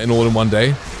complete it all in one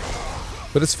day.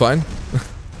 But it's fine.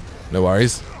 No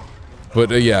worries.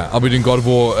 But yeah, I'll be doing God of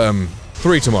War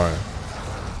 3 tomorrow.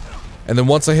 And then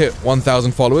once I hit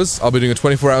 1,000 followers, I'll be doing a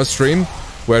 24-hour stream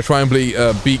where I try and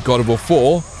beat God of War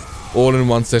 4 all in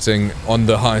one sitting on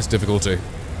the highest difficulty.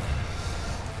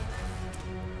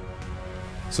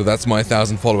 So that's my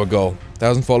 1,000 follower goal.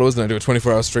 1,000 followers, and I do a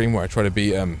 24-hour stream where I try to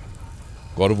beat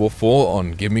God of War 4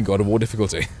 on Give Me God of War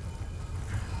difficulty.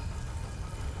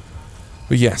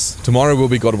 But yes, tomorrow will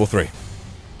be God of War 3.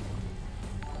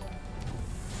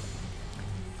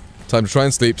 Time to try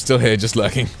and sleep, still here, just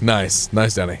lurking. Nice.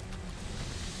 Nice, Danny.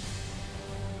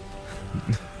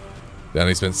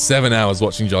 Danny spent 7 hours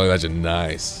watching Jolly Legend.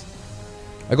 Nice.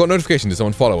 I got a notification. Did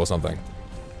someone follow or something?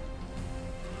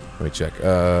 Let me check.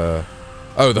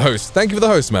 Oh, the host. Thank you for the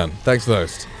host, man. Thanks for the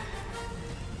host.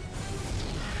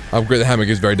 Upgrade the hammock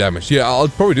is very damaged. Yeah, I'll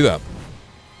probably do that.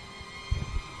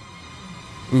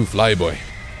 Ooh, fly boy.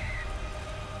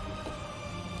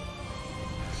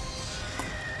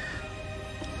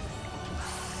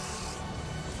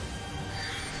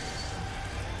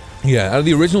 Yeah, out of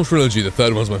the original trilogy, the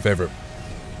third one's my favorite.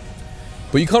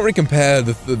 But you can't really compare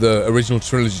the original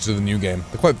trilogy to the new game.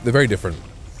 They're very different.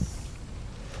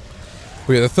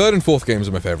 But yeah, the third and fourth games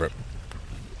are my favorite.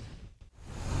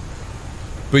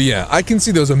 But yeah, I can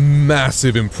see there was a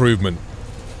massive improvement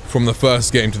from the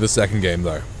first game to the second game,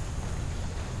 though.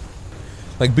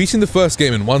 Like, beating the first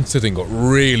game in one sitting got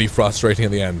really frustrating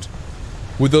at the end.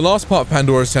 With the last part of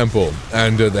Pandora's Temple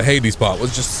and the Hades part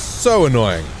was just so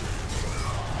annoying.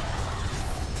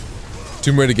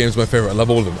 Tomb Raider games are my favorite. I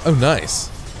love all of them. Oh, nice.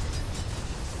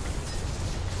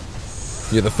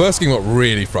 Yeah, the first game got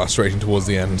really frustrating towards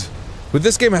the end. But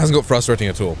this game hasn't got frustrating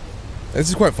at all. This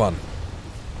is quite fun.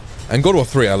 And God of War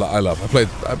 3 I love.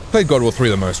 I played God of War 3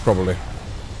 the most, probably.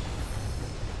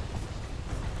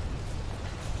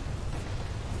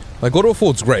 Like, God of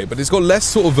War 4's great, but it's got less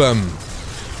sort of,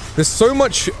 there's so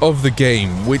much of the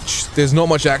game which there's not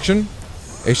much action.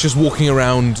 It's just walking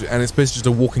around, and it's basically just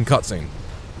a walking cutscene.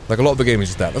 Like, a lot of the game is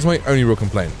just that. That's my only real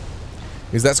complaint.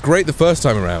 Is that's great the first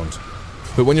time around,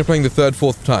 but when you're playing the third,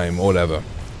 fourth time, or whatever,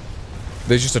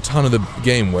 there's just a ton of the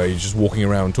game where you're just walking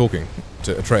around talking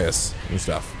to Atreus and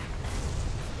stuff.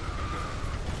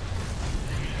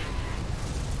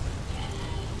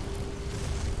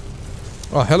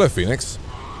 Oh, hello, Phoenix.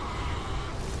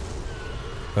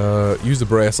 Use the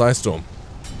Boreas Ice Storm.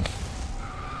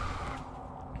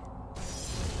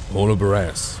 All of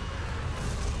Boreas.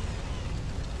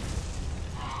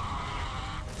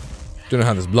 Don't know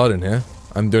how there's blood in here.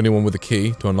 I'm the only one with the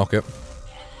key to unlock it.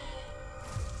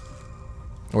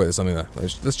 Oh wait, there's something there.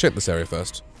 Let's check this area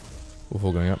first.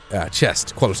 Before going up. Yeah,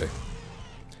 chest. Quality.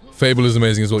 Fable is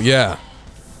amazing as well. Yeah.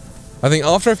 I think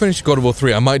after I finish God of War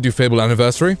 3, I might do Fable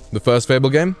Anniversary, the first Fable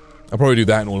game. I'll probably do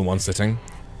that all in one sitting.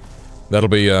 That'll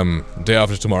be, day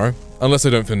after tomorrow. Unless I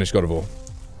don't finish God of War.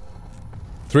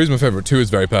 3 is my favorite. 2 is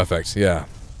very perfect. Yeah.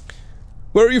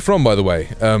 Where are you from, by the way?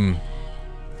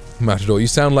 Matador, you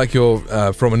sound like you're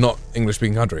from a not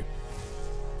English-speaking country.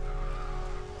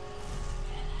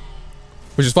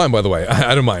 Which is fine, by the way.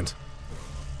 I don't mind.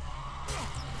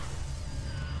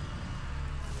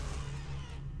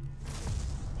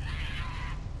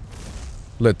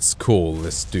 Let's call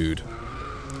this dude.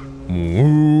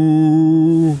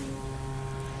 Ooh.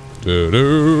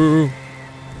 Do-do.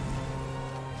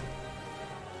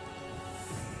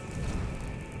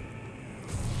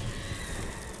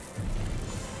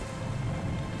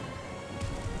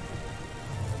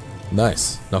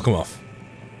 Nice. Knock him off.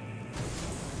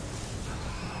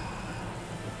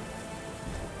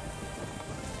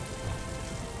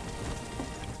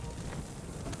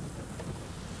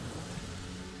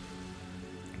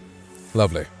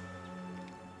 Lovely.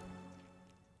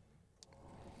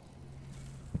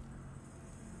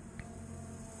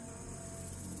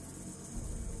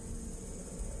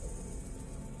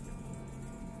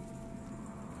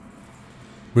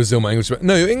 Brazil, my English.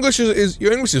 No, your English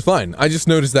is fine. I just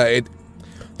noticed that it,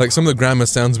 like, some of the grammar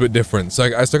sounds a bit different. So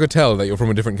I could tell that you're from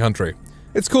a different country.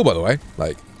 It's cool, by the way.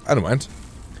 Like, I don't mind.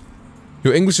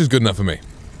 Your English is good enough for me.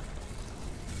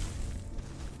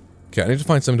 Okay, I need to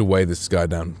find something to weigh this guy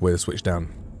down. Weigh the switch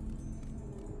down.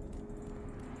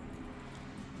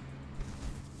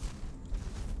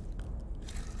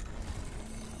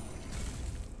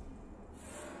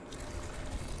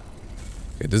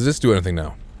 Okay, does this do anything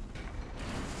now?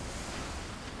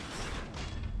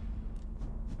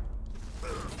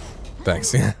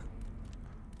 Thanks, yeah.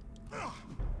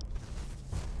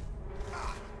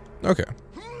 Okay.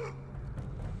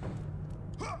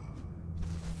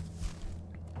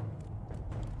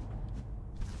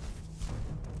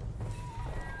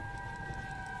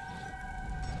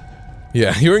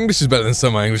 Yeah, your English is better than some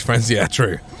of my English friends. Yeah,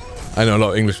 true. I know a lot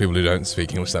of English people who don't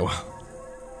speak English that well.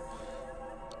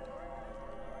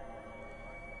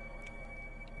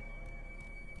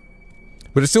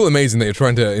 But it's still amazing that you're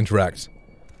trying to interact.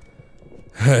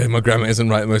 My grammar isn't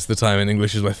right most of the time, and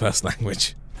English is my first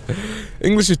language.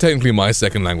 English is technically my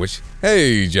second language.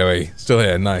 Hey, Joey. Still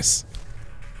here. Nice.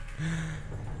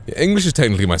 Yeah, English is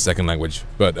technically my second language,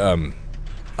 but,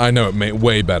 I know it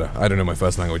way better. I don't know my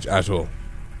first language at all.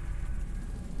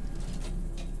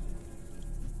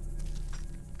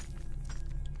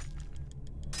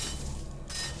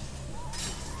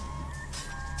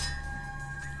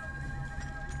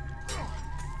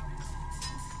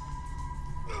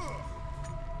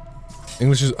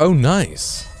 English is... Oh,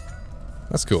 nice.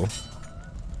 That's cool.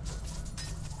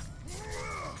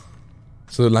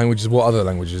 So the languages... What other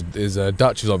languages?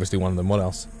 Dutch is obviously one of them. What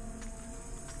else?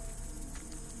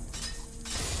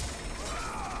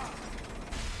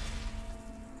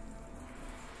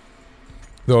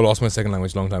 Though I lost my second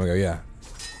language a long time ago, yeah.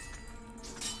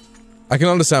 I can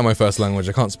understand my first language.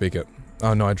 I can't speak it.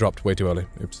 Oh no, I dropped way too early.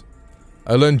 Oops.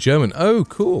 I learned German. Oh,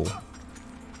 cool.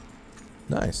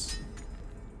 Nice.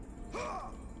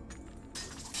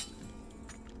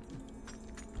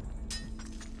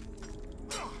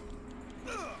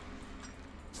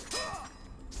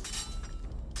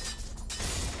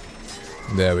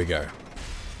 There we go.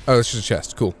 Oh, it's just a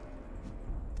chest. Cool.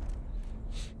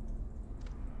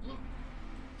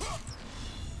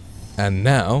 And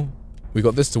now, we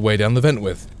got this to weigh down the vent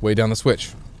with. Weigh down the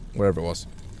switch. Wherever it was.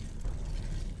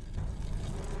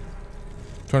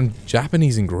 Trying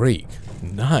Japanese and Greek.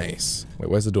 Nice. Wait,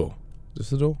 where's the door? Is this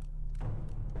the door?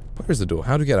 Where is the door?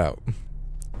 How do we get out?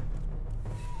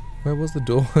 Where was the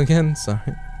door again? Sorry.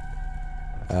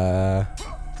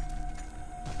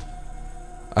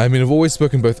 I mean, I've always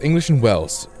spoken both English and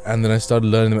Welsh, and then I started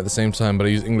learning them at the same time, but I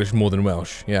use English more than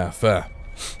Welsh. Yeah, fair.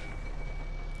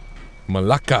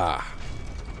 Malacca.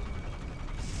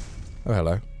 Oh,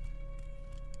 hello.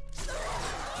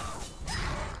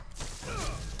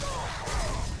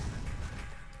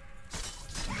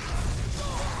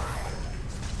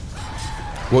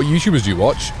 What YouTubers do you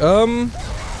watch? I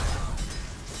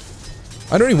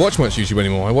don't really watch much YouTube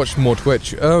anymore. I watch more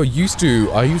Twitch. Oh, I used to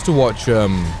watch,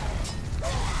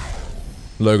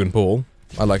 Logan Paul.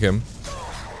 I like him.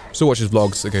 Still watch his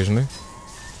vlogs occasionally.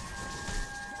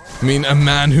 I mean, a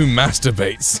man who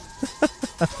masturbates.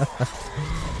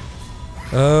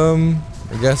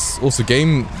 I guess also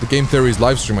the Game Theory's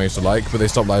live stream I used to like, but they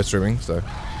stopped live streaming, so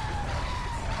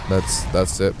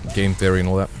that's it. Game Theory and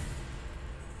all that.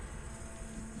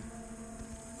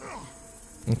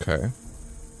 Okay.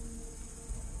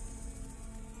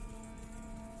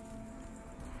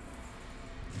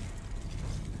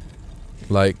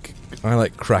 Like, I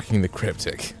like cracking the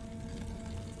cryptic.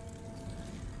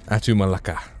 Atu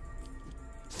Malacca.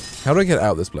 How do I get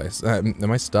out of this place?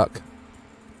 Am I stuck?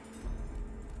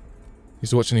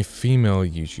 Used to watch any female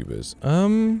YouTubers?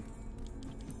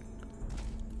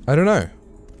 I don't know.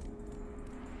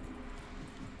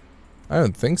 I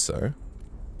don't think so.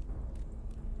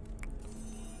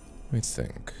 Let me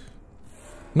think.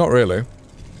 Not really.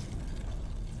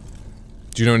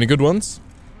 Do you know any good ones?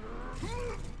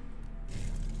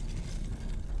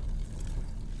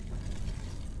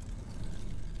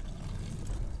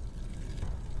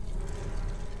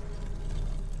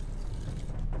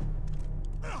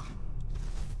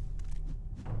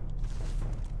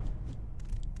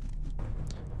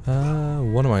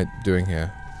 What am I doing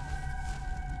here?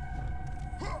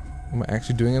 Am I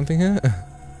actually doing anything here?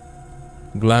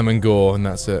 Glam and gore, and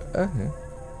that's it. Yeah.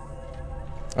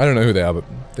 I don't know who they are, but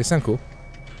they sound cool.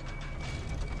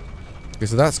 Okay,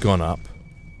 so that's gone up.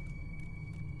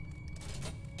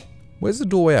 Where's the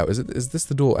doorway out? Is this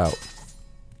the door out?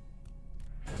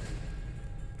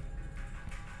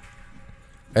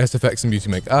 SFX and Beauty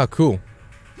Make. Ah, cool.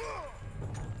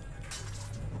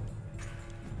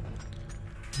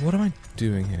 What am I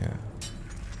doing here?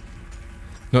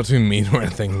 Not to be mean or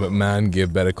anything, but men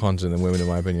give better content than women in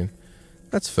my opinion.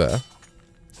 That's fair.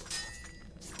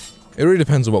 It really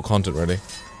depends on what content, really.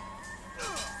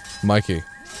 Mikey.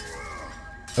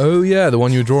 Oh yeah, the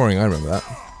one you were drawing, I remember that.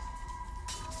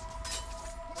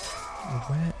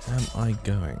 Where am I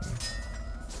going?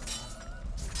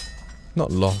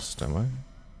 Not lost, am I?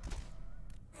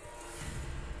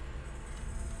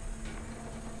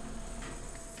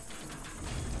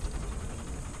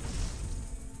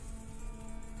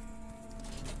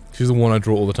 She's the one I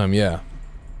draw all the time, yeah.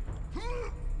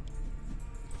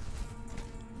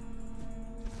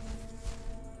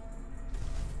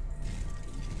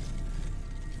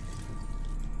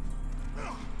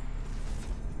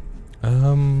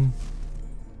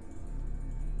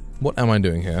 What am I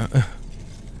doing here?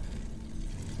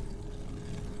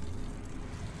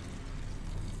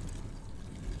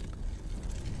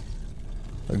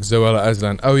 Like Zoella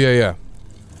Aslan. Oh yeah, yeah.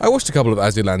 I watched a couple of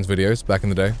Aslan's videos back in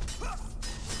the day.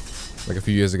 Like a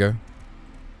few years ago.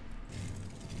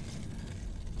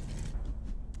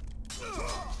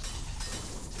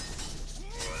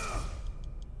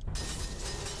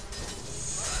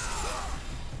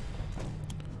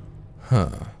 Huh.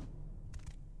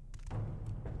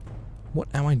 What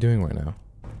am I doing right now?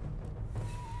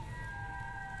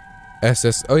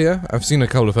 SS. Oh yeah, I've seen a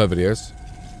couple of her videos.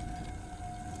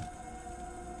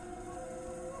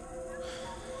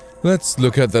 Let's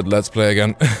look at that Let's Play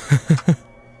again.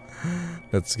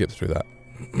 Let's skip through that.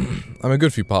 I'm a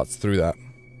good few parts through that.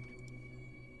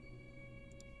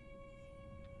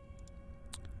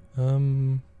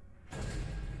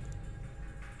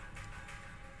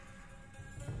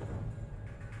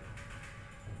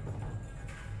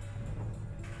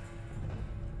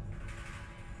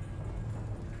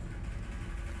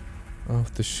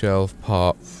 Off the shelf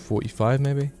part 45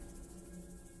 maybe?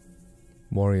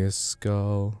 Warrior's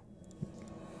Skull.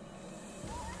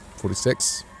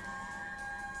 46.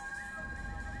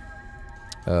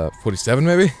 47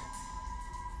 maybe?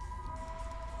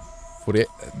 48.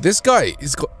 This guy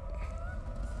is got...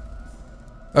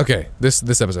 Okay,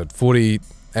 this episode.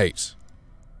 48.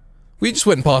 We just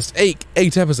went past eight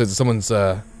episodes of someone's,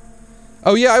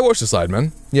 Oh yeah, I watched The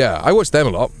Sidemen. Yeah, I watched them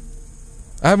a lot.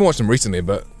 I haven't watched them recently,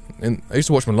 but... I used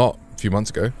to watch them a lot a few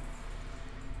months ago.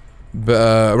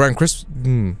 But, around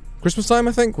Christmas time,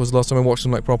 I think, was the last time I watched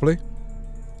them, like, properly.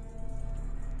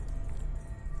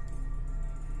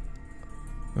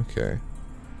 Okay.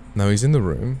 Now he's in the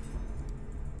room.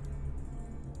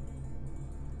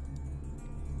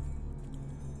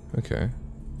 Okay.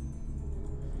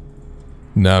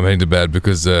 Now I'm heading to bed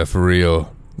because, for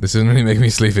real, this isn't really making me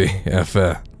sleepy. Yeah,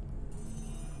 fair.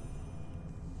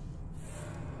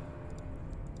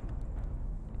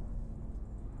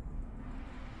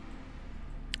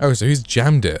 Oh, so he's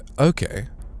jammed it. Okay.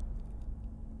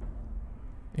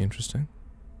 Interesting.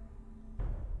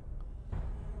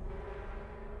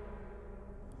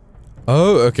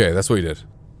 Oh, okay, that's what he did.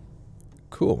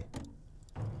 Cool.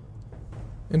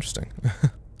 Interesting.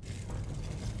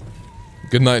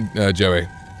 Good night, Joey.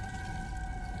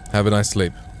 Have a nice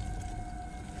sleep.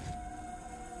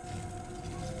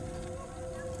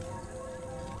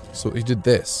 So he did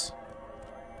this.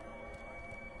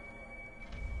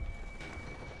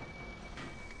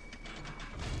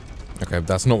 Okay,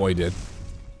 that's not what he did.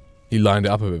 He lined it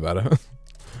up a bit better.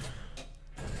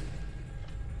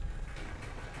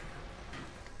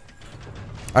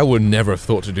 I would never have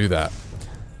thought to do that.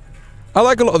 I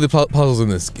like a lot of the puzzles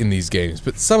in these games,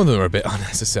 but some of them are a bit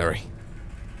unnecessary.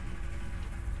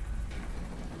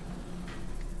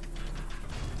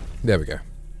 There we go.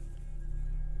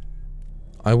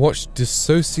 I watched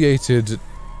Dissociated,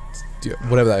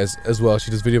 whatever that is, as well.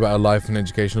 She does video about her life and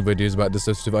educational videos about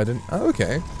dissociative identity. Oh,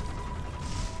 okay.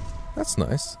 That's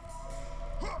nice.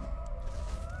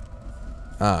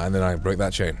 Ah, and then I broke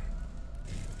that chain.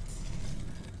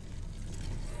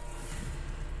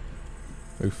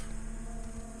 Oof.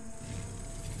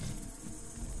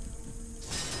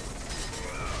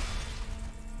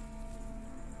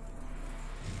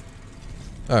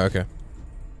 Oh, okay.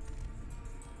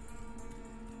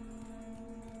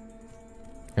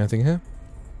 Anything here?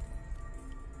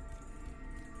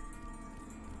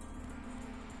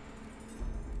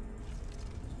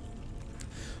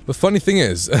 The funny thing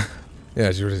is,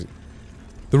 yeah,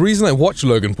 the reason I watch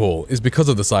Logan Paul is because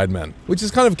of the Sidemen, which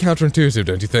is kind of counterintuitive,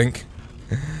 don't you think?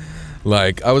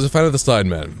 Like, I was a fan of the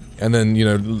Sidemen, and then, you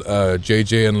know,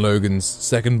 JJ and Logan's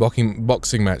second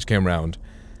boxing match came around,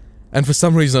 and for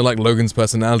some reason I like Logan's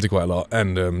personality quite a lot,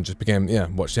 and just became, yeah,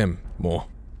 watched him more.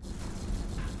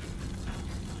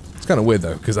 It's kind of weird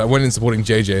though, because I went in supporting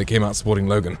JJ, it came out supporting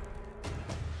Logan.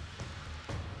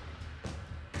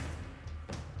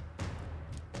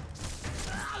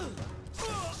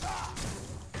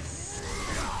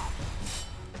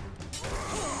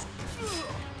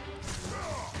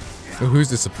 Oh, who's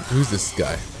this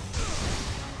guy?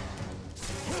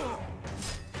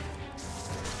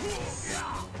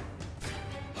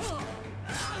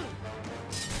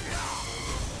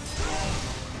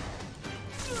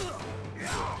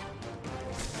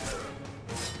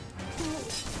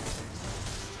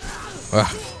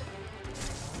 Ah.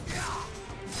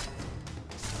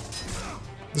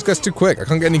 This guy's too quick, I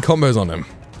can't get any combos on him.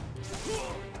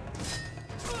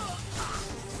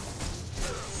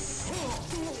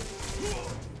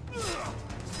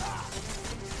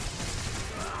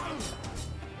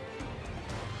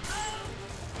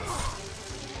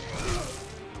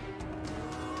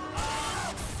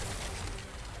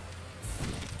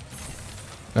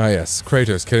 Ah yes,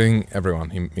 Kratos killing everyone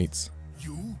he meets.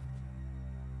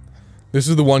 This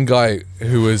is the one guy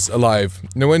who was alive.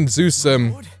 You know, when Zeus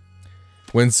stabs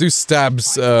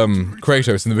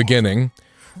Kratos in the beginning,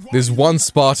 there's one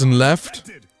Spartan left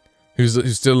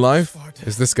who's still alive.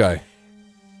 Is this guy?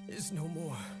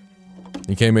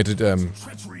 He came here to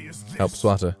help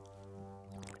Sparta.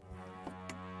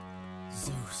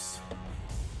 Zeus.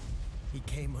 He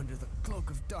came under the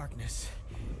cloak of darkness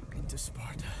into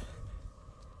Sparta.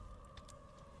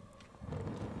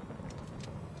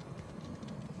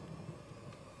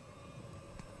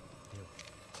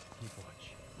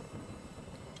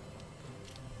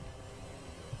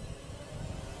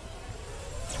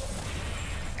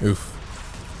 Oof.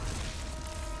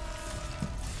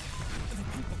 The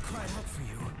people cried out for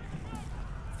you.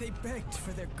 They begged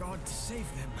for their god to save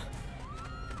them.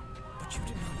 But you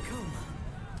did not come.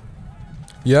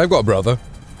 Yeah, I've got a brother.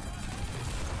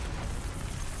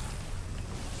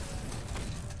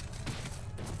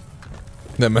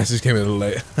 That message came a little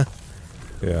late.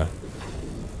 Yeah.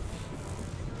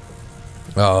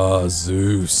 Oh,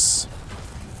 Zeus.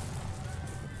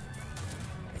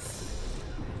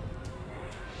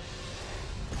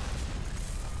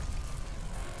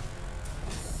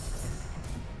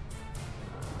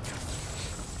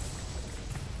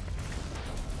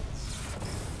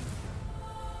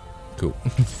 Cool.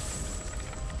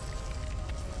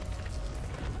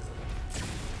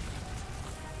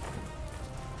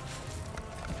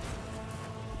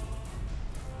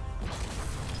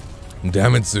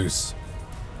 Damn it, Zeus.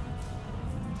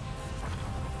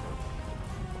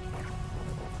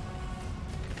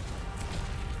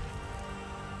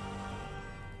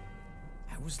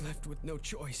 I was left with no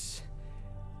choice.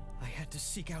 I had to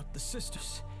seek out the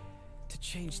sisters to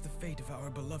change the fate of our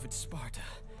beloved Sparta.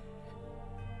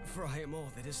 For I am all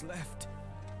that is left.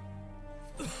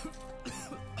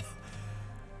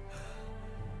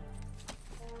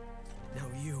 Now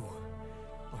you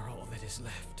are all that is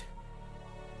left.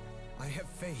 I have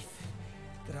faith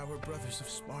that our brothers of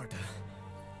Sparta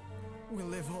will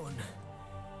live on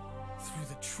through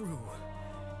the true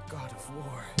God of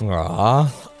War.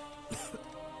 Ah,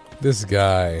 this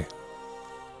guy.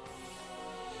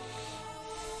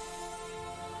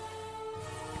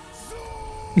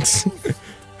 Is this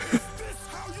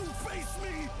how you face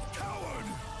me, coward?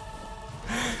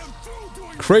 I am through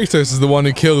doing Kratos is the one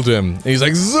who killed him. And he's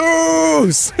like,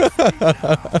 Zeus!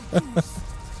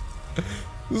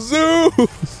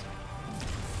 Zeus!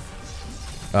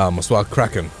 Ah, must well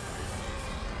crack him.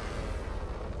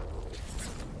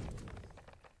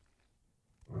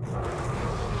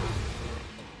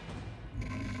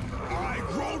 I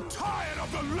grow tired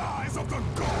of the lies of the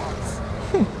gods.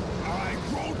 I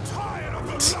grow tired of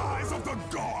the lies of the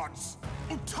gods.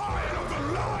 I'm tired of the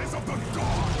lies of the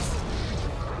gods.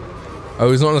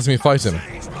 Oh, he's not letting me fight him.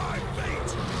 Change my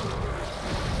fate.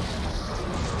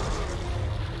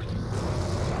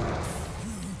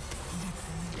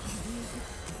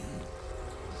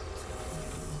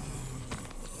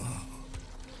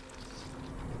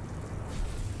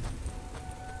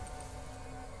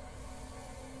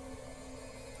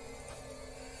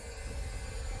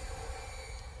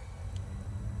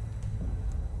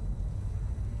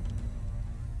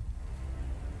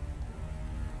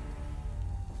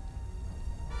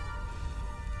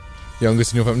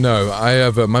 Youngest in your family? No, I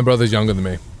have. My brother's younger than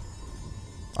me.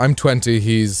 I'm 20,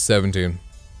 he's 17.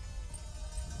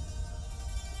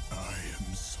 I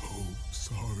am so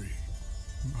sorry,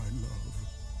 my love.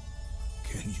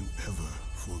 Can you ever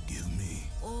forgive me?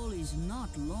 All is not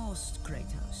lost,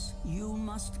 Kratos. You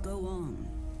must go on.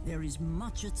 There is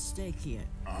much at stake here.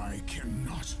 I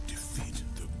cannot defeat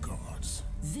the gods.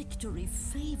 Victory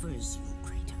favors you,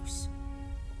 Kratos.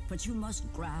 But you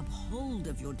must grab hold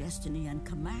of your destiny and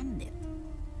command it.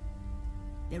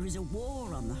 There is a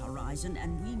war on the horizon,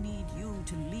 and we need you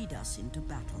to lead us into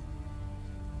battle.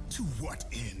 To what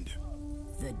end?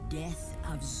 The death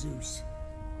of Zeus.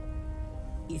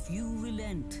 If you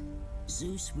relent,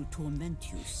 Zeus will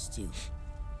torment you still.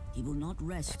 He will not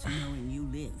rest knowing you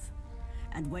live.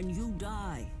 And when you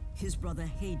die, his brother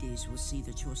Hades will see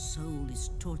that your soul is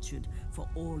tortured for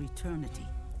all eternity.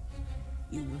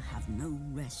 You will have no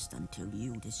rest until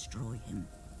you destroy him.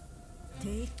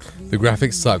 The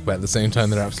graphics suck, but at the same time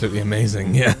they're absolutely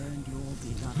amazing, yeah.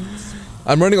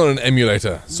 I'm running on an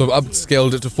emulator, so I've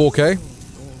upscaled it to 4K,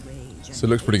 so it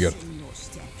looks pretty good.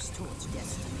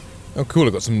 Oh cool,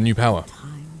 I've got some new power.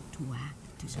 Time to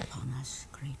act is upon us,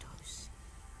 Kratos.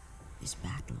 This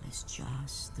battle is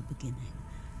just the beginning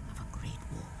of a great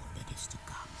war that is to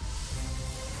come.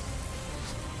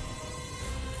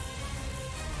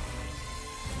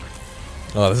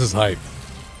 Oh, this is hype.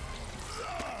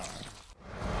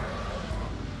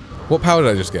 What power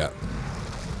did I just get?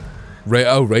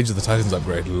 Oh, Rage of the Titans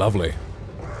upgrade. Lovely.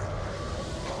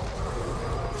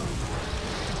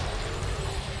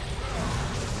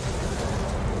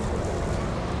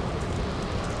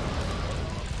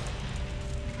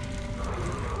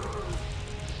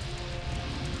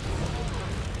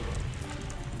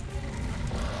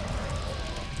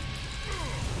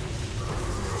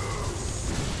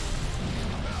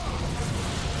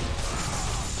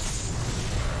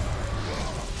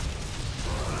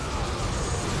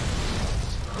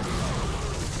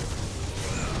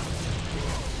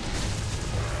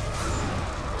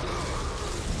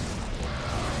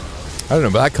 I don't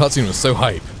know, but that cutscene was so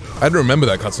hype. I don't remember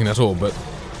that cutscene at all, but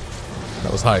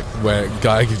that was hype, where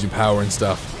Gaia gives you power and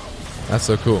stuff. That's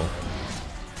so cool.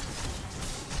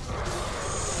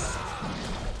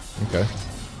 Okay.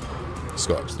 Just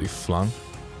got absolutely flung.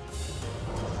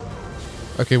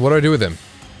 Okay, what do I do with him?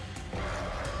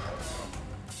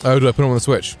 Oh, do I put him on the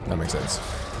switch? That makes sense.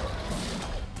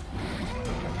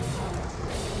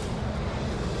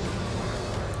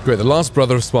 Great, the last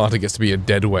brother of Sparta gets to be a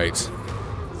dead weight.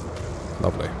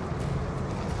 Lovely.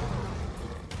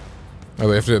 Oh,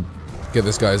 we have to get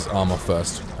this guy's arm off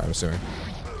first, I'm assuming.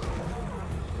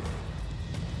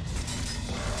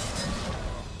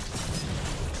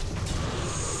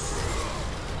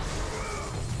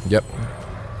 Yep.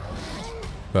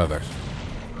 Perfect.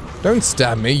 Don't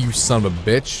stab me, you son of a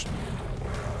bitch.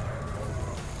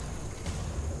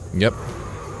 Yep.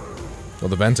 Got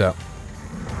the vent out.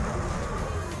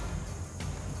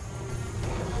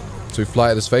 So we fly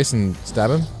at his face and stab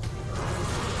him?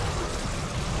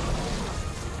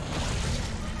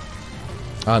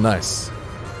 Ah, nice.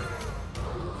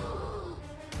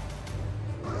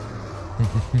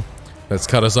 Let's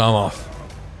cut his arm off.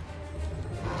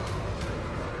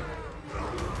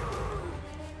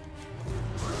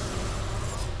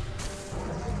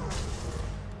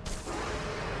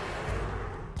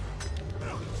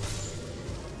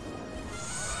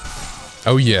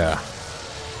 Oh yeah.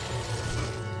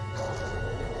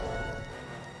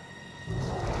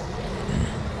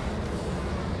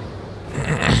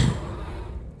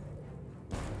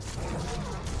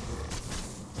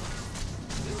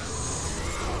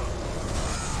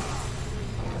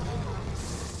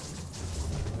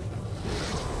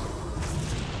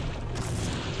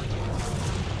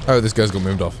 Oh, this guy's got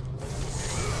moved off.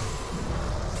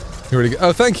 You ready?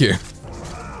 Oh, thank you.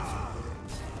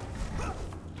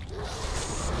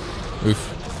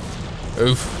 Oof.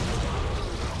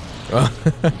 Oof. Oh,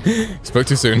 spoke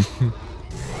too soon.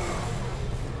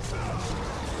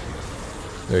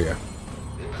 There you go.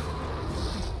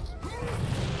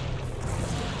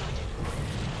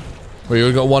 Well,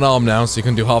 you've got one arm now, so you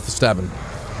can do half the stabbing.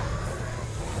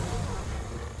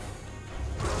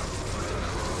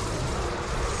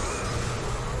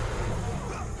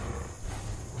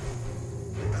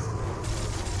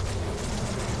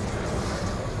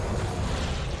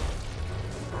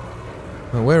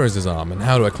 Now, where is his arm, and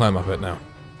how do I climb up it now?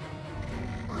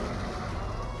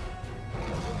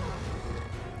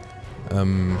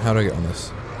 How do I get on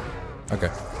this? Okay.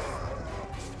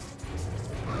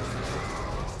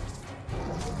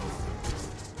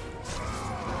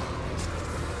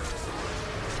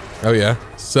 Oh yeah,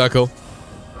 circle.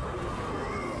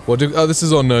 What do? Oh, this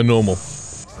is on normal.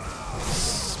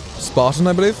 Spartan,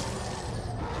 I believe.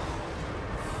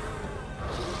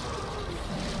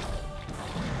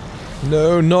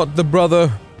 No, not the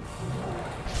brother.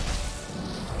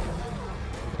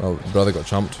 Well, the brother got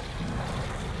chomped.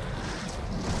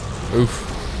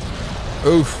 Oof.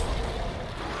 Oof.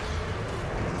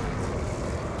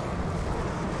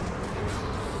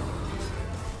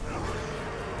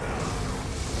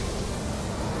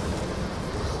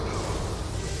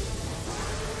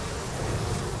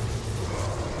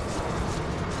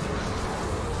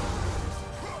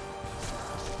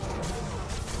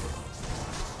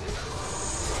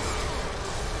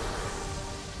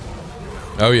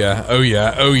 Oh yeah, oh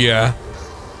yeah, oh yeah.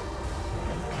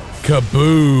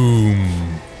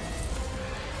 Kaboom!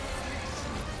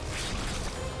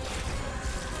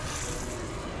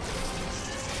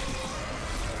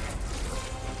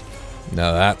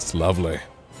 Now that's lovely.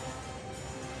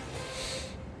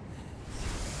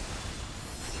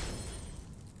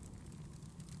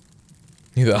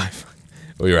 Neither I.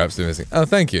 Oh, you're absolutely missing. Oh,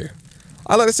 thank you.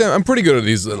 I like to say I'm pretty good at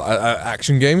these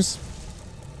action games.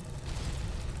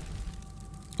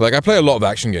 Like, I play a lot of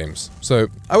action games, so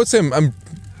I would say I'm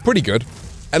pretty good.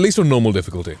 At least on normal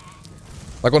difficulty.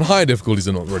 Like, on higher difficulties,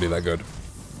 I'm not really that good.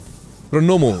 But on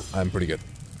normal, I'm pretty good.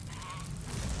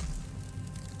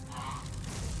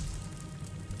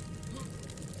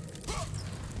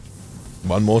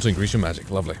 One more to increase your magic.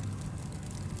 Lovely.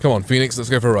 Come on, Phoenix, let's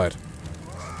go for a ride.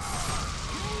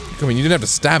 I mean, you didn't have to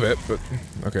stab it, but...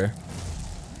 okay.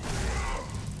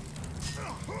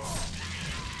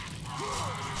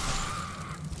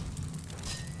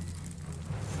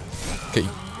 Okay.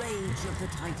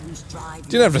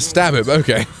 Didn't have to stab it, but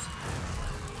okay.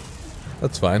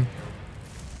 That's fine.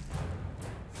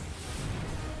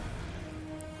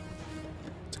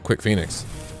 It's a quick Phoenix.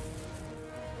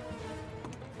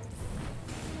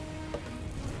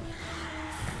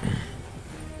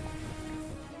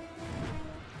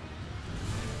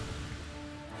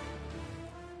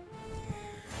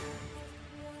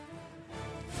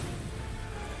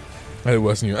 I did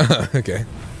worse than you. Okay.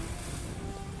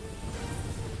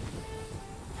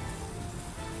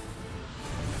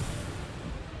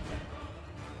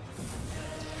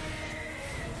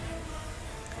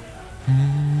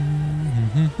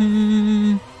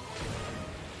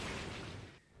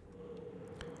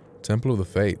 Temple of the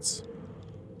Fates.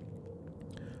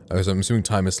 Okay, so I'm assuming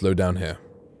time is slowed down here.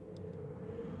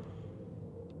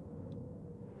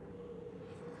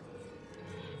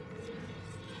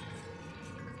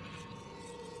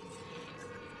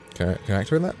 Can I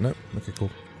activate that? No? Okay, cool.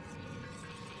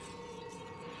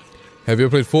 Have you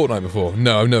ever played Fortnite before?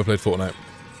 No, I've never played Fortnite.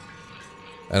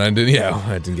 And I didn't, yeah,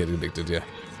 I didn't get addicted, yeah.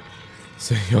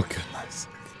 So you're good, nice.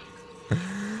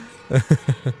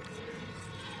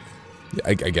 Yeah,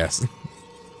 I guess.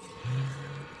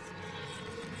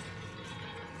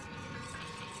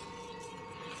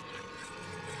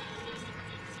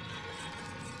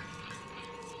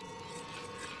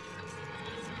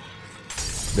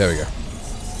 There we go.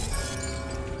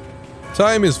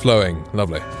 Time is flowing.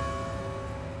 Lovely.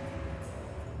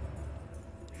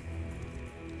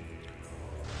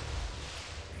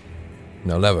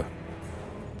 No, lever.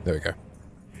 There we go.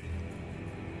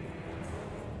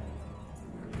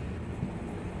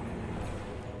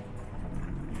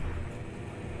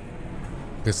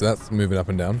 Okay, so that's moving up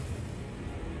and down.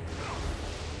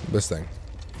 This thing.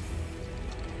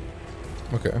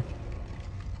 Okay.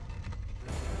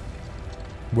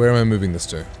 Where am I moving this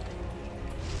to?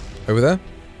 Over there?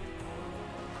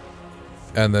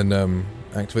 And then,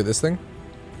 activate this thing?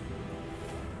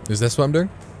 Is this what I'm doing?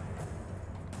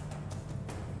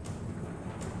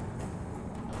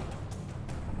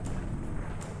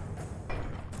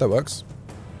 That works.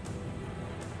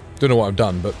 Don't know what I've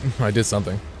done, but I did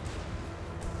something.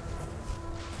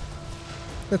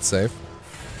 Let's save.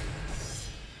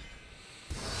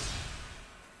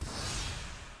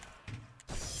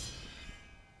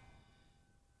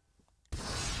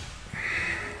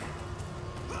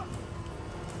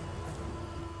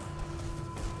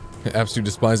 I absolutely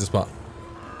despise this part.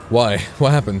 Why?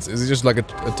 What happens? Is it just like a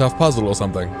tough puzzle or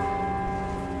something?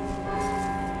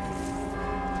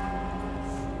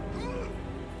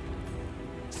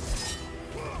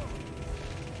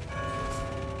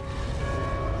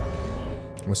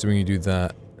 I'm assuming you do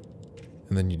that,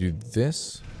 and then you do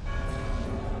this.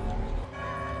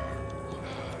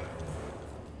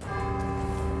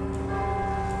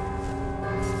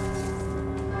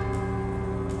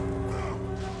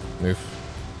 Move.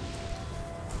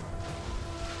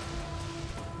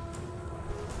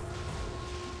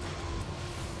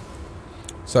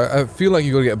 So I feel like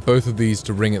you gotta get both of these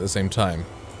to ring at the same time.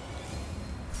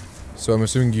 So I'm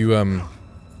assuming you,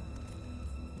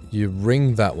 you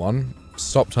ring that one,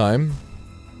 stop time,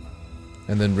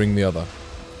 and then ring the other.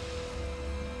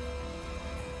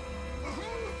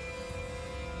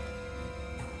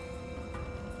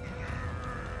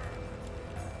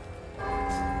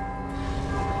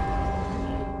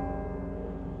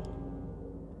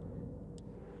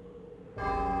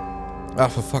 Ah,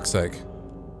 for fuck's sake.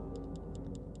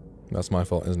 That's my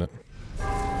fault, isn't it?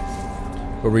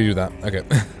 We'll redo that. Okay.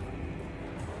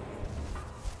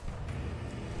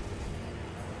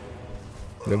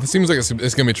 Yeah, this seems like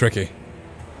it's gonna be tricky.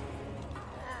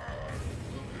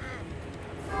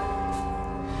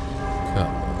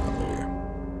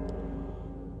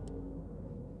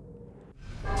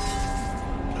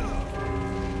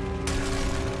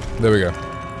 There we go.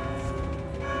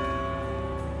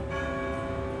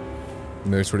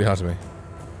 No, it's really hard to me.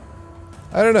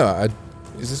 I don't know.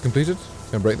 Is this completed?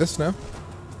 Can I break this now?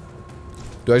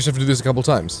 Do I just have to do this a couple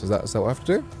times? Is that what I have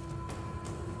to do?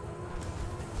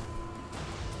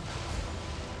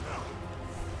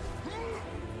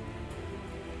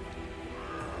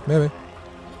 Maybe.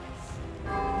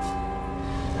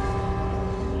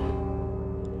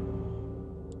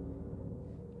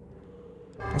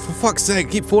 Oh, for fuck's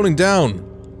sake, keep falling down!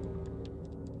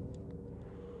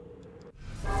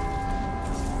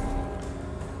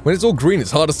 When it's all green,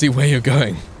 it's hard to see where you're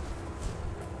going.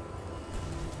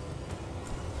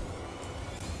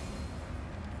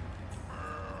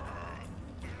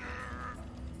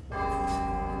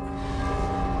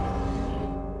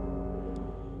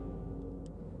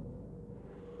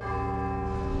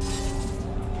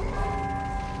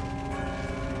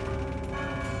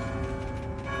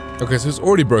 Okay, so it's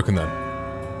already broken then.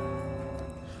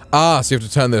 Ah, so you have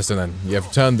to turn this and then. You have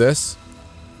to turn this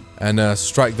and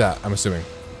strike that, I'm assuming.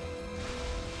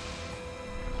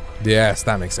 Yes,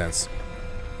 that makes sense.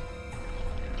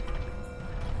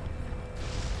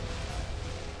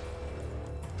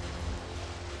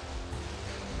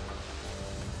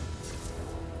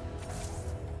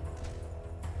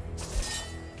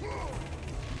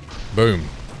 Boom.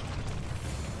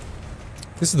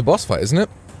 This is the boss fight, isn't it?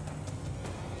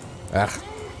 Ah.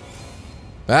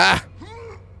 Ah!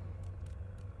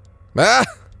 Ah!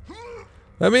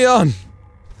 Let me on!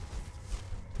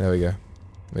 There we go.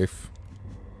 Move.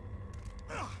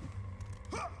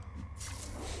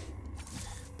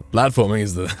 Platforming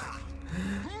is the...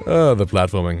 oh, the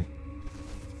platforming.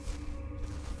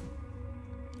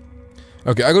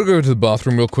 Okay, I gotta go to the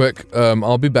bathroom real quick.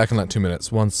 I'll be back in like 2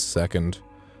 minutes. 1 second.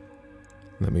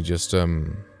 Let me just,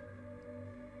 do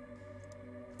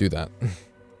that.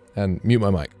 And mute my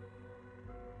mic.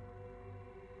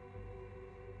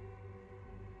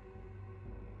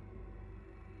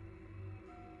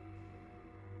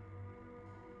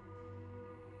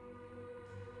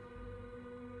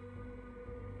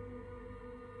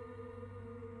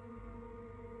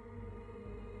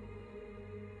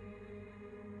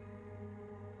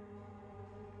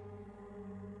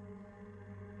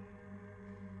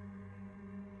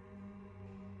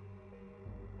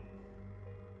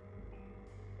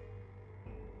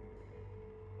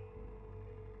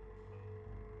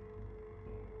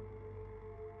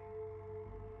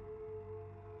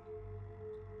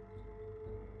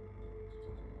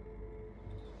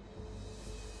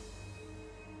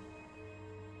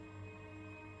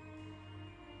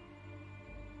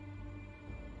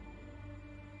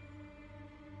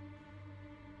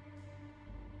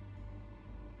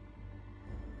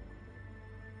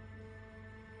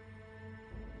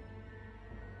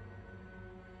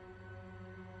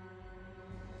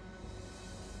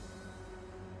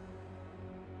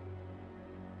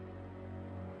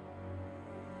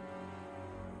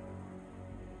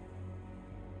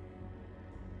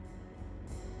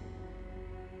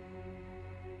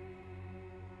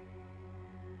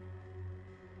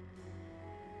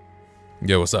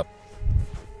 Yo, what's up?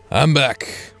 I'm back.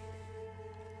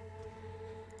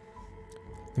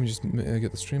 Let me just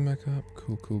get the stream back up.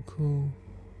 Cool, cool, cool.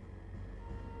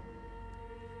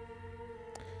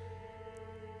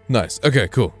 Nice. Okay,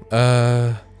 cool.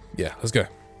 Yeah, let's go.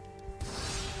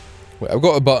 Wait, I've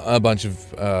got a bunch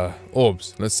of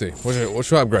orbs. Let's see. What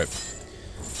should I upgrade?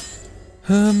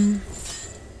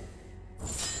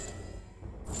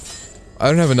 I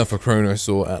don't have enough for Kronos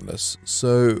or Atlas,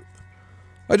 so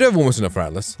I do have almost enough for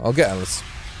Atlas. I'll get Atlas.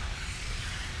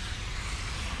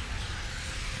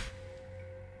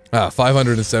 Ah,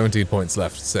 517 points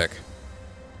left. Sick.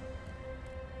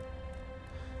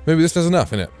 Maybe this does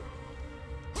enough, innit?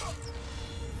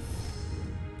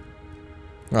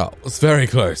 Oh, it's very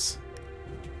close.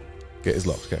 Gate is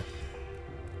locked, okay.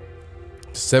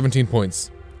 17 points.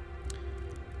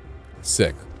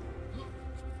 Sick.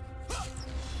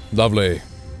 Lovely.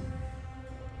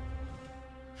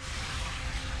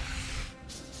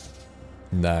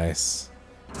 Nice.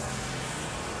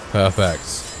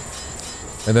 Perfect.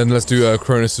 And then let's do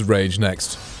Cronus' Rage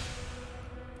next.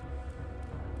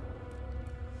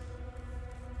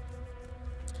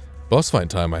 Boss fight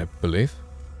time, I believe.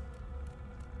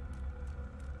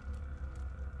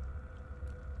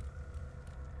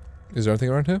 Is there anything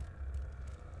around here?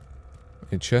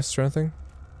 Any chests or anything?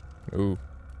 Ooh.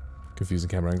 Confusing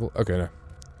camera angle. Okay, no.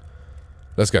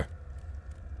 Let's go.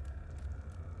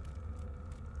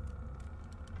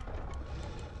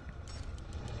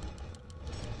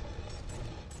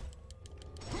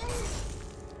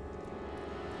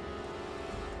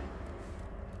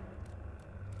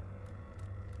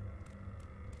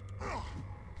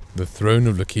 The Throne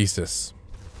of Lachesis.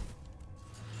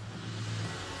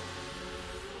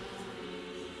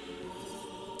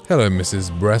 Hello,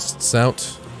 Mrs. Breasts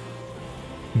Out.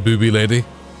 Booby lady.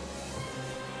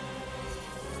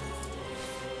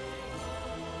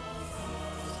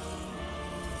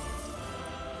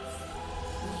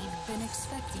 We've been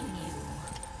expecting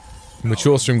you.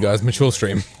 Mature stream, guys. Mature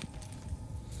stream.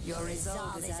 Your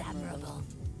resolve is admirable,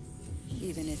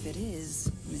 even if it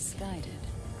is misguided.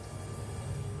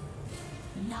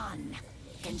 None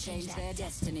can change their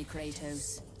destiny,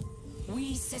 Kratos.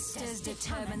 We sisters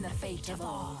determine the fate of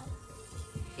all.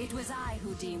 It was I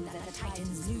who deemed that the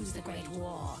Titans lose the Great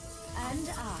War, and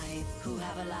I who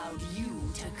have allowed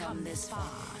you to come this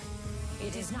far.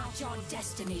 It is not your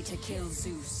destiny to kill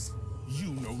Zeus.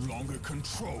 You no longer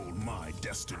control my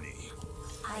destiny.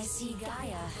 I see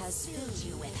Gaia has filled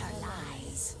you with her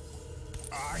lies.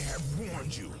 I have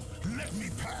warned you. Let me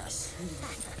pass.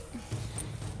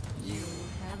 You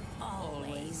have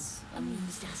always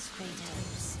amused us,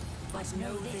 Kratos. But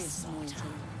know this,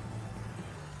 mortal.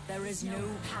 There is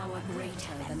no power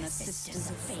greater than the Sisters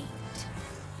of Fate.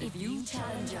 If you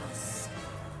challenge us,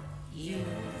 you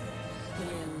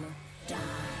will die.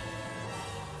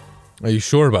 Are you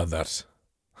sure about that?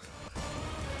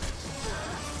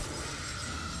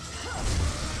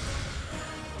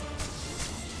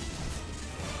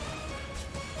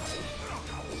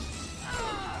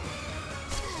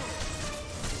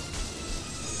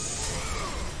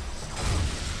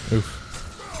 Oof.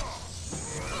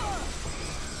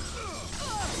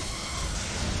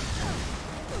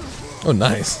 Oh,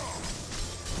 nice.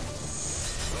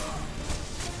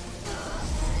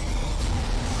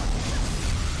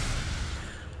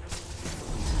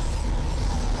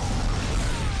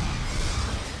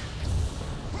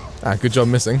 Ah, good job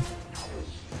missing.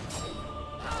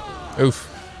 Oof.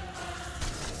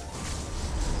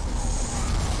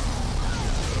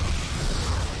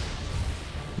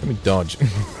 Let me dodge.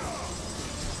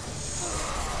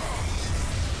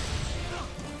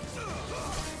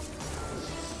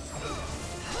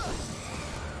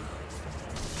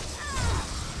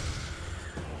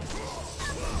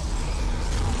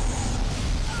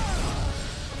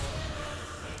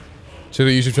 Check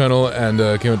the YouTube channel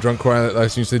and came a drunk cry. I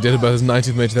assume you say date of birth is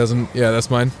 19th May 2000. Yeah, that's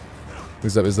mine.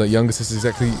 Is that younger sister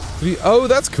exactly 3? Oh,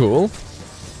 that's cool.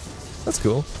 That's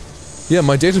cool. Yeah,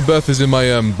 my date of birth is in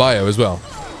my bio as well.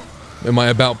 In my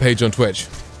about page on Twitch.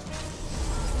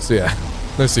 So yeah,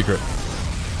 no secret.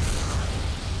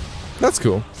 That's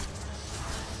cool.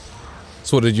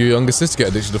 So what, did your younger sister get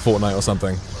addicted to Fortnite or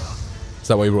something? Is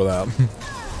that why you brought that up?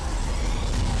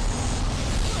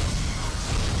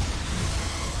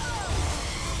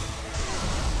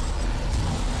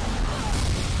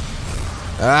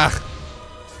 Ah!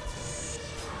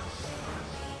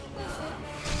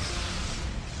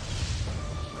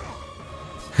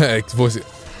 Hey, voice it.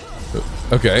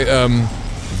 Okay,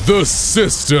 the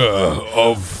sister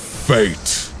of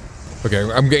fate. Okay,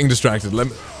 I'm getting distracted.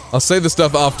 I'll say the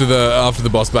stuff after the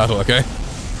boss battle, okay?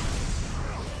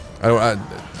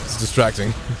 It's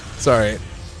distracting. Sorry.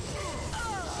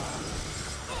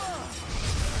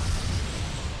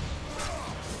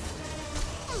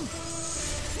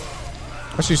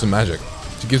 I should use some magic.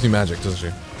 She gives me magic, doesn't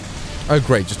she? Oh,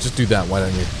 great. Just do that. Why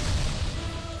don't you?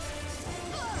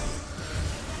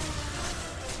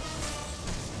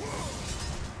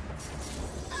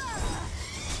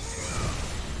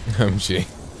 OMG.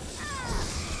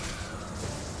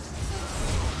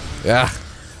 Yeah.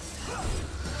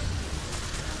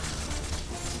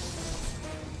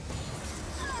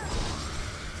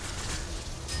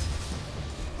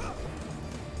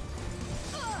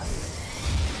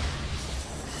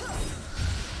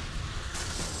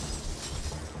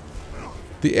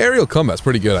 The aerial combat's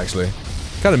pretty good, actually.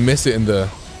 Kind of miss it in the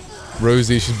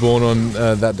Rosie she's born on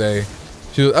that day.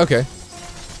 She was, okay.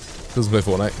 Doesn't play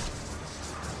Fortnite.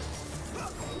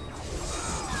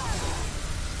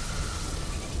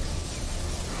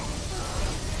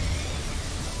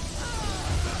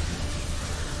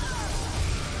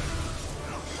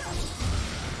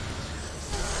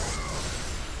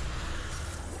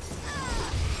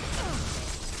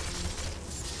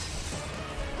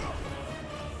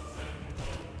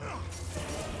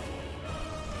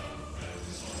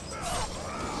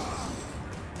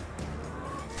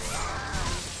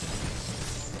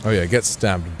 Oh yeah, get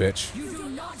stabbed, bitch. You do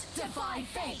not defy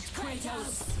fate,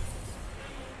 Kratos.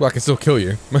 Well, I can still kill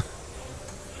you.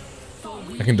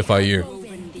 I can defy you.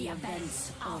 Open the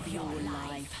events of your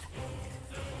life.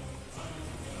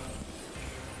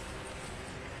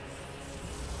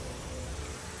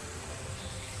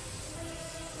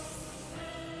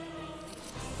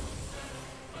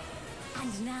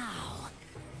 And now,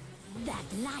 that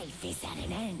life is at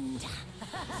an end.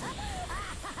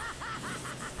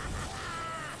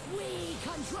 We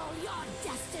control your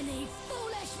destiny,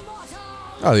 foolish mortal!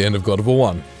 Oh, the end of God of War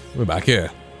 1. We're back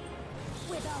here.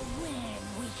 With a win,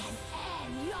 we can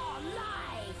end your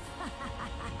life!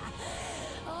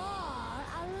 Or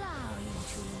allow you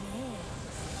to live.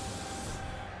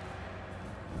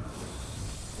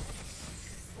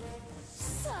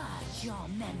 Search your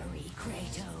memory,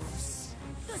 Kratos.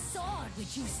 The sword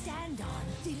which you stand on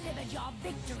delivered your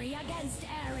victory against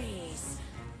Ares.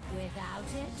 Without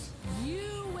it,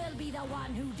 you will be the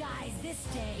one who dies this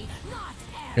day, not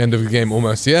Ares. End of the game,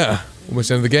 almost. Yeah, almost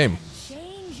end of the game.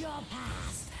 Change your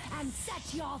past and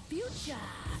set your future.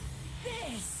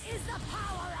 This is the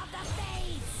power of the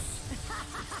fates.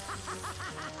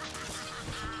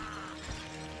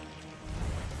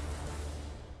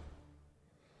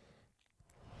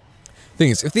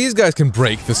 Thing is, if these guys can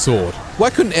break the sword,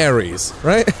 why couldn't Ares,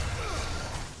 right?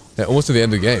 Yeah, almost to the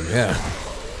end of the game, yeah.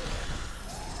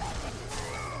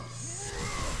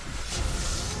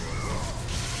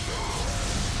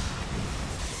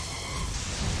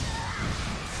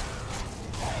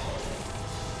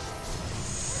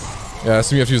 Yeah, I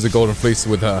assume you have to use the golden fleece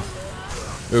with her.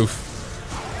 Oof.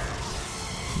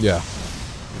 Yeah.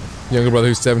 Younger brother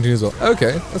who's 17 years old.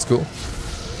 Okay, that's cool.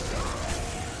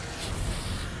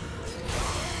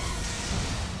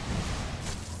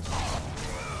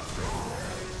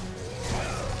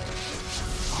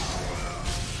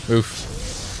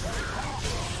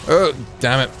 Oof. Oh,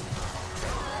 damn it.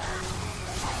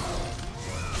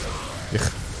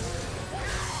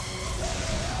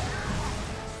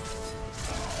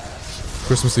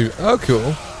 Christmas Eve. Oh,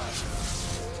 cool.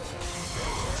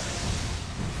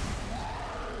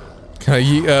 Can I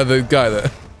yeet the guy there?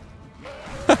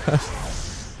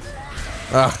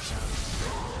 Ah.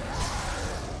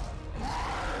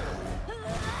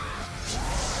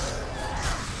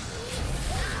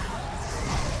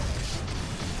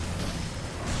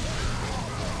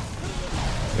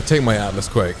 I take my Atlas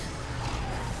Quake.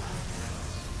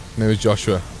 Name is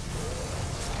Joshua.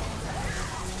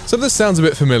 So this sounds a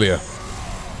bit familiar.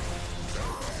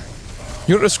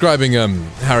 You're not describing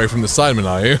Harry from the Sidemen,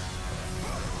 are you?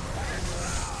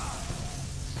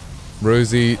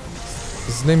 Rosie. Is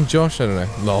his name Josh? I don't know.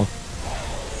 Lol.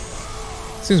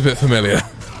 Seems a bit familiar.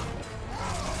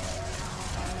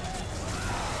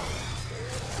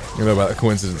 You know about the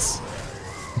coincidence.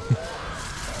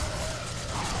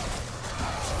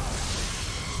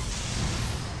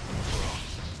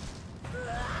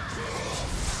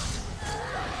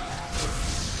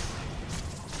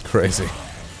 Crazy.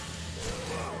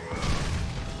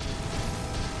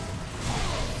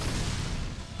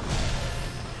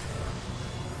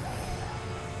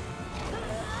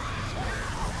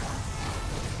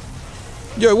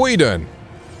 Yo, what are you doing?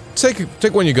 Take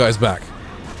one of you guys back.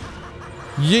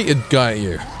 Yeet a guy at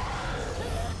you.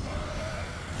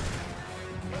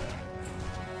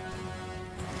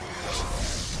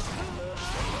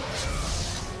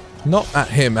 Not at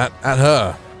him, at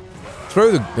her.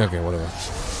 Throw the... Okay, whatever.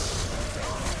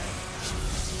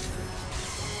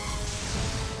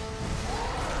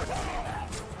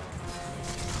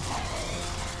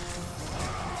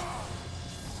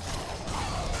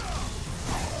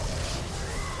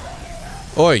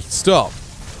 Oi, stop.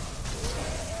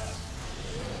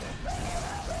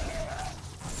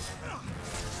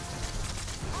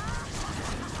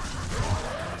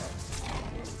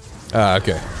 Ah,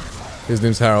 okay. His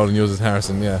name's Harold and yours is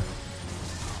Harrison, yeah.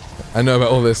 I know about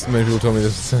all this, many people told me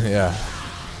this, yeah.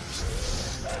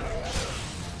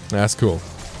 That's cool.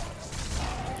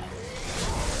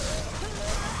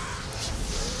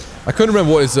 I couldn't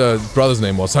remember what his brother's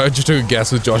name was, so I just took a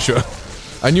guess with Joshua.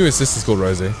 I knew his sister's called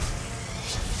Rosie.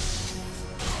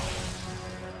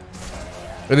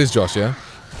 It is Josh, yeah?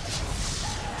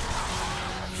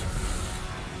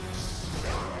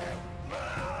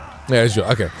 Yeah, it's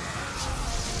Josh, okay.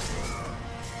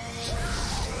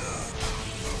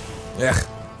 Yeah.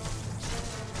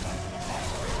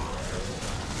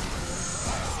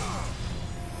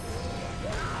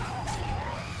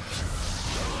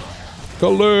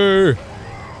 Color!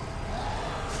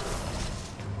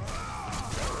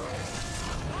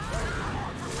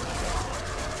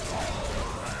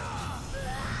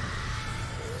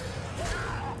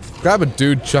 Grab a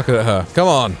dude, chuck it at her. Come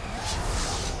on.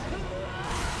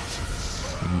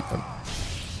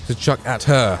 To chuck at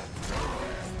her.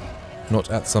 Not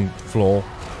at some floor.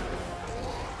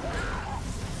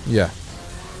 Yeah.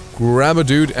 Grab a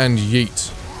dude and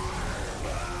yeet.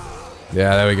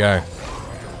 Yeah, there we go.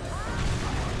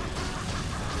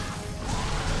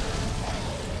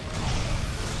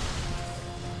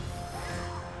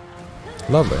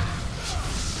 Lovely.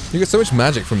 You get so much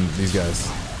magic from these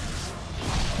guys.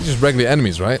 They're just regular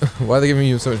enemies, right? Why are they giving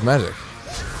you so much magic?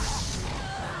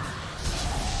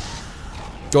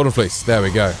 Golden Fleece. There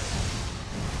we go.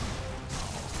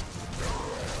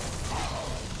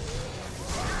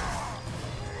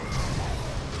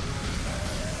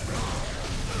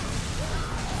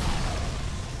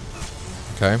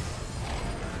 Okay.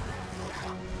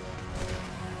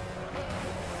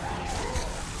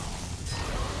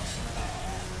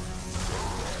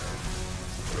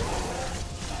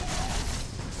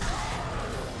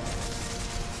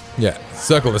 Yeah,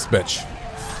 circle this bitch.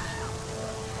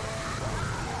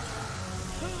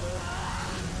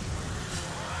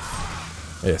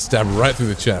 Yeah, stab right through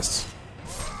the chest.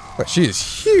 But she is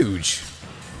huge.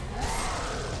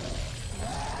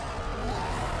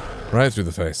 Right through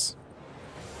the face.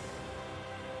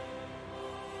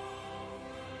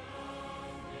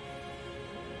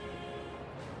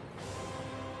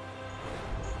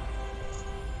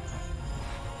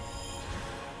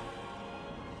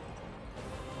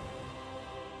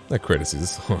 That Kratos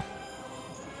is.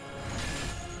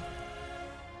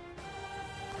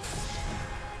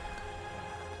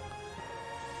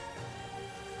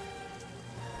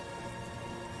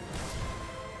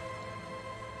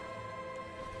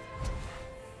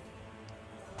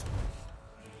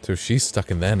 So she's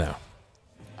stuck in there now.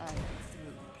 I'm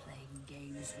through playing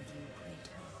games with you,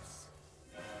 Kratos.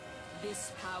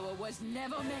 This power was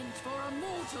never meant for a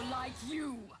mortal like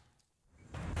you.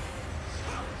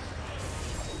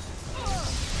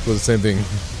 Well, the same thing.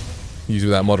 Use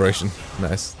without moderation.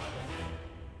 Nice.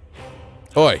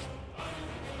 Oi!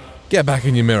 Get back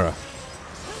in your mirror.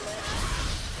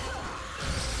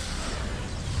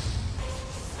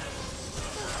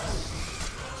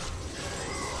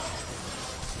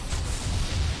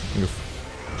 Oof.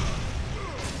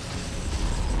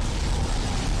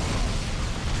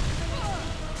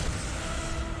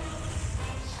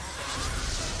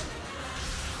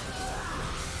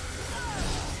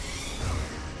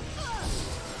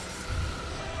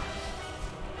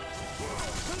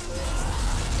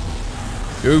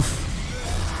 Oof.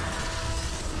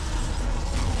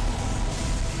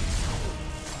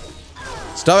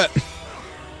 Stop it.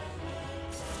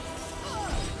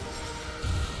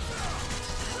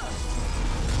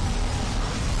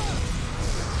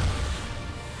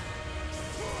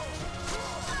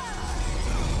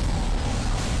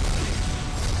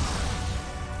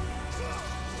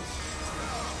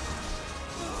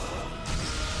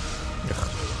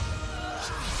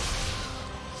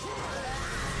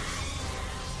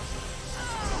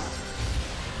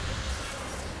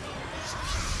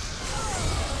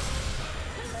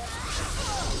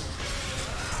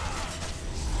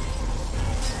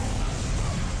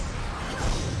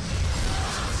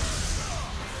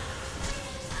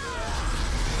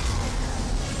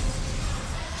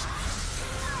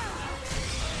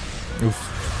 Oof.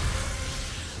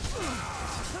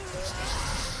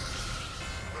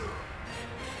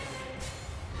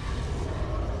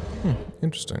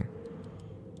 Interesting.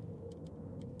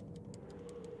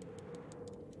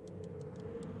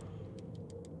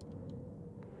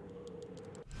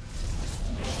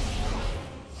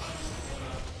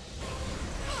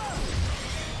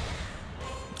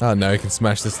 Oh, now you can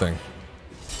smash this thing.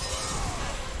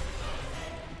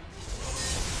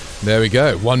 There we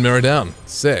go. One mirror down.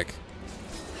 Sick.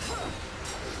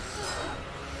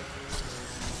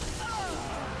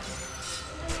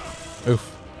 Oof.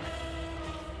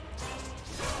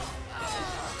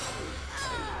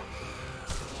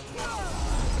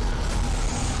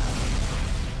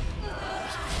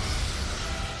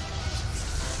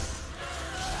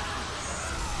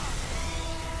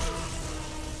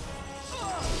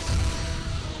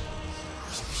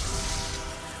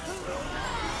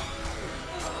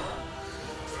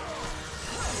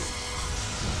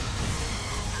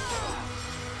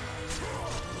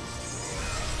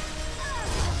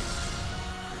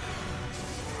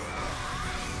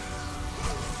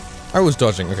 I was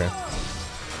dodging, okay.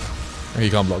 Oh,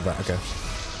 you can't block that, okay.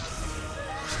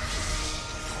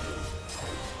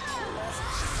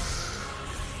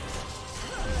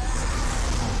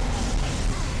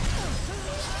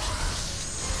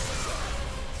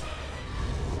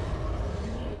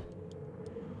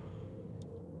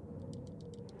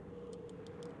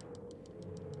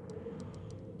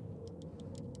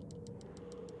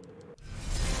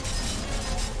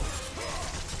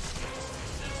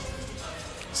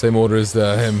 Same order as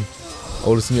him.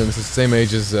 Oldest and youngest, same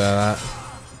age as that.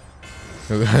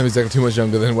 I'm exactly too much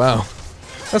younger than. Wow.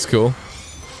 That's cool.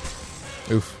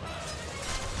 Oof.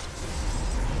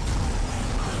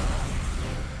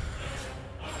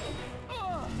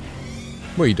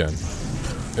 What are you doing?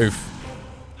 Oof.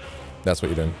 That's what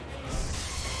you're doing.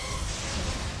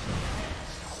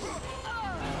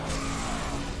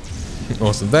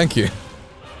 Awesome, thank you.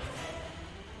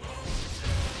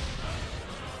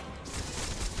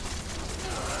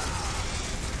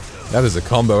 That is a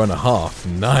combo and a half.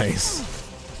 Nice.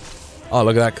 Oh,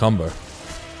 look at that combo.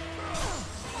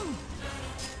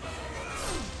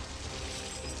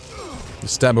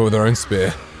 Just stab her with her own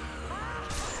spear.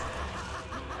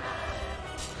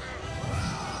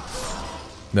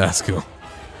 That's cool.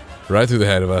 Right through the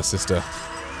head of our sister.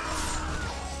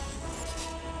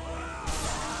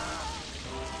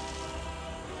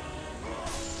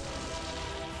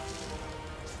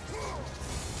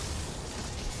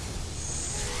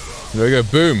 There we go,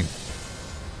 boom!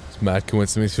 It's mad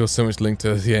coincidence, feels so much linked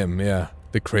to him, yeah.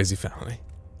 The crazy family.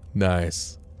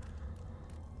 Nice.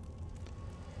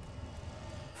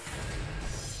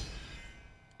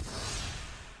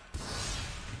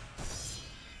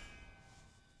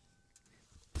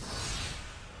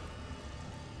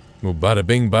 Well, bada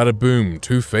bing, bada boom,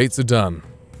 2 fates are done.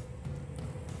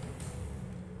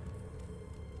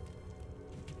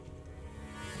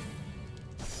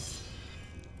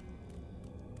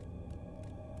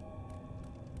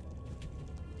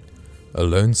 A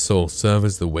lone soul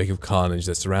serves the wake of carnage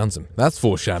that surrounds him. That's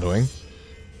foreshadowing.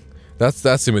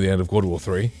 That's him at the end of God of War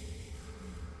 3.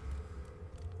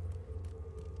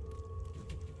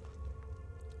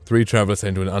 Three travelers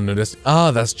head to an unknown destiny.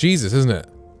 Ah, that's Jesus, isn't it?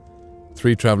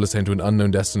 3 travelers head to an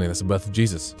unknown destiny. That's the birth of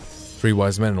Jesus. 3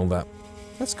 wise men and all that.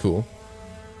 That's cool.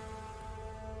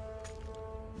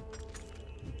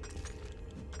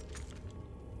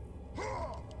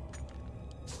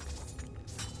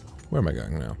 Where am I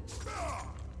going now?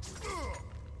 Oh,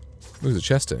 there's a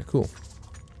chest here. Cool.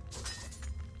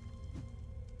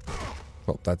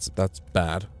 Well, that's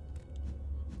bad.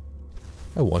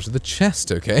 I wanted the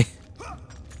chest, okay?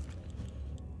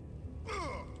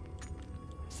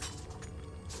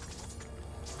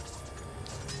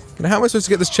 And how am I supposed to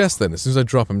get this chest then? As soon as I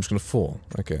drop, I'm just gonna fall.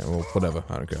 Okay, well, whatever.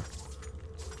 I don't care.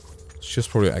 It's just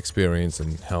probably experience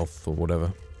and health or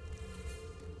whatever.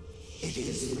 It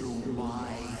is through my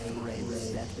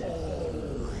threads that all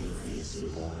life is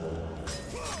born.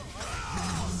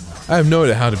 I have no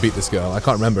idea how to beat this girl. I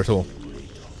can't remember at all.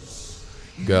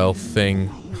 Girl thing.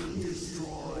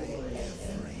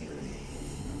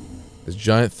 This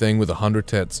giant thing with 100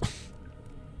 tits.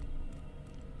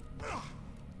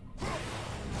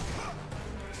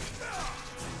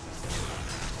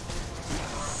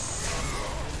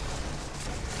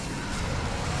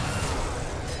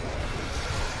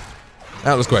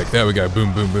 Atlas Quake, there we go,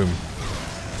 boom, boom, boom.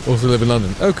 Also live in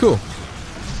London. Oh, cool.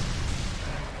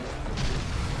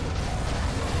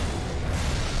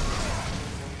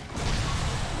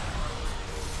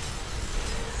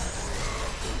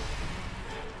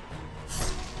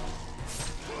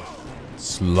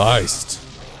 Sliced.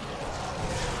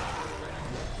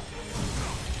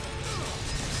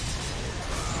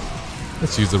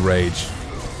 Let's use the rage.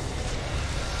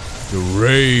 The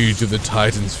rage of the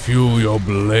Titans fuel your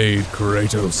blade,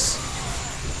 Kratos.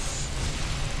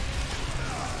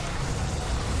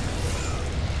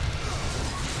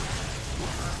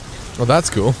 Oh, that's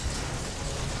cool.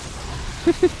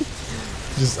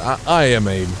 I am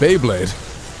a Beyblade.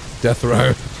 Death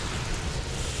row.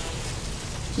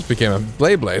 Just became a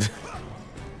Blade.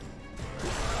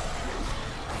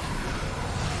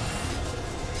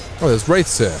 Oh, there's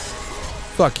Wraiths here.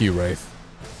 Fuck you, Wraith.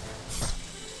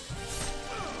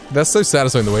 That's so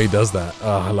satisfying the way he does that.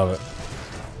 Oh, I love it.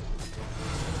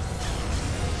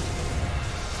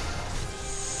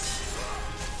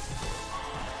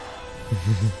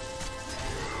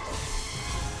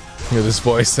 Look at this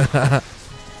voice.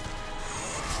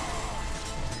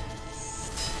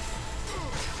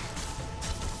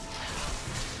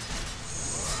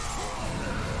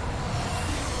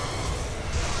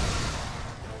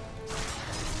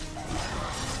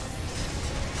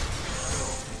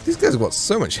 These guys have got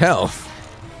so much health.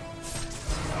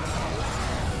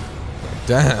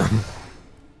 Damn.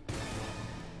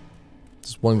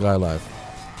 Just one guy alive.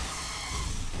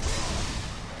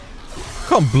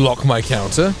 Can't block my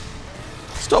counter.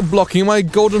 Stop blocking my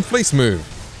golden fleece move,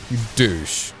 you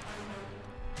douche.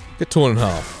 Get torn in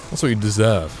half. That's what you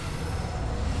deserve.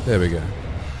 There we go.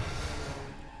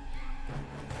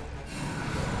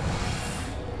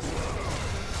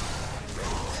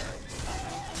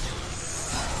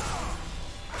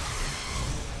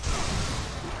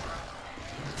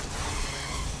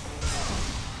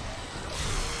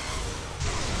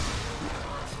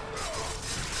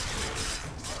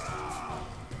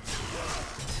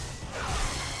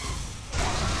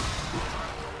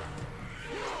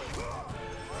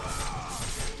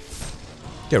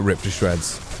 Get ripped to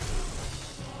shreds.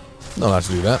 Not allowed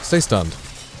to do that. Stay stunned.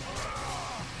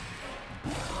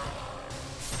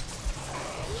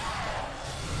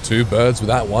 Two birds with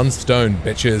that one stone,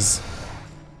 bitches.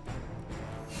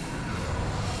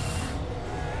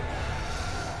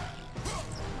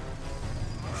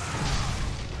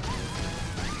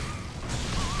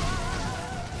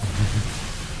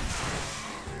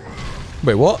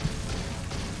 Wait, what?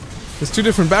 There's two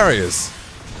different barriers.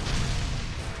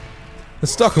 They're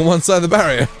stuck on one side of the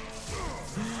barrier.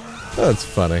 That's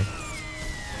funny.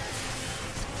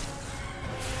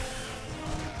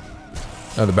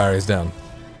 Oh, the barrier's down.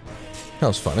 That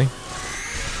was funny.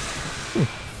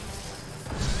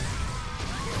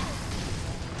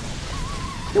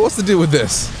 Hey, what's the deal with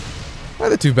this? Why are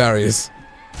there two barriers?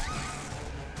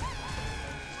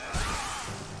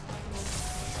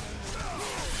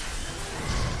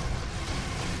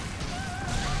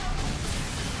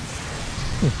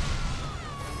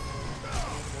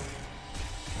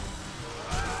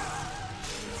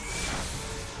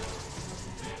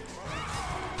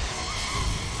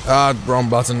 Ah, wrong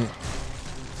button.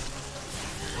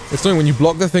 It's annoying when you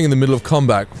block the thing in the middle of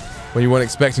combat when you weren't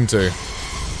expecting to.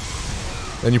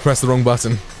 Then you press the wrong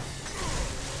button.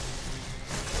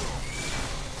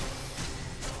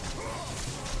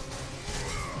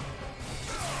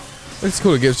 It's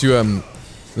cool, it gives you,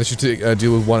 lets you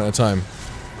deal with one at a time.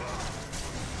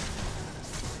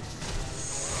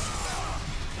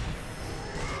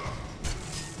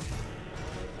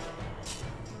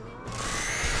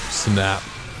 Snap.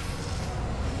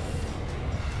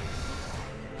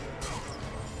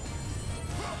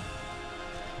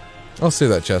 I'll save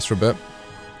that chest for a bit.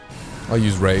 I'll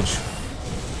use rage.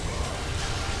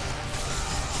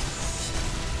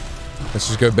 Let's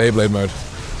just go Beyblade mode.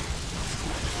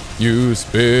 You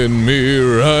spin me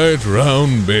right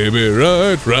round, baby,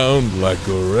 right round, like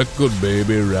a record,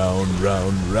 baby, round,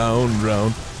 round, round,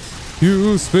 round.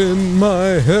 You spin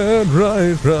my head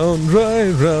right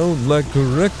round, like a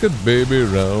record, baby,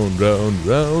 round, round,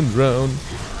 round, round.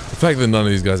 The fact that none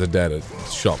of these guys are dead, it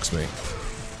shocks me.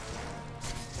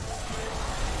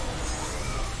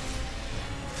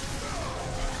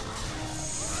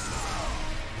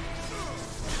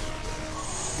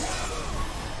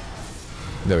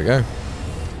 There we go.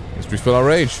 Let's refill our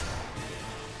rage.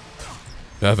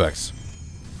 Perfect.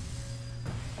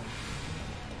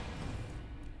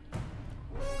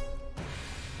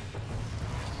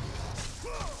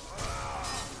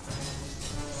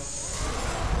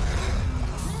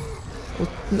 Well,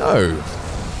 no.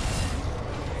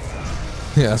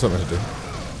 Yeah, that's what I'm going to do.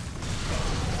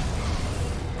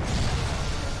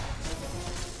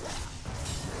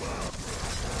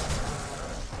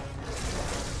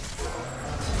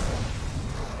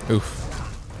 Oof.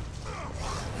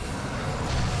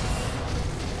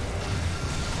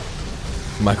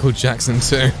 Michael Jackson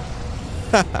too.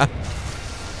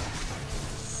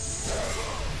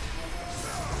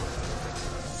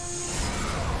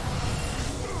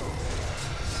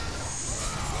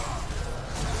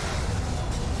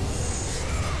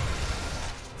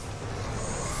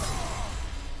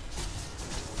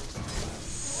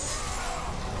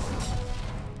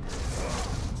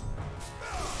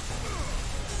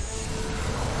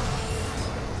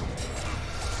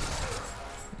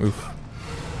 Oof.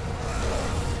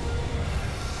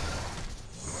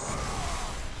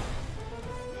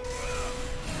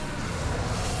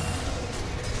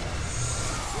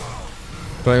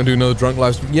 Planning on doing another drunk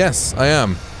live stream? Yes, I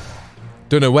am.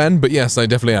 Don't know when, but yes, I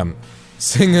definitely am.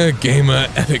 Singer, gamer,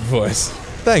 epic voice.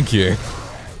 Thank you.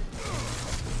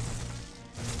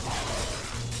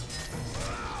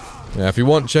 Yeah, if you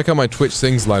want, check out my Twitch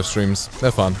Sings live streams. They're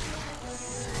fun.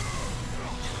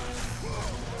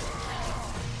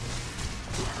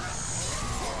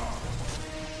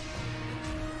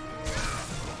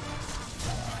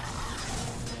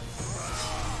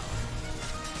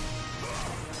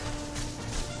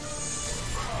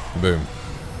 Boom.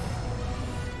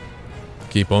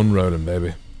 Keep on rolling,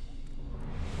 baby.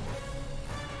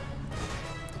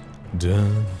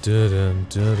 Dun dun dun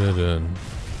dun dun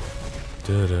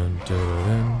dun dun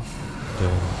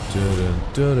dun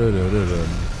dun dun dun dun.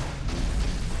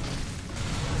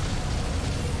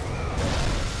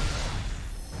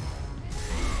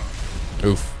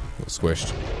 Oof, got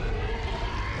squished.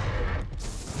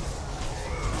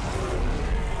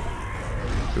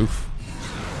 Oof.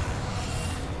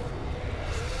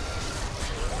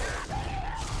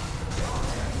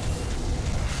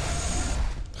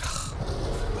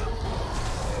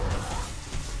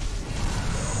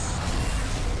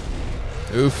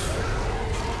 Oof.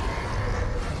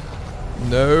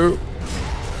 No.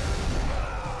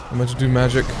 I'm meant to do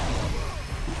magic.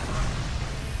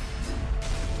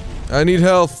 I need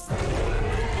health.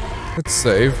 Let's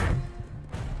save.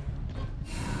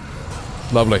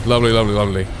 Lovely, lovely, lovely,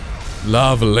 lovely.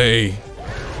 Lovely.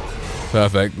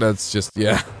 Perfect. That's just,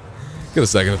 yeah. Give it a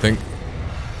second, I think.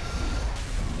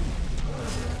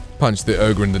 Punch the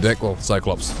ogre in the deck. Well,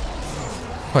 Cyclops.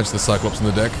 Punch the Cyclops in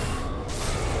the deck.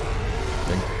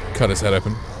 Cut his head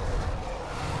open.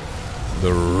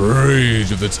 The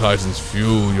rage of the Titans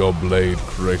fuel your blade,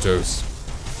 Kratos.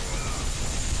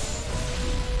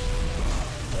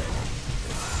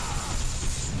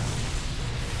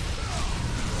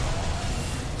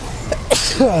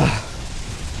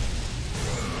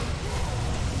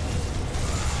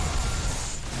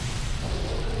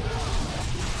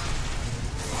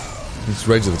 This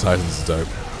Rage of the Titans is dope.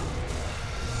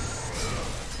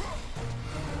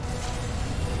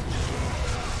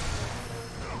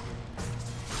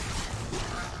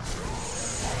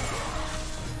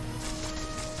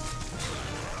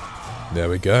 There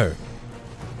we go.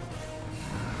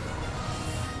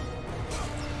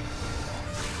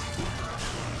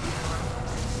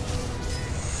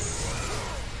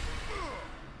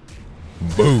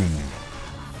 Boom.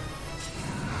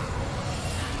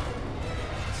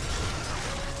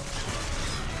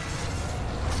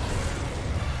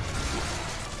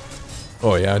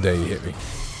 Oh yeah, how dare you hit me.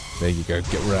 There you go,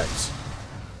 get wrecked.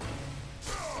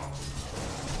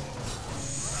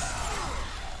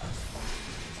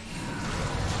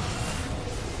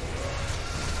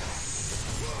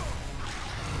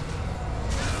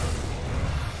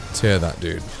 Tear that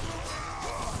dude.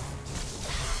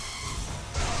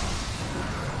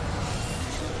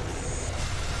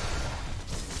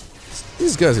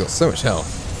 These guys got so much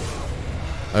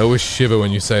health. I always shiver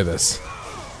when you say this.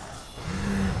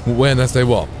 When I say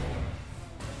what?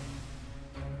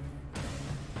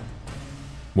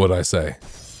 What'd I say?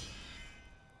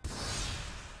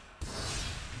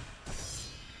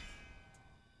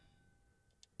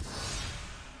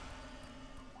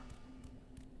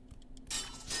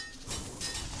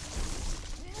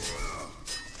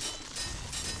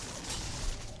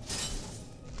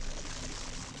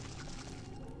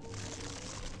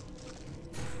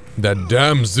 That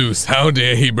damn Zeus, how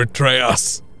dare he betray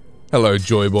us? Hello,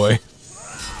 Joy Boy.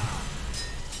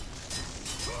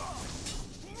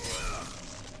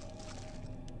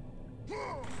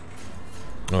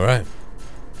 Alright.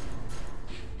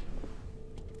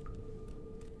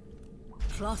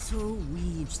 Clotho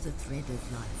weaves the thread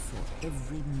of life for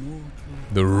every mortal.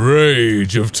 The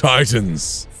rage of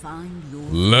Titans. Find your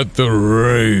Let the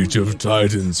rage of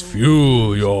Titans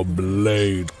fuel your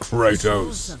blade,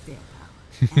 Kratos. source of their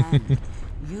power, and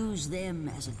use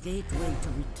them as a gateway to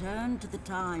return to the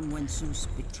time when Zeus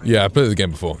betrayed. Yeah, I played the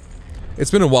game before. It's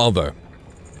been a while though.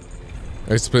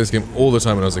 I used to play this game all the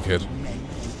time when I was a kid.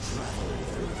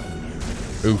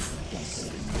 Oof.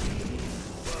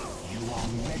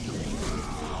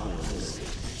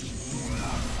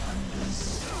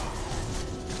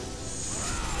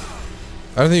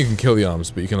 I don't think you can kill the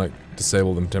arms, but you can like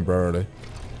disable them temporarily.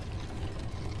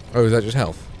 Oh, is that just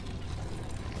health?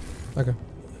 Okay.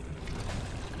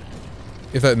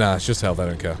 If that, nah, it's just health, I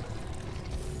don't care.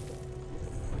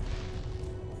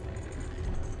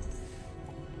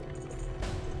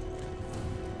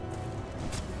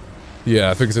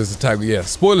 Yeah, I think it says attack, yeah,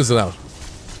 spoilers allowed.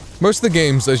 Most of the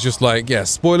games is just like, yeah,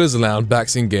 spoilers allowed,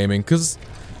 backseat gaming, because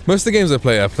most of the games I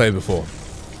play, I've played before.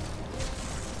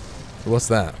 What's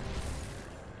that?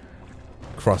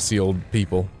 Crusty old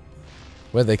people.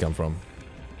 Where'd they come from?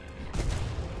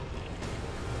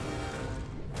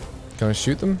 Can I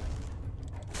shoot them?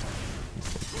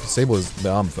 Disable is the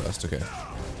arm first, okay.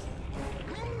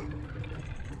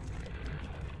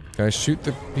 Can I shoot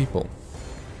the people?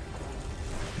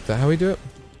 Is that how we do it?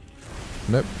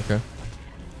 Nope, okay.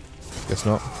 Guess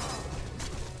not.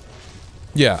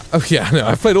 Yeah, oh yeah, no,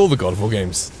 I've played all the God of War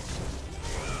games.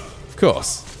 Of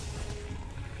course.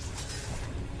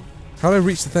 How do I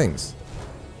reach the things?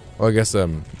 Oh, I guess,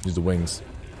 use the wings.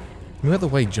 Move out the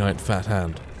way, giant fat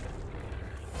hand.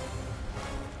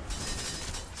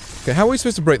 Okay, how are we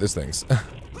supposed to break those things?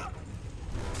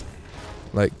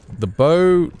 Like, the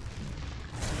bow...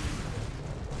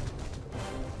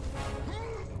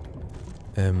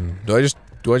 do I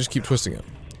just keep twisting it?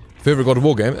 Favorite God of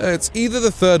War game? It's either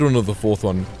the third one or the fourth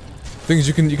one. Things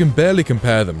you can barely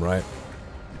compare them, right?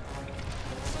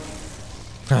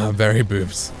 Ah, very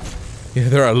boobs. Yeah,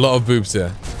 there are a lot of boobs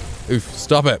here. Oof,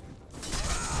 stop it.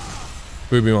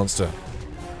 Booby monster.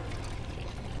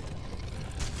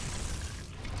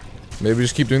 Maybe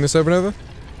just keep doing this over and over?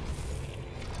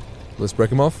 Let's break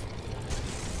them off.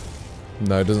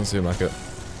 No, it doesn't seem like it.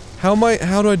 How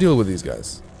do I deal with these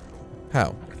guys?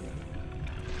 How?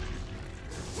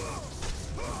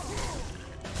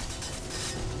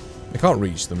 I can't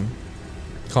reach them.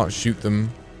 Can't shoot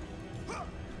them.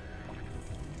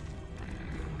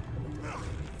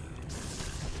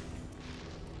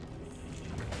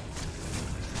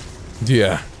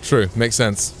 Yeah, true. Makes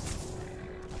sense.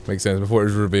 Makes sense. Before it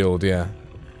was revealed, yeah.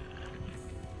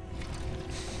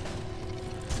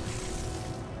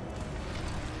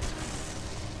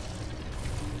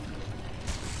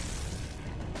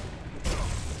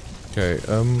 Okay,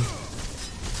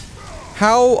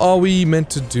 how are we meant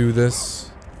to do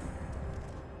this?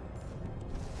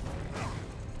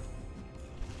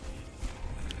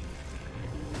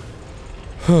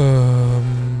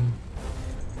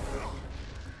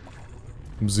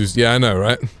 Zeus, yeah, I know,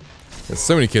 right? There's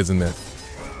so many kids in there.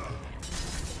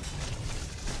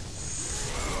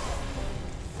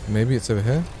 Maybe it's over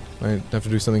here? I have to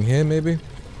do something here, maybe?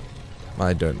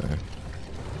 I don't know.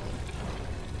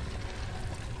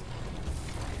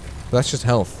 That's just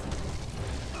health.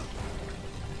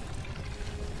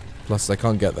 Plus, I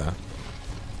can't get there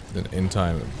in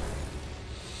time.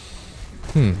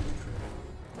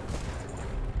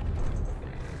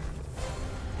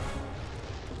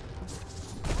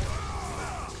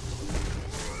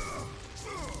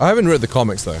 I haven't read the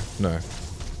comics though, no.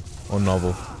 Or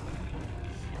novel.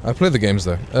 I played the games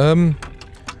though.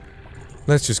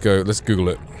 Let's just go, let's Google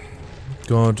it.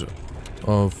 God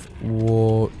of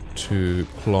War 2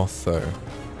 Clotho.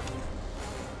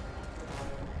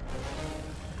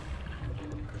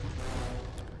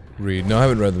 Read. No, I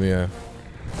haven't read them yet.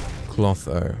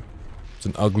 Clotho. It's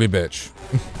an ugly bitch.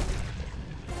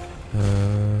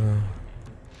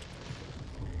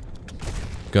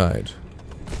 Guide.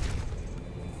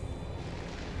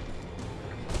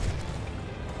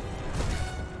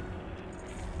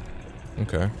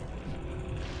 Okay.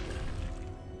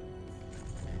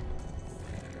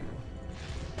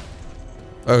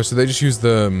 Oh, so they just use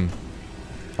the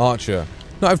archer.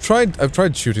 No, I've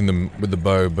tried shooting them with the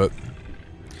bow, but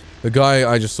the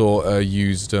guy I just saw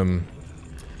used the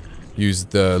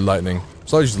lightning.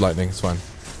 So I used the lightning. It's fine.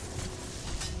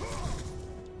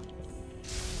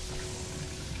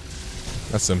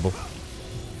 That's simple.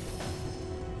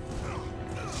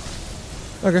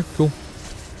 Okay, cool.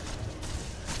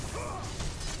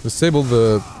 Disable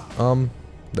the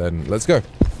then let's go.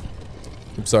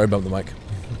 Oops, sorry about the mic.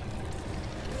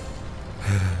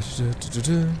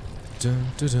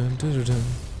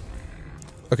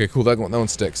 Okay, cool. That one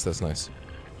sticks. That's nice.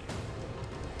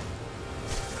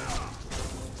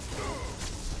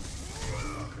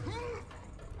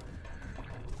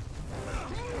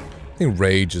 I think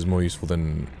rage is more useful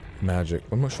than magic.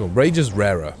 I'm not sure. Rage is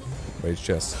rarer. Rage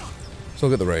chest. So I'll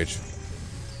get the rage.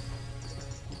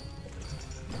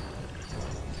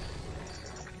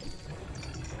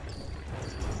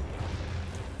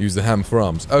 Use the hammer for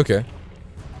arms. Okay.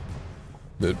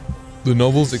 The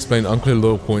novels explain unclear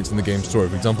lore points in the game's story.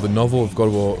 For example, the novel of God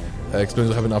of War explains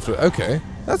what happened after. Okay,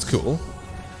 that's cool.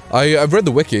 I've read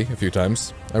the wiki a few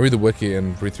times. I read the wiki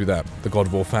and read through that. The God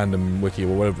of War fandom wiki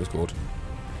or whatever it's called.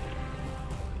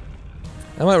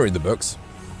 I might read the books.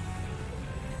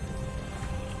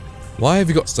 Why have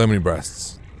you got so many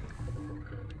breasts?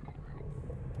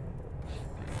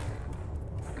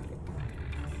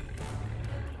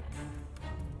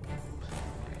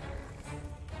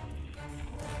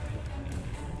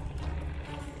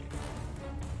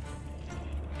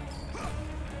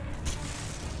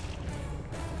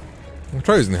 I'll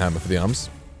try using the hammer for the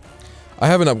arms. I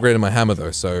haven't upgraded my hammer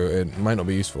though, so it might not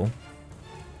be useful.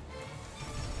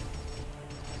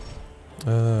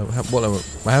 What level?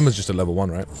 My hammer's just at level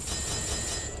 1, right?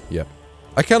 Yep.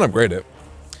 I can upgrade it.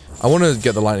 I want to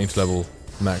get the lightning to level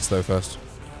max though first.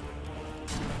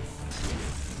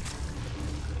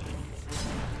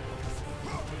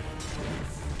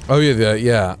 Oh yeah,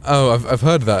 yeah. Oh, I've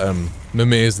heard that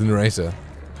Mimir is the narrator.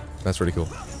 That's really cool.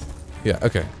 Yeah,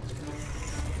 okay.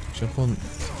 Jump on.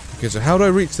 Okay, so how do I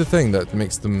reach the thing that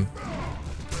makes them?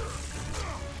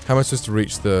 How am I supposed to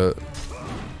reach the?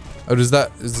 Oh, does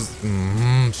that?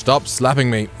 Stop slapping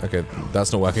me. Okay,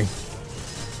 that's not working.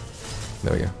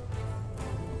 There we go.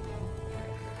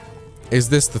 Is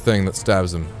this the thing that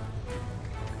stabs him?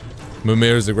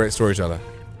 Mimir is a great storyteller.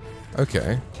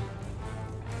 Okay.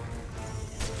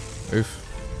 Oof.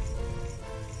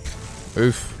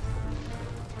 Oof.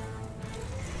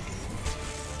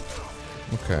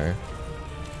 Okay.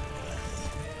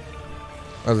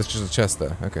 Oh, there's just a chest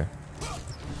there. Okay.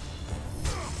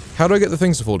 How do I get the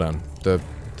things to fall down? The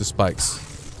spikes.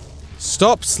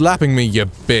 Stop slapping me, you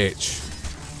bitch!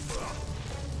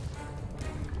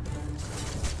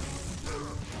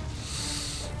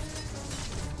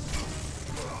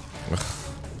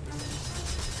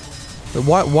 But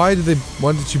why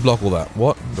did she block all that?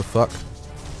 What the fuck?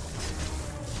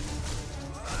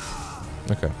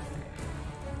 Okay.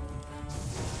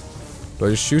 Do I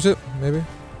just shoot it, maybe?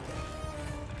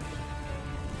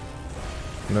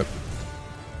 Nope.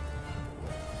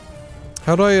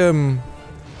 How do I,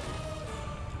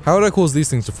 how would I cause these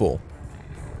things to fall?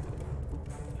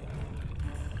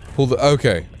 Pull the,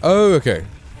 okay. Oh, okay.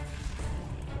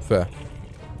 Fair.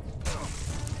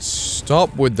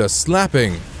 Stop with the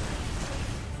slapping!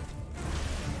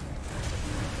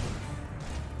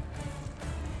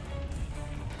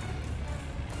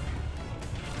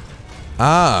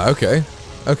 Ah, okay.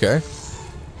 Okay.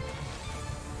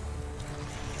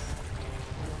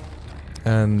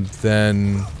 And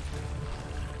then...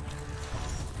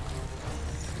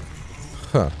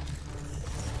 Huh.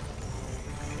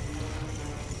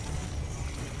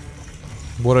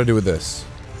 What do I do with this?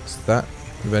 Is that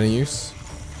of any use?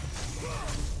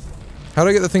 How do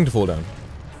I get the thing to fall down?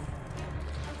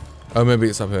 Oh, maybe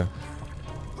it's up here.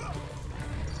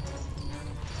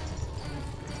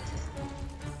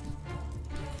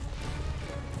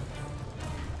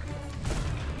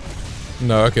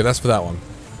 No, okay, that's for that one.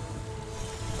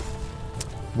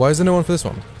 Why is there no one for this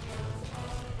one?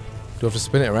 Do I have to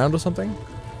spin it around or something?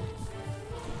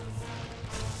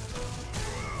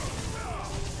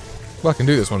 Well, I can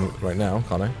do this one right now,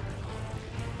 can't I?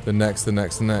 The next, the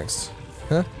next, the next.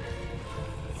 Huh?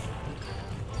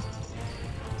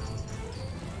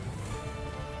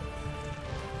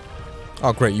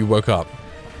 Oh, great, you woke up.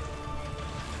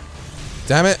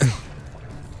 Damn it!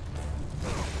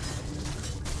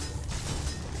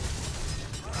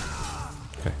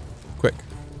 Okay, quick.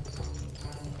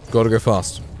 Gotta go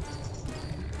fast.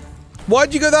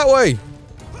 Why'd you go that way?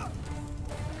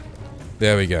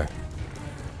 There we go.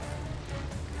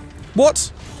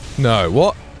 What? No,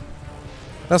 what?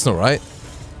 That's not right.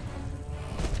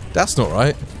 That's not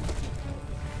right.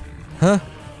 Huh?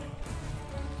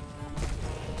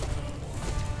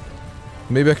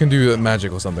 Maybe I can do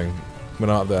magic or something when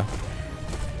I'm up there.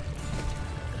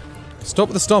 Stop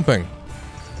the stomping.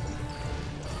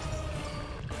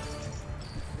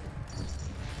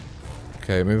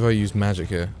 Okay, maybe if I use magic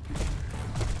here.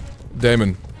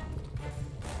 Damon.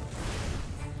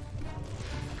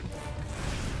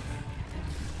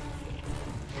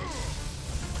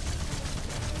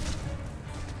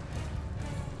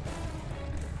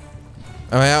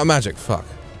 Am I out of magic? Fuck.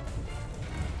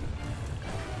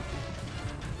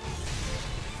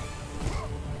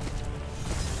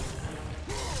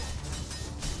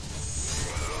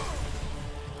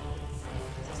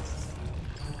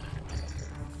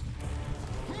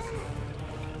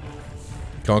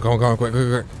 Come on, come on, come on, quick, quick,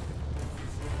 quick.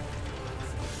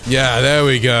 Yeah, there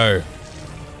we go.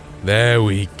 There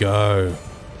we go.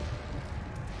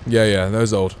 Yeah, yeah,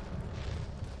 those are old.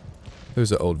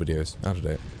 Those are old videos, out of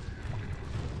date.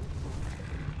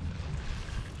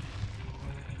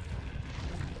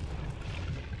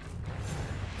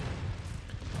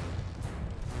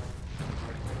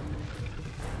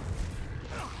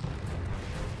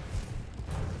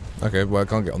 Okay, well I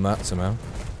can't get on that somehow.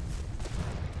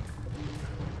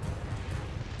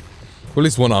 Well, at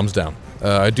least one arm's down.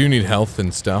 I do need health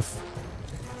and stuff.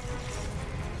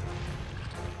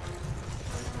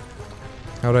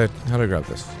 How do I grab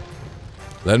this?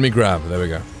 Let me grab. There we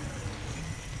go.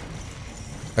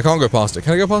 I can't go past it.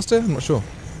 Can I go past it? I'm not sure.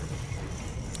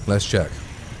 Let's check.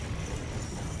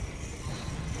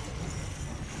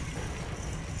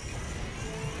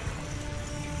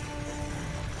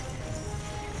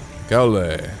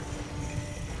 Golly.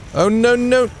 Oh no,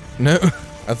 no, no.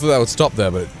 I thought that would stop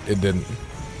there, but it didn't.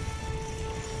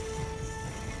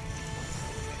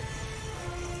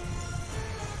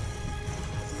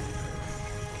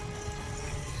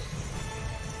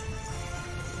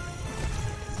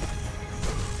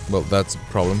 Well, that's a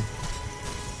problem.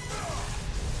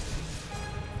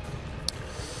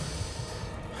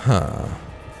 Huh.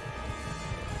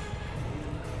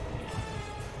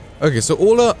 Okay, so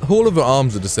all of her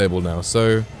arms are disabled now,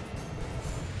 so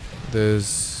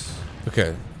there's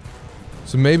okay.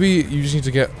 So maybe you just need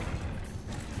to get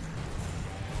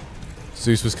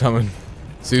Zeus was coming.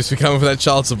 Zeus was coming for that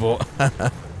child support.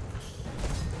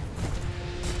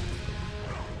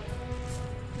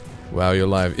 Wow, you're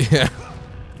live. Yeah.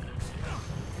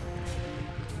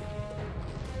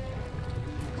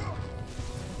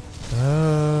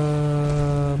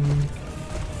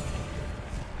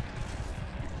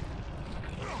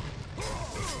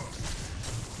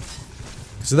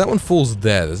 So that one falls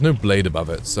there. There's no blade above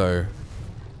it, so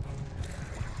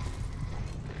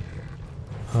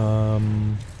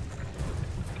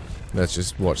let's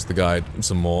just watch the guide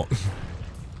some more.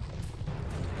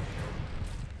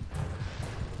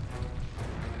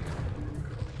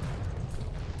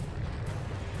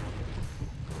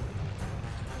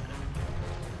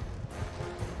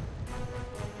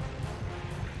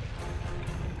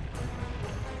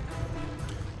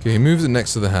 Okay, he moves it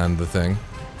next to the hand, the thing.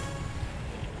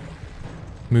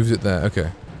 Moves it there,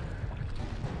 okay.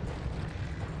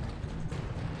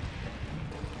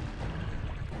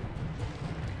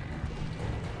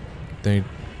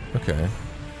 Okay.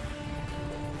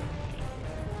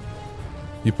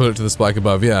 You put it to the spike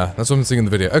above, yeah. That's what I'm seeing in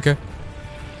the video, okay.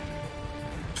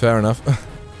 Fair enough.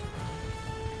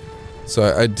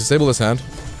 So I disable this hand.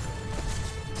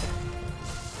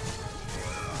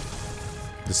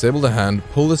 Disable the hand,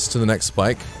 pull this to the next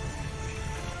spike.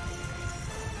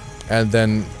 And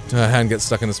then her hand gets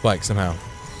stuck in the spike somehow.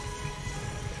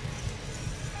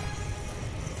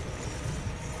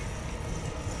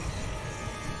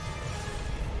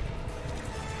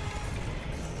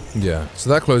 Yeah, so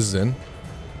that closes in.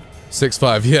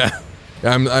 6'5", yeah.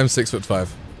 I'm 6'5".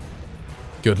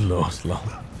 Good lord, lol.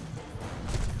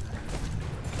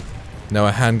 Now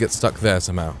her hand gets stuck there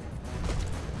somehow.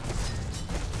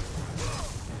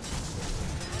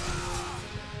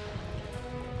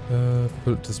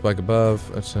 Put it to the spike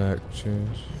above, attack,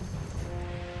 change.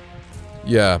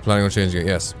 Yeah, planning on changing it,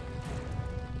 yes.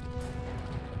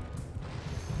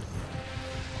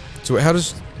 So wait, how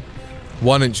does...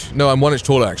 1 inch... No, I'm 1 inch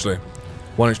taller, actually.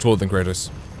 1 inch taller than Kratos.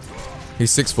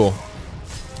 He's 6'4".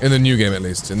 In the new game, at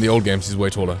least. In the old games, he's way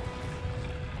taller.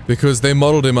 Because they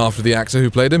modeled him after the actor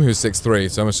who played him, who's 6'3",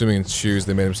 so I'm assuming in shoes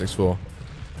they made him 6'4".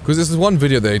 Because this is one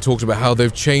video they talked about how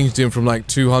they've changed him from like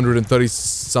 230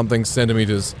 something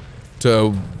centimeters to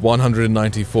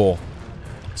 194.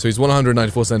 So he's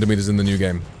 194 centimeters in the new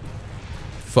game.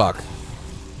 Fuck.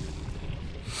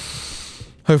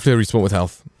 Hopefully I respawn with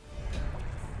health.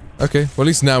 Okay, well at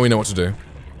least now we know what to do.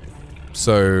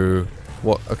 So...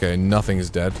 what? Okay, nothing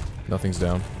is dead. Nothing's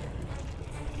down.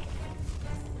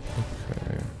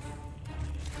 Okay.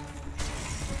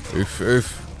 Oof,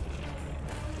 oof.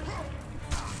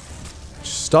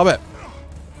 Stop it!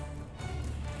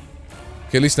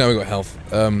 Okay, at least now we got health.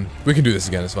 We can do this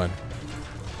again, it's fine.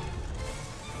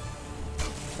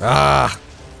 Ah!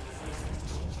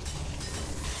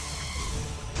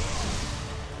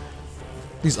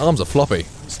 These arms are floppy.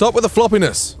 Stop with the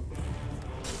floppiness!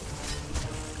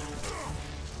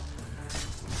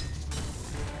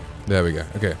 There we go,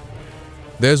 okay.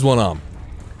 There's one arm.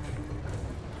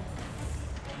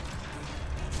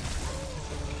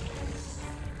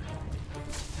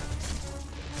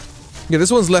 Yeah, this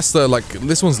one's less,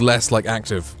 like,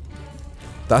 active.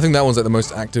 I think that one's, like, the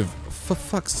most active. For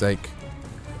fuck's sake.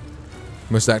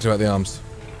 Most active at the arms.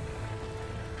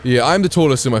 Yeah, I'm the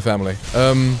tallest in my family.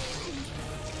 Kind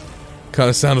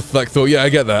of sounded like thought. Yeah, I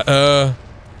get that.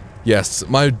 Yes.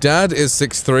 My dad is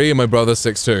 6'3" and my brother's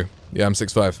 6'2". Yeah, I'm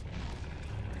 6'5".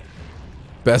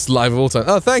 Best live of all time.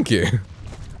 Oh, thank you.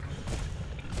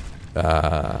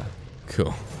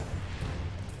 Cool.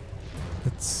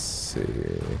 Let's see.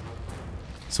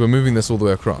 So we're moving this all the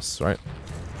way across, right?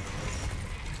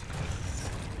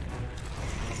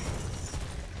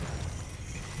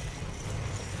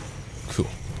 Cool.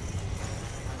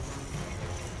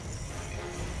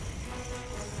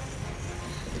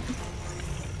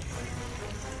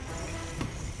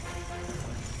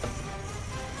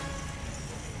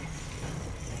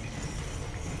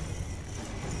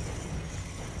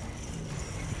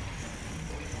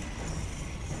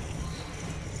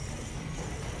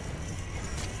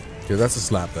 Okay, that's a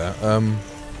slap there.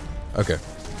 Okay.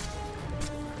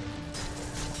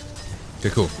 Okay,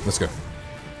 cool. Let's go.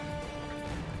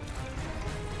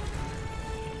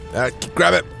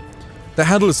 Grab it! The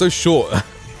handle is so short.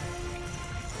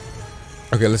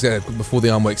 Okay, let's get it before the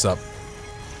arm wakes up.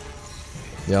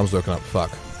 The arm's woken up.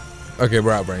 Fuck. Okay,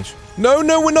 we're out of range. No,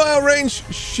 no, we're not out of range!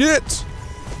 Shit!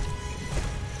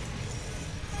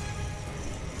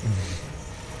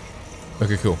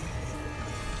 Okay, cool.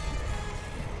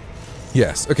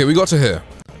 Yes. Okay, we got to here.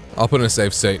 I'll put in a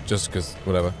safe state, just because,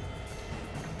 whatever.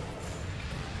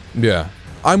 Yeah.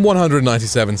 I'm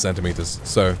 197 centimeters,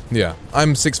 so, yeah.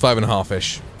 I'm 6'5" and a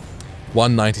half-ish.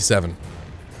 197.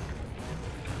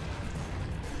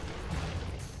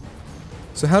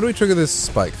 So how do we trigger this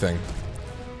spike thing?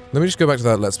 Let me just go back to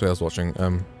that Let's Play I was watching.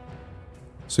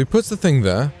 So he puts the thing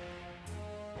there.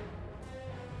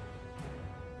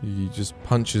 He just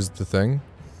punches the thing.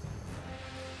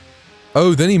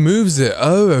 Oh, then he moves it.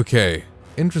 Oh, okay.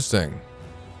 Interesting.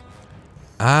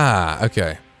 Ah,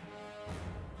 okay.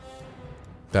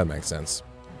 That makes sense.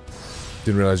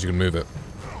 Didn't realize you could move it.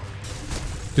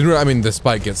 I mean, the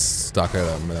spike gets stuck.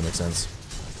 That makes sense.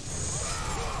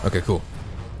 Okay, cool.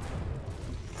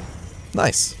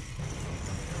 Nice.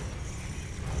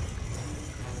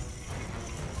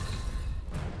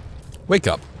 Wake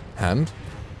up, hand.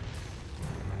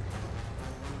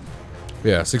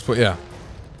 Yeah, 6 point. Yeah.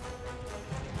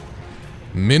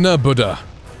 Mina Buddha.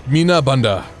 Mina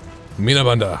Bunda. Mina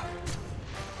Bunda.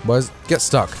 Get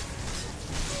stuck.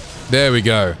 There we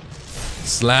go.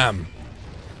 Slam.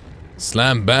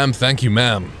 Slam bam, thank you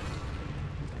ma'am.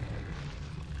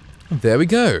 There we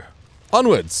go.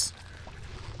 Onwards.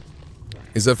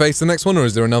 Is her face the next one, or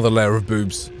is there another layer of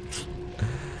boobs?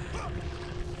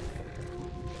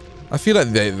 I feel like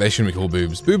they shouldn't be called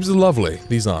boobs. Boobs are lovely.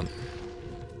 These aren't.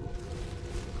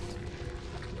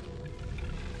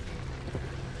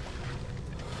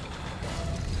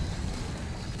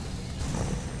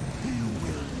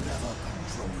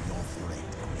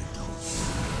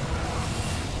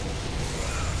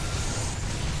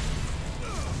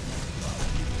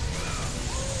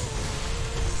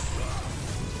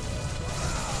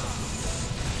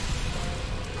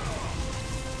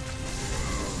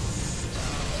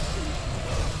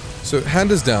 So,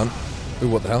 hand is down. Ooh,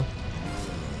 what the hell?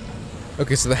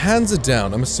 Okay, so the hands are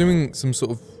down. I'm assuming some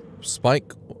sort of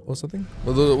spike or something?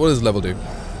 What does level do?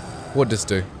 What does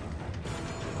this do?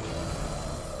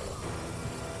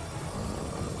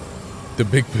 The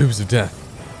big boobs of death.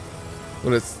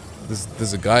 Well,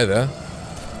 there's a guy there.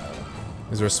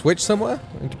 Is there a switch somewhere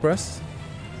I need to press?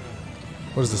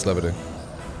 What does this lever do?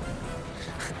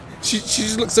 She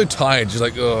just looks so tired. She's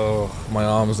like, oh, my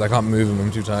arms, I can't move them,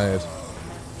 I'm too tired.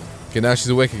 Okay, now she's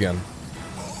awake again.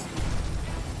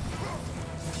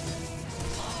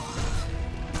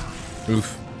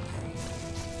 Oof.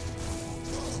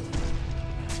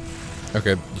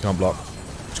 Okay, you can't block.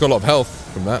 She's got a lot of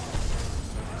health from that.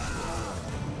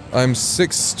 I'm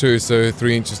 6'2", so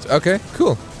 3 inches. Okay,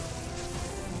 cool.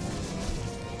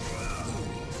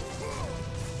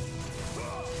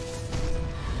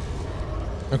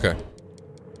 Okay.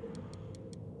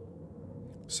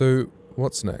 So,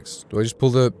 what's next? Do I just pull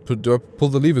the... do I pull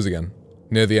the levers again?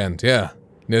 Near the end, yeah.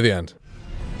 Near the end.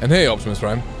 And hey, Optimus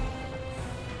Prime.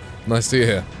 Nice to see you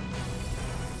here.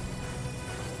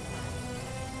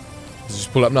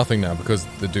 Just pull up nothing now because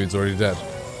the dude's already dead.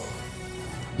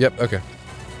 Yep, okay.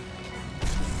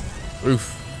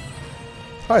 Oof.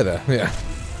 Hi there, yeah.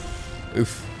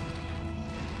 Oof.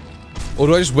 Or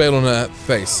do I just wail on her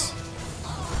face?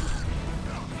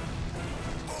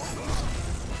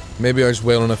 Maybe I just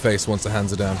wail on her face once the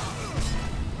hands are down.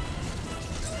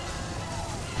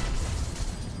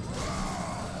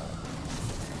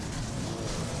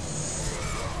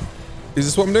 Is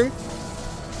this what I'm doing?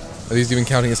 Are these even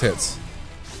counting as hits?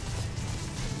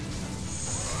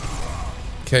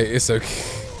 Okay, it's okay.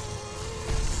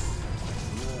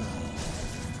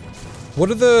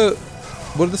 What are the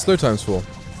slow times for?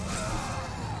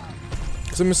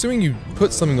 Because I'm assuming you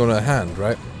put something on her hand,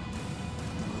 right?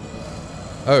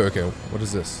 Oh, okay. What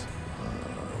is this?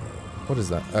 What is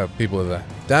that? Oh, people are there.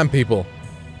 Damn people!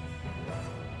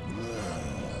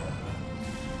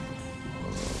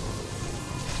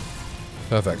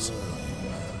 Perfect.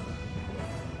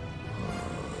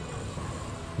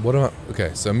 What am I...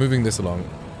 Okay, so I'm moving this along.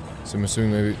 So I'm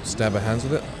assuming maybe stab her hands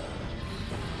with it?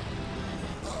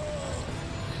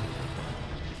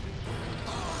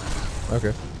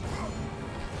 Okay.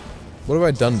 What have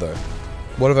I done, though?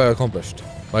 What have I accomplished?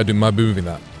 By moving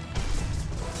that?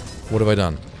 What have I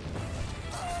done?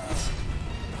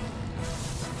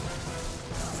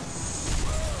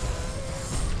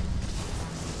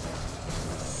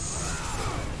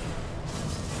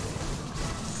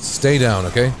 Stay down,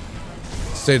 okay?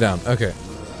 Stay down, okay.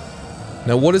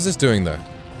 Now what is this doing though?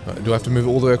 Do I have to move it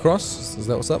all the way across? Is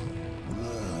that what's up?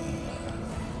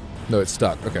 No, it's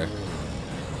stuck, okay.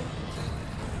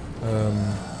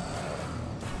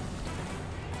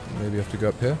 Maybe I have to go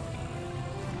up here?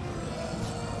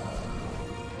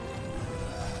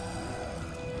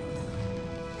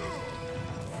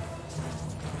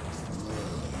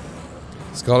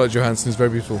 Scarlett Johansson is very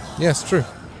beautiful. Yes, true.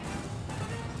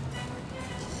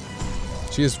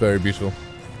 She is very beautiful.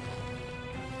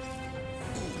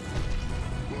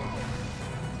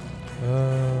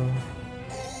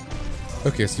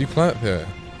 Okay, so you climb up here.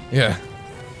 Yeah.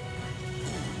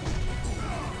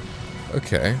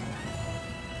 Okay.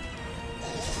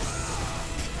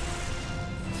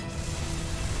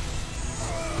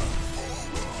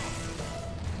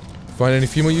 Find any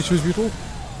female YouTubers beautiful?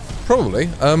 Probably.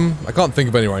 I can't think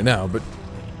of any right now, but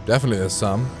definitely there's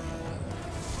some.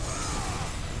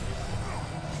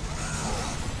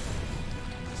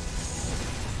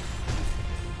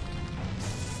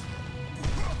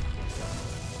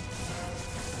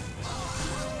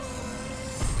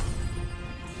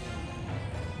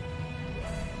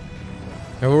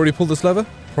 Have I already pulled this lever?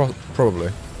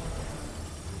 Probably.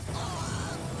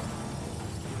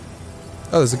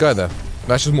 Oh, there's a guy there.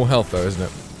 That's just more health though, isn't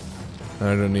it?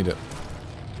 I don't need it.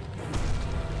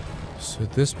 So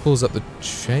this pulls up the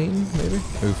chain, maybe?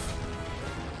 Oof.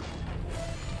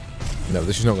 No,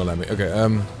 this is not gonna let me. Okay,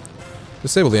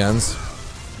 disable the hands.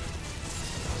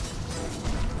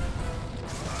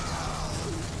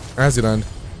 As you land.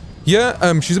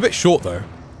 Yeah, she's a bit short though.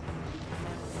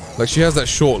 Like, she has that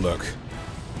short look.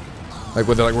 Like,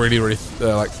 where they're like really, really,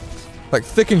 like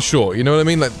thick and short, you know what I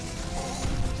mean? Like,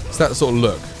 it's that sort of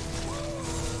look.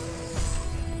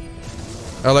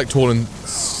 I like tall and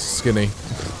skinny.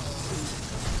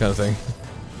 Kind of thing.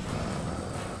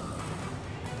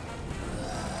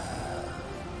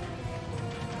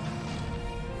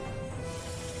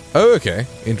 Oh, okay.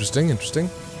 Interesting, interesting.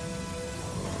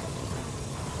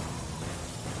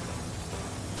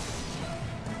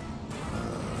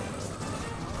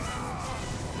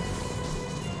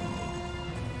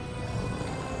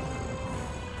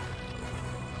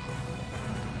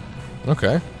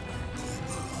 Okay.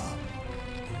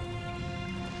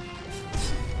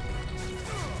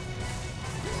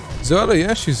 Zelda,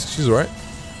 yeah, she's alright.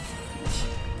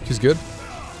 She's good.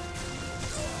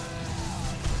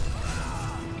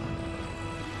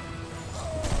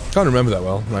 Can't remember that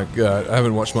well. Like, I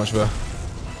haven't watched much of her.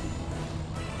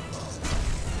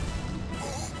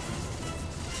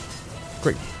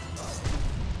 Great.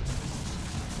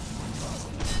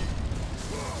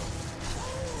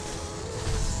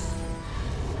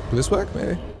 Will this work,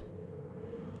 maybe?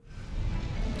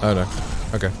 Oh no.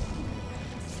 Okay.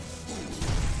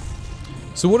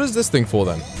 So what is this thing for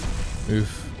then? Oof.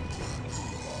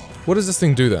 What does this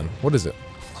thing do then? What is it?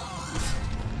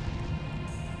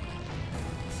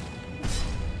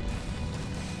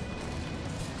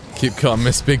 Keep calm,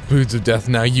 miss big boots of death,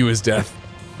 now you is death.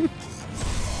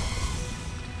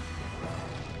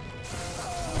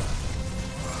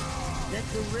 Let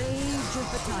the rage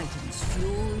of the Titans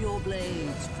fuel your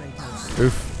blades, Kratos.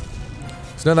 Oof.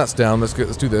 So now that's down, let's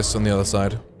do this on the other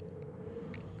side.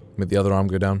 Make the other arm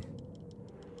go down.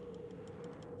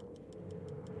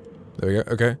 There we go,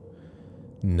 okay.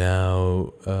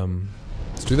 Now,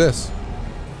 let's do this.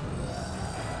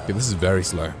 Okay, this is very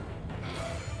slow.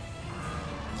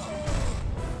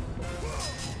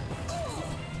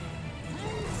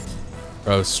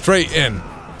 Oh, straight in.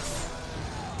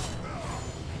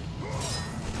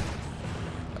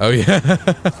 Oh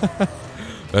yeah.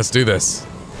 Let's do this.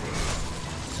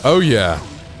 Oh yeah.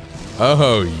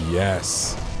 Oh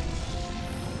yes.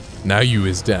 Now you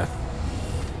is death.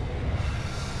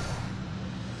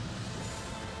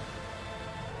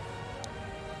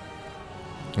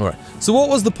 Alright. So what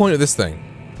was the point of this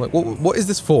thing? Like, what is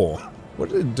this for? What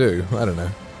did it do? I don't know.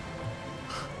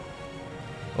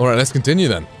 Alright, let's continue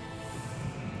then.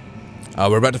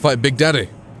 We're about to fight Big Daddy.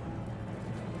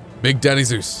 Big Daddy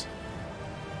Zeus.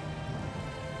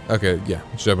 Okay, yeah,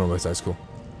 should open on both sides, cool.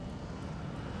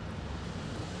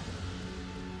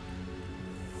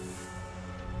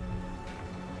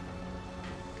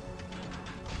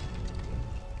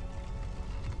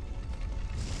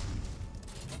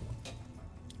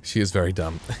 She is very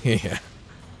dumb. Yeah.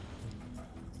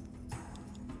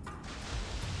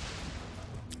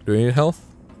 Do we need health?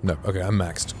 No, okay, I'm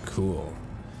maxed. Cool.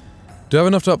 Do I have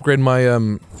enough to upgrade my,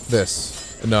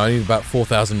 this? No, I need about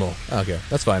 4,000 more. Okay,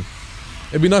 that's fine.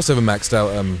 It'd be nice to have a maxed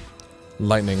out,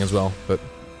 lightning as well, but...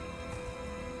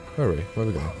 Where are we? Where are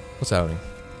we going? What's happening?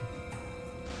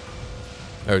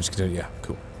 Oh, just continue, yeah,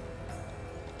 cool.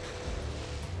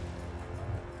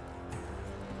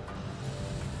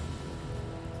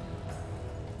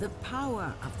 The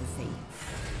power of the faith.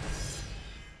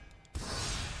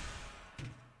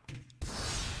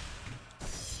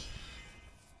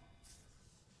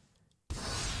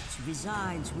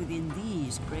 Resides within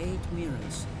these great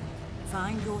mirrors.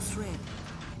 Find your thread,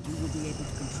 and you will be able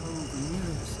to control the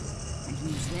mirrors, and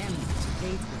use them as a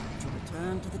gateway to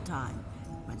return to the time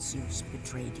when Zeus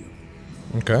betrayed you.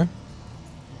 Okay.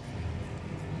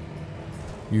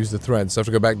 Use the thread. So I have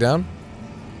to go back down?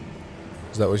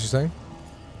 Is that what you're saying?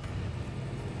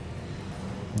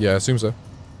 Yeah, I assume so.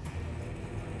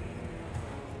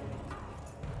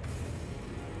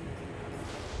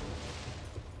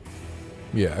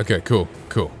 Yeah, okay, cool,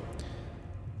 cool.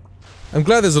 I'm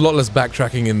glad there's a lot less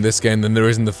backtracking in this game than there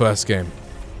is in the first game.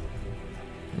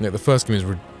 Yeah, the first game is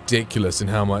ridiculous in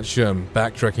how much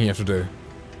backtracking you have to do.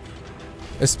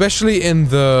 Especially in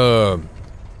the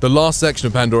last section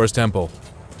of Pandora's Temple.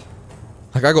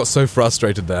 Like, I got so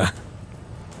frustrated there.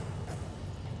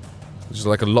 There's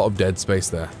like a lot of dead space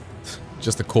there.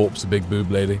 Just the corpse of Big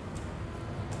Boob Lady.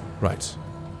 Right.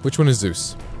 Which one is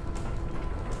Zeus?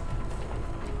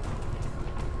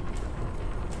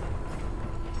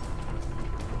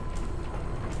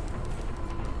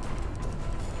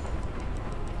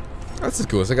 That's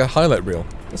cool, it's like a highlight reel.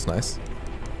 That's nice.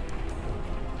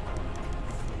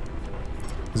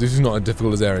 Zeus is not as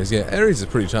difficult as Ares. Yeah, Ares is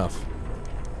pretty tough.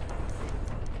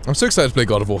 I'm so excited to play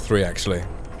God of War 3, actually.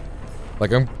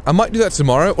 Like, I might do that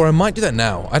tomorrow, or I might do that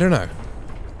now. I don't know.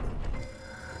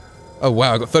 Oh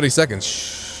wow, I got 30 seconds.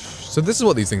 Shh. So this is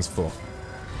what these things are for.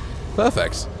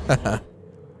 Perfect.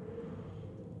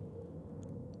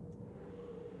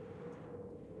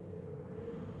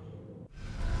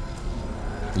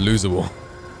 Loser War.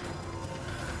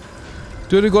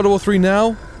 Do I do God of War 3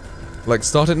 now? Like,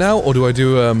 start it now? Or do I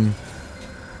do,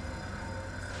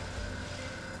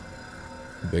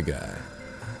 Big guy.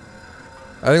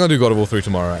 I think I'll do God of War 3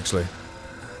 tomorrow, actually.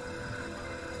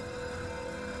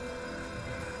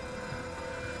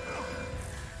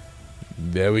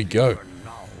 There we go. And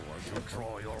now, as you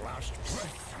draw your last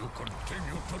breath, you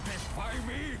continue to defy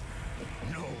me?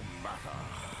 No matter.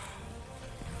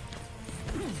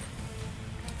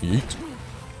 Yeet.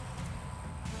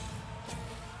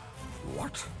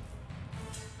 What?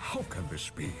 How can this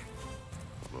be?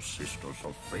 The Sisters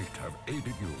of Fate have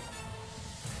aided you.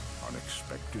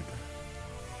 Unexpected.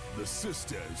 The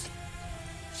Sisters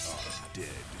are dead.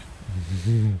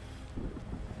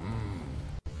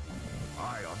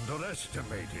 I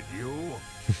underestimated you.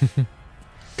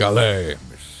 Gale.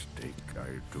 Mistake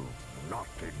I do not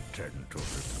intend to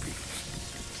repeat.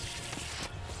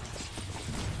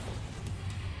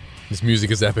 This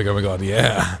music is epic, oh my god,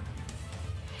 yeah.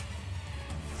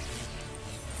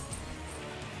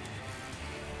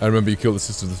 I remember you killed the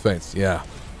Sister of the Fates. Yeah.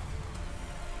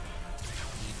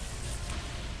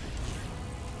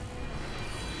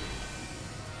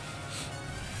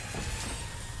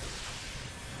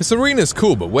 This arena's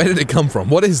cool, but where did it come from?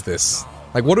 What is this?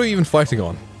 Like, what are we even fighting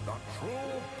on?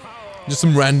 Just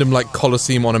some random, like,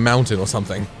 Colosseum on a mountain or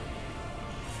something.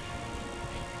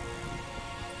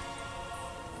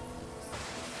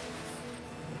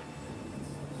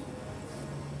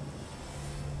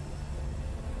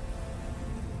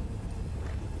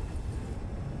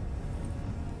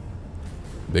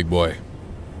 Big boy.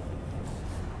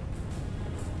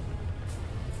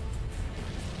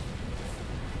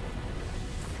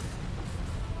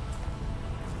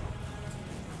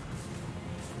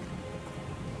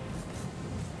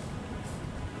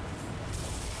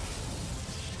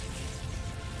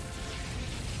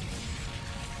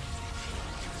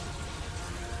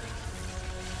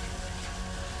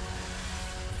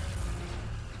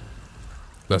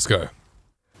 Let's go.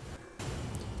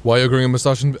 Why are you growing a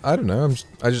mustache? I don't know.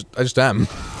 I just am.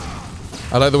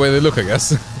 I like the way they look, I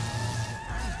guess.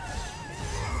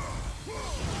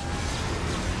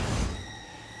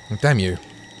 Damn you.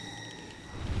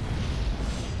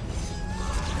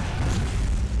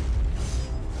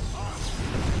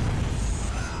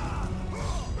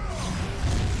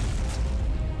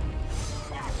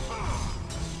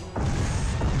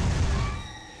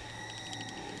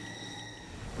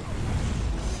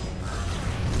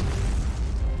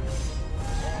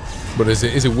 But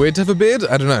is it weird to have a beard?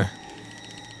 I don't know.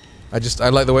 I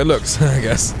like the way it looks, I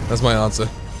guess. That's my answer.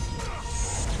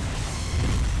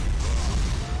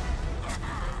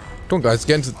 Come on guys,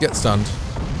 get stunned.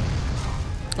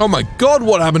 Oh my god,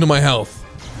 what happened to my health?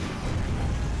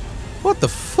 What the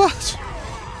fuck?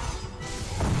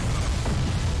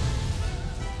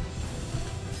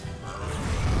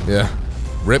 Yeah.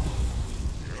 Rip.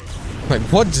 Like,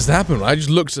 what just happened? I just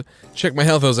looked to check my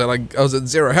health, I was at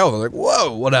 0 health. I was like,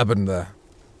 whoa, what happened there?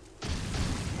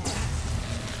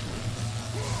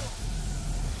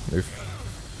 Oof.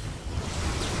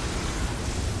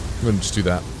 I'm gonna just do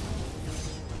that.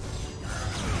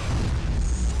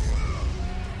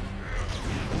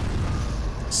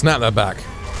 Snap that back.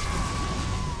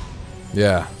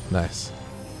 Yeah, nice.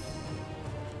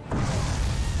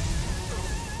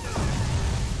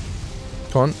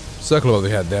 Come on, circle over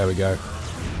the head, there we go.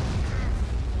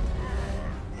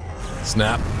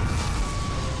 Snap.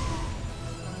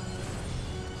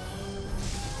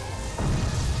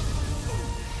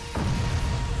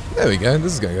 There we go,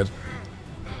 this is going good.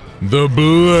 The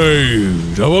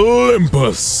Blade of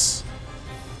Olympus!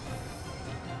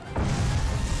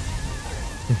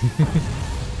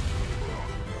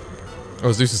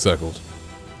 Oh, Zeus is circled.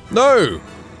 No!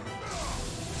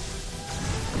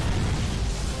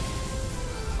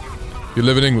 You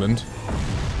live in England?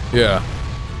 Yeah.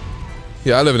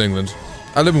 Yeah, I live in England.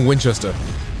 I live in Winchester.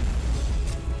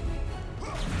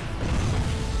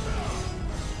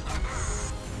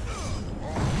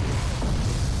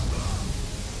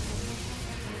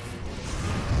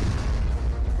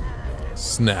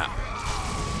 Snap.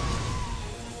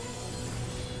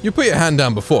 You put your hand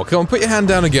down before. Come on, put your hand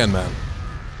down again, man.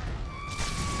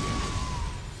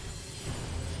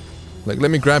 Like,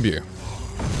 let me grab you.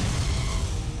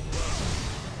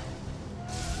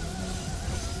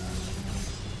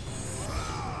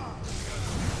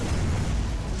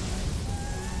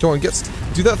 Come on,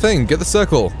 do that thing. Get the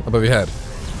circle above your head.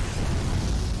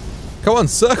 Come on,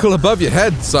 circle above your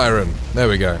head, Siren. There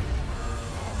we go.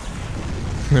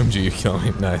 MG, you kill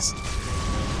me. Nice.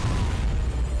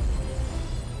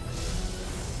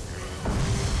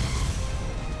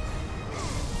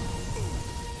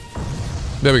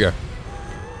 There we go.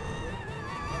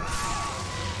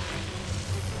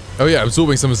 Oh yeah,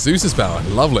 absorbing some of Zeus's power.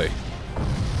 Lovely.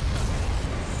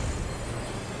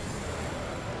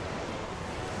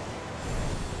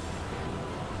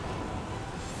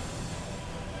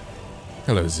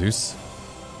 Hello, Zeus.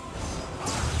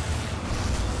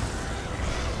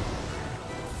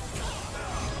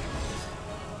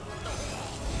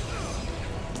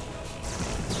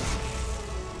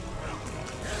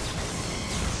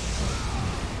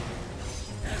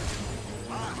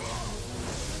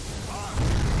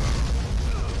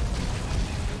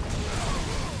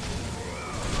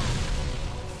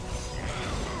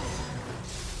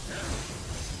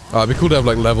 Oh, it'd be cool to have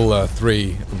like level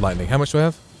 3 of lightning. How much do I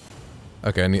have?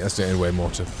 Okay, that's way more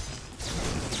to.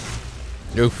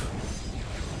 Oof.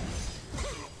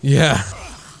 Yeah.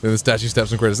 Then the statue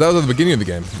steps and credits. That was at the beginning of the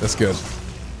game. That's good.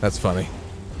 That's funny.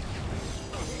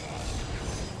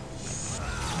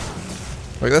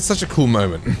 Like, that's such a cool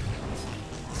moment.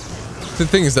 The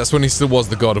thing is, that's when he still was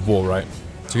the god of war, right?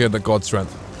 So he had that god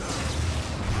strength.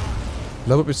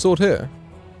 Level up your sword here?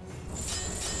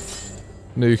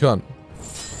 No, you can't.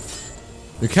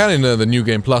 You can in the New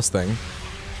Game Plus thing.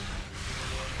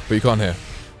 But you can't here.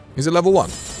 Is it level 1?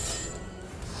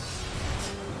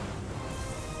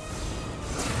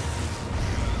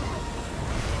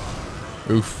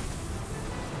 Oof.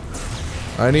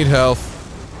 I need health.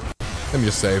 Let me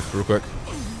just save real quick.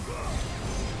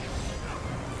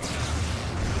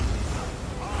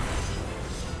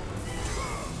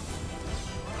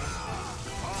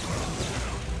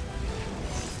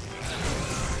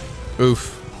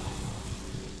 Oof.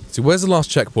 See, where's the last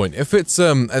checkpoint? If it's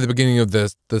at the beginning of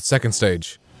the second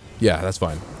stage, yeah, that's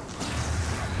fine.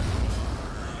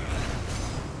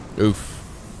 Oof.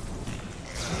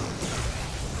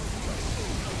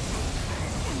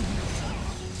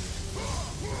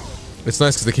 It's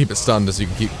nice because they keep it stunned so you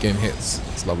can keep getting hits.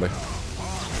 It's lovely.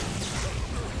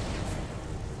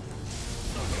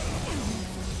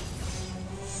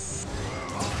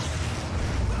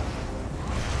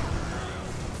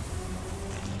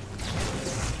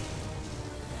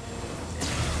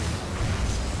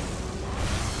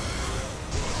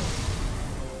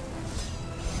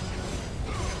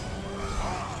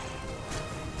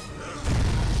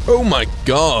 Oh my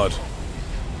god!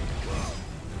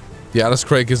 Yeah, Alice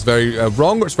Craig is very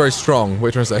wrong, or it's very strong. What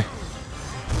are you trying to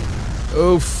say?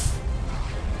 Oof.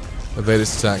 Evade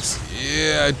its attacks.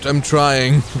 Yeah, I'm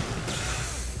trying.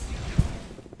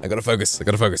 I gotta focus. I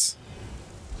gotta focus.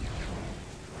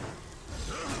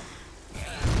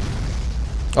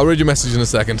 I'll read your message in a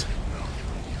second.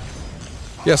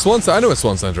 Yeah, Swan Center. I know what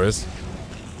Swan Center is.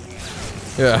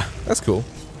 Yeah, that's cool.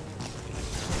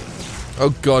 Oh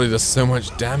god, he does so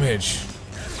much damage.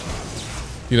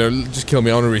 You know, just kill me,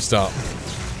 I want to restart.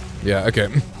 Yeah, okay.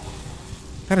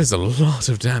 That is a lot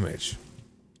of damage.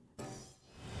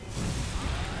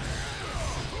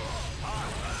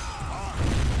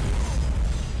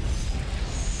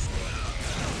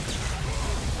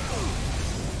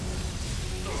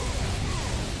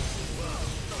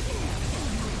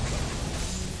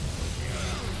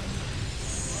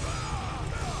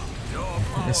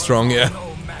 It's strong, yeah.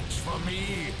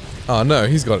 Oh no,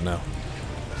 he's got it now.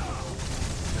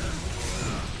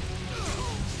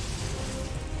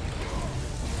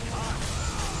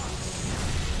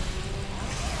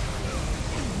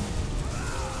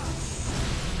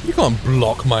 You can't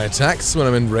block my attacks when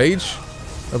I'm in rage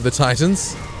of the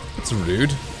Titans. That's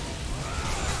rude.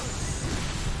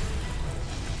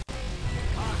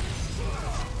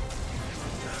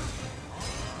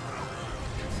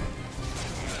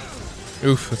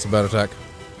 Oof, that's a bad attack.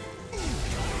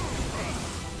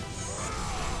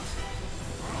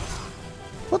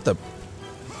 What the?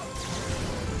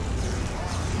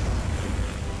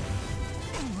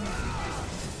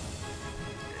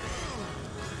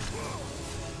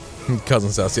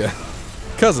 Cousin's house, yeah.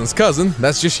 Cousin's cousin?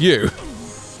 That's just you.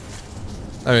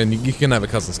 I mean, you can have a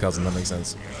cousin's cousin, that makes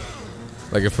sense.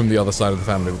 Like, from the other side of the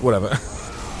family, whatever.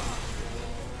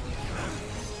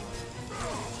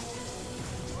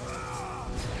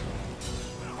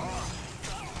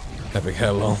 Epic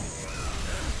hell, lol.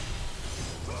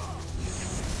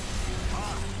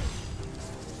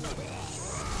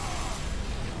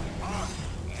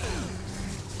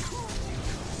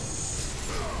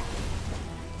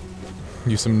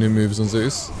 Use some new moves on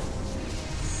Zeus.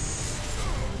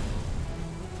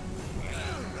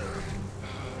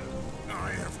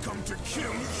 I have come to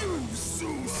kill you,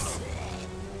 Zeus!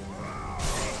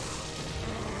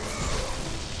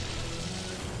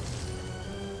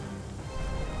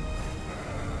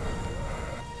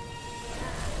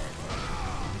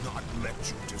 Not let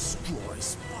you destroy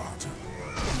Sparta.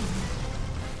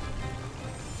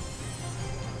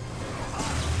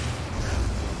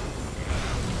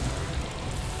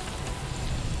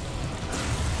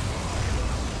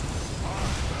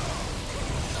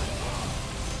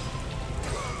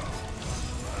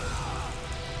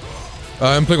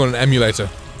 I'm playing on an emulator.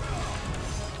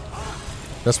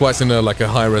 That's why it's in like a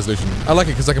high resolution. I like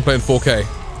it because I can play in 4K.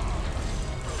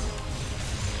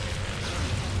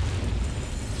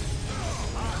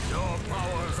 Your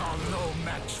powers are no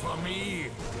match for me.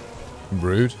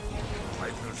 Rude. I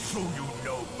will show you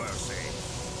no mercy.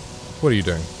 What are you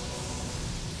doing?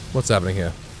 What's happening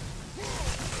here?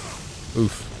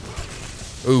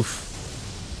 Oof. Oof.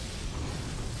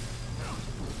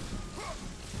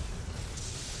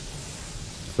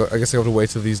 I guess I have to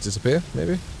wait till these disappear,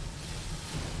 maybe?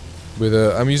 With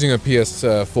a... I'm using a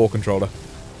PS4 controller.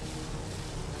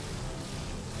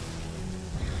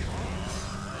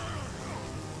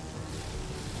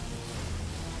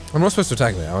 I'm not supposed to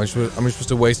attack now. I'm supposed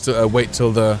to wait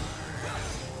till the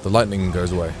lightning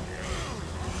goes away.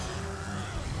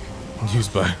 Use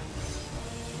bow.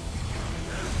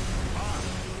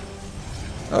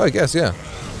 Oh, I guess, yeah.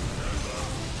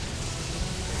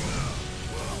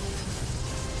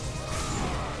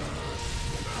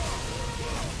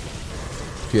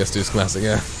 PS2's classic,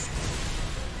 yeah.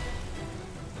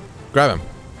 Grab him.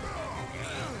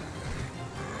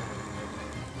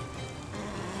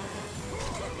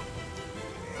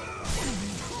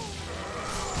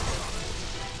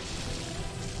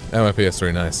 Oh, my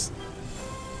PS3, nice.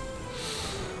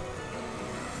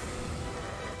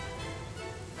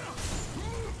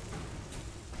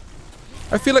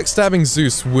 I feel like stabbing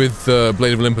Zeus with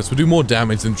Blade of Olympus would do more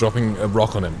damage than dropping a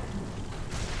rock on him.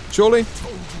 Surely?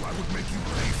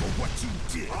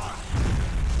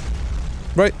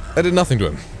 Right, I did nothing to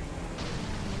him.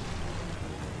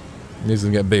 Needs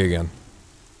to get big again.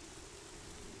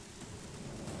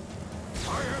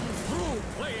 I am through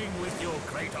playing with you,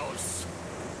 Kratos.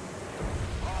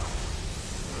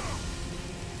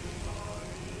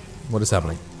 What is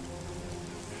happening?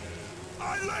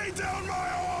 I lay down my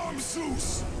arms,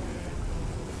 Zeus.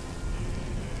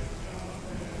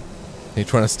 You're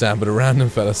trying to stab at a random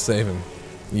fella, save him.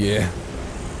 Yeah.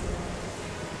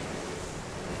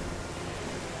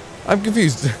 I'm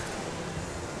confused.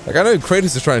 Like, I know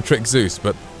Kratos is trying to trick Zeus,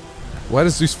 but why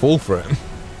does Zeus fall for it?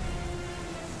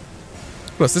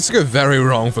 Plus, this could go very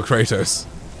wrong for Kratos.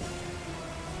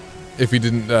 If he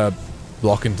didn't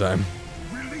block in time.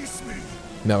 Release me.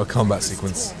 Now a combat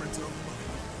sequence.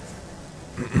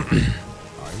 I will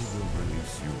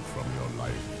release you from your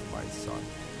life, my son,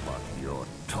 but your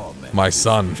torment My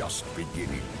son. is just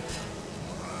beginning.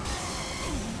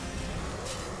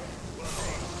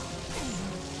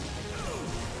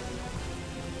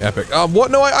 Epic.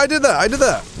 What? No, I did that. I did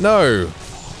that. No.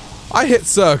 I hit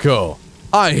circle.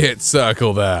 I hit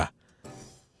circle there.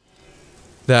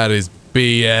 That is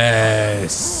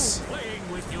BS.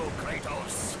 Playing with you,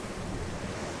 Kratos.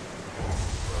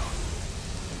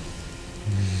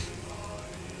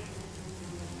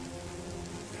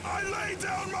 I lay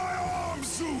down my arms,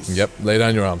 Zeus. Yep, lay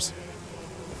down your arms.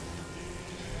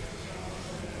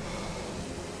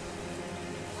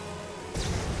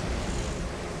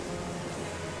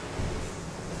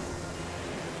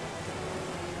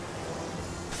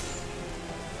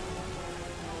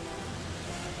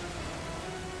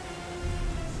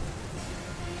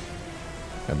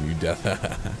 You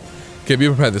death. Okay, be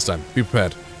prepared this time. Be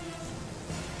prepared.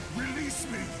 Release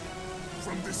me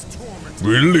from this torment.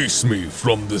 Release me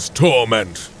from this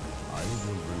torment. I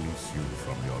will release you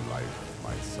from your life,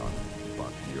 my son,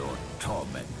 but your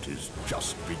torment is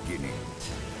just beginning.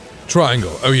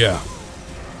 Triangle. Oh yeah.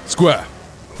 Square.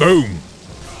 Boom.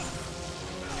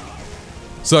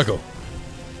 Circle.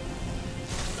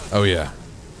 Oh yeah.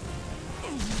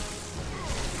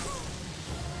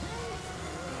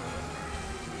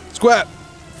 Square.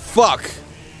 Fuck.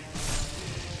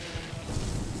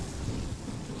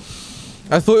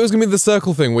 I thought it was gonna be the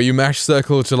circle thing where you mash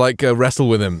circle to like wrestle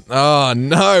with him. Oh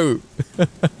no.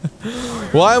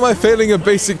 Why am I failing a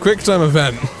basic QuickTime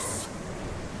event?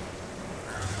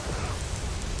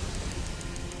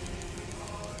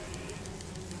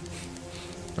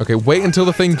 Okay, wait until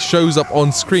the thing shows up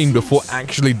on screen before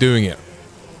actually doing it.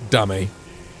 Dummy.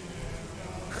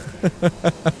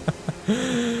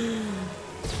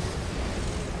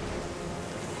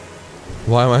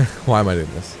 Why am I doing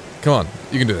this? Come on,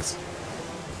 you can do this.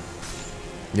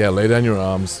 Yeah, lay down your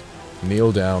arms.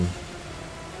 Kneel down.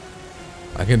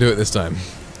 I can do it this time.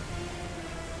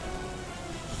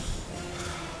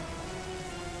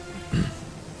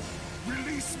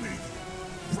 Release me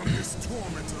from this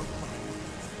torment of mine.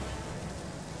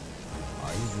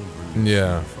 I will release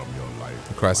Yeah. you from your life.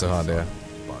 I cry so hard, yeah.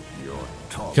 But your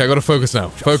torment Okay, I gotta focus now.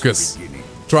 just Focus. beginning.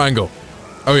 Triangle.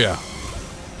 Oh yeah.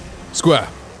 Square.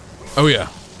 Oh yeah.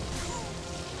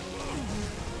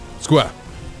 Square.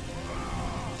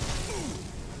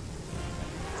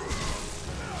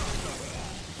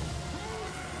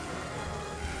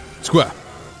 Square.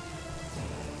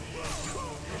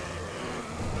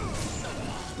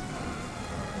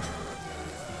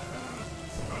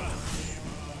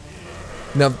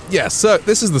 Now, yeah, so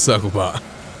this is the circle part.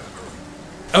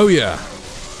 Oh yeah.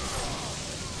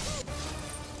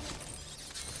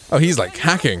 Oh, he's like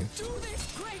hacking. Do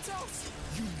this, Kratos!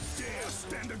 You dare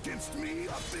stand against me,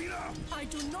 Athena? I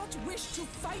do not wish to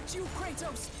fight you,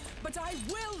 Kratos, but I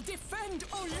will defend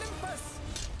Olympus!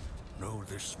 Know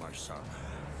this, my son.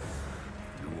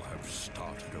 You have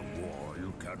started a war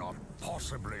you cannot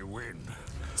possibly win.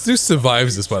 Zeus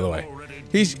survives this, by the way.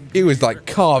 He was like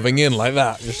carving in like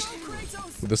that, just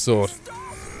Kratos! with the sword.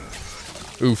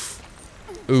 Oof.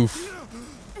 Oof.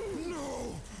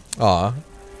 No. Ah.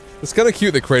 It's kind of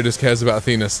cute that Kratos cares about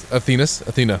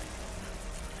Athena.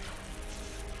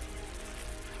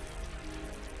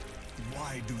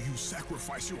 Why do you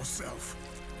sacrifice yourself?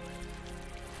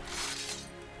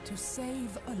 To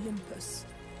save Olympus.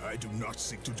 I do not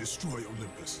seek to destroy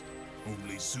Olympus.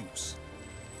 Only Zeus.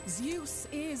 Zeus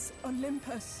is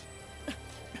Olympus.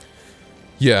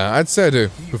 Yeah, I'd say I do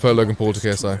prefer Logan Paul to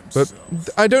KSI,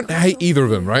 but I don't hate either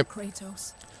of them, right?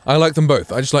 Kratos. I like them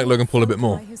both. I just like Logan Paul a bit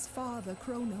more. By his father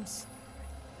Kronos.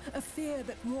 A fear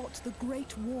that wrought the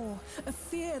great war. A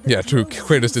fear that Yeah, true. drove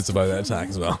Kratos Zeus did survive to that attack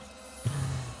as well.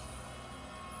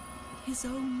 His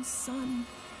own son.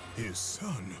 His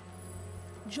son?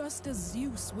 Just as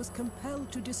Zeus was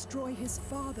compelled to destroy his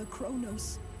father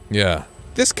Kronos. Yeah.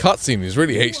 This cutscene is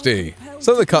really HD.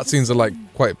 Some of the cutscenes are like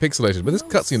quite pixelated, but this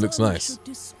cutscene looks nice.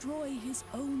 Destroy his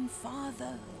own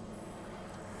father.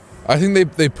 I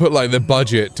think they put like the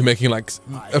budget to making like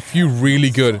a few really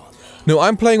good. No,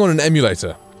 I'm playing on an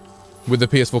emulator with the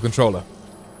PS4 controller.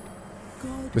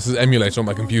 God, This is emulator on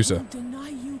my God computer. will deny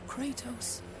you,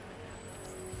 Kratos.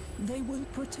 They will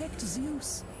protect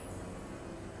Zeus.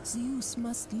 Zeus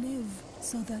must live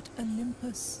so that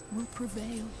Olympus will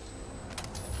prevail.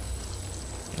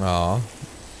 Aww.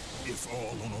 If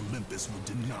all on Olympus would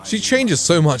deny She changes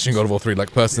so much in God of War 3,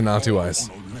 like personality-wise.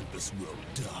 all on Olympus will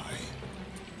die.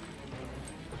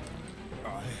 I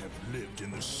have lived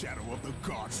in the shadow of the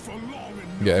gods for long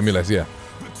enough. Yeah, emulator, yeah.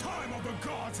 The time of the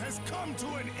gods has come to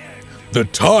an end. The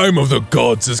time of the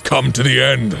gods has come to the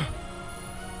end.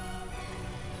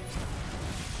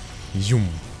 Yum.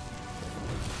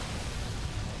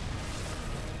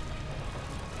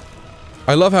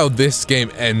 I love how this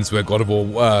game ends where God of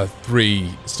War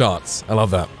 3 starts. I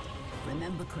love that.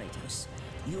 Remember, Kratos,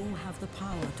 you have the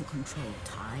power to control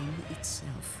time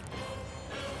itself.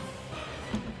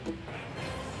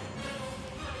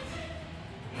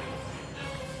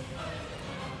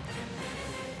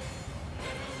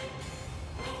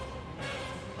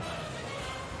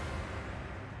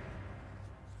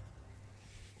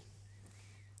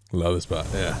 Love this part,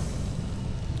 yeah.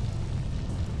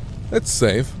 Let's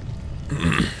save.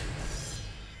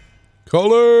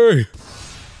 Collie!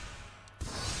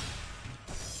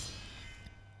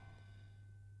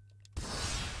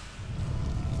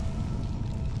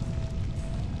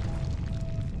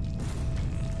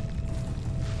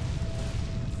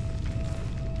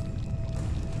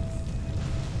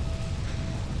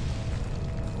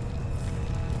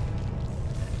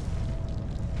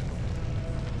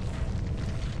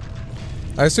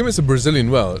 I assume it's a Brazilian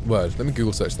word. Let me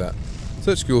Google search that.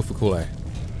 Search Google for Collie.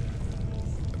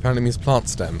 Apparently means plant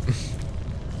stem.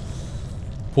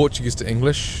 Portuguese to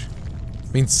English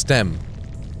means stem.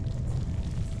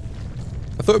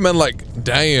 I thought it meant like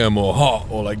damn or hot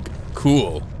or like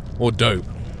cool or dope,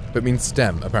 but it means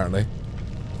stem apparently.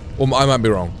 Or I might be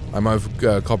wrong. I might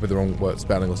have copied the wrong word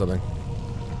spelling or something.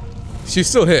 She's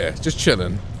still here, just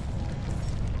chilling.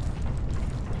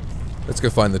 Let's go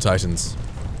find the Titans.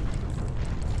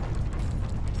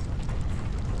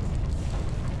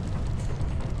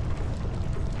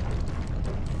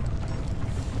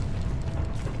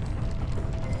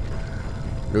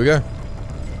 Here we go.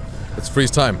 Let's freeze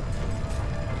time.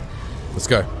 Let's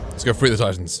go. Let's go free the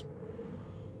Titans.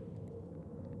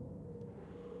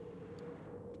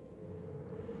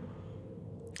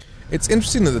 It's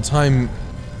interesting that the time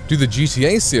do the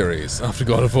GTA series after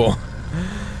God of War.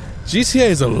 GTA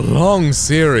is a long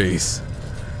series.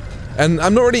 And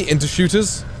I'm not really into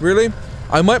shooters, really.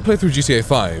 I might play through GTA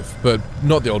 5, but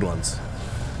not the old ones.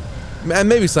 And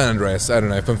maybe San Andreas, I don't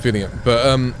know if I'm feeling it. But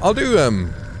I'll do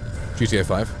GTA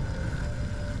 5.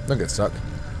 Don't get stuck.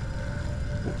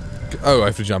 Oh, I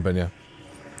have to jump in, yeah.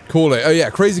 Cool. Oh yeah,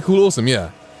 crazy cool awesome, yeah.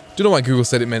 Do you know why Google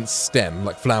said it meant stem,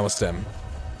 like flower stem?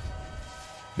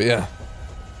 But yeah.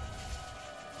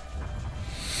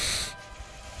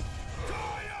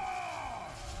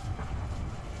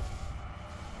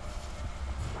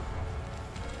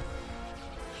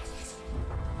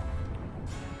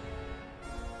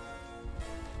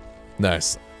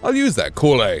 Nice. I'll use that,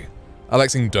 Cool. I like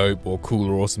saying dope or cool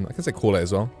or awesome. I can say Cool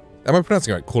as well. Am I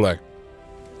pronouncing it right? Cool.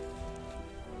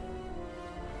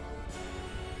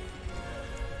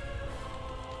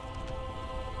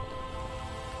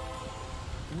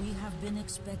 We have been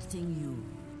expecting you,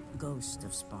 Ghost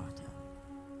of Sparta.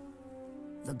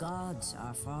 The gods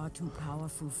are far too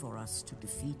powerful for us to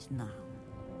defeat now.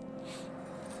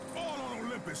 All on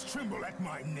Olympus tremble at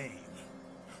my name.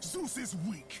 Zeus is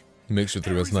weak. Mixture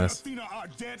through is nice. Athena are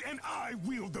dead, and I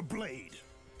wield the blade.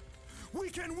 We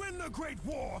can win the great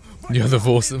war. You're the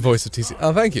voice of TC.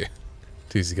 Oh, thank you.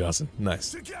 TC Carson.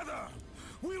 Nice. Together,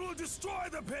 We will destroy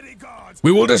the petty gods.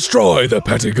 We will destroy the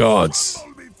petty gods.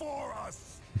 Crumble before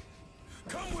us.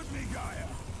 Come with me, Gaia.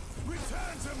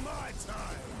 Return to my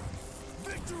time.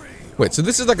 Victory. Wait, so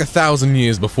this is like 1,000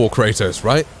 years before Kratos,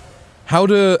 right? How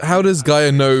does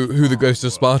Gaia know who the Ghost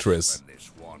of Sparta is?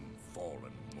 This one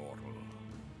fallen mortal.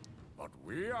 But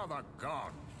we are the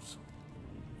gods.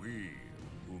 We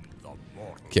whom the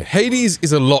mortal. Okay, Hades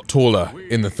is a lot taller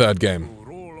in the third game.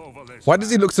 Why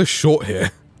does he look so short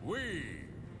here? We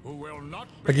who will not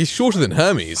Like he's shorter than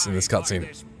Hermes in this cutscene.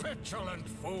 this petulant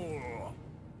fool.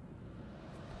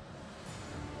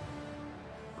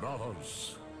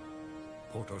 Brothers,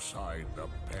 put aside the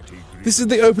petty grief. This is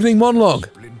the opening monologue.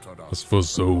 Splintered us. As for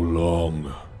so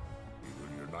long,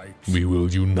 We will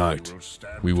unite.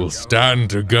 we will stand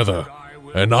together,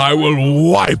 and I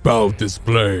will wipe out this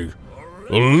plague.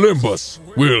 Olympus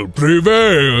will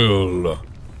prevail.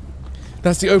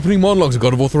 That's the opening monologue to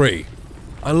God of War 3.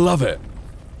 I love it.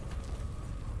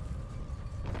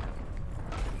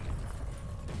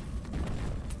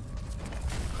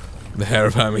 The hair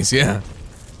of Hermes, yeah.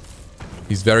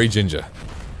 He's very ginger.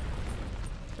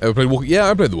 Ever played Walking? Yeah,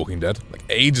 I played The Walking Dead. Like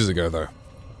ages ago, though.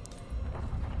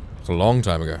 It's a long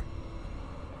time ago.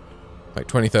 Like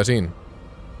 2013.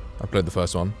 I played the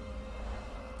first one.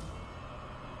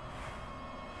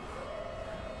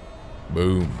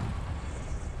 Boom.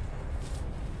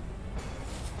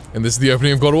 And this is the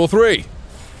opening of God of War 3.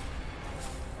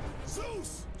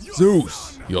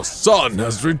 Zeus, your son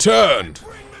has returned.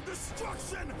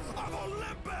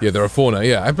 Yeah, there are 4 now.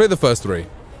 Yeah, I played the first 3.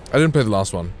 I didn't play the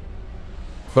last one.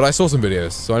 But I saw some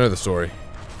videos, so I know the story.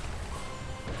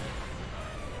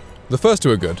 The first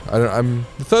 2 are good. The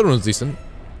third one was decent.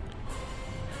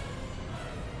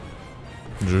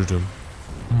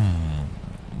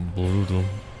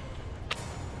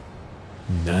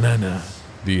 Na.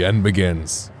 The end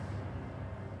begins.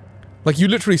 Like, you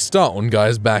literally start on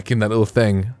Gaia's back in that little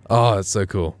thing. Oh, it's so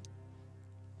cool.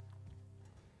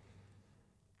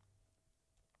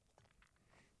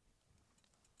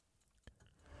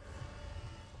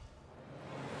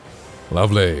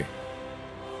 Lovely.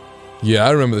 Yeah,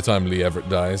 I remember the time Lee Everett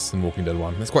dies in Walking Dead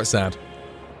 1. That's quite sad.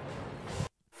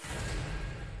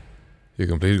 You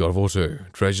completed God of War 2.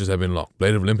 Treasures have been locked.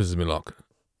 Blade of Olympus has been locked.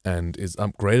 And is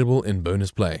upgradable in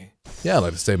bonus play. Yeah, I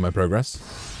like to save my progress.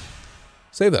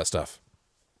 Save that stuff.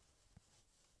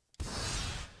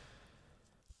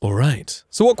 Alright.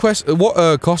 So what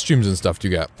costumes and stuff do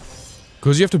you get?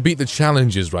 Because you have to beat the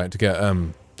challenges, right, to get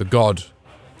the god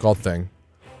thing.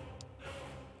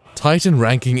 Titan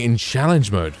ranking in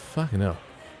challenge mode. Fucking hell.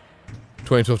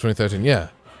 2012, 2013, yeah.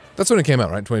 That's when it came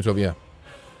out, right? 2012, yeah.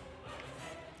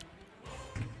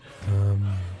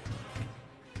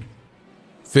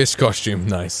 Fish costume,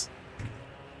 nice.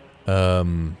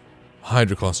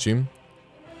 Hydra costume.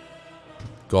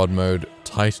 God mode,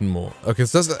 Titan more. Okay,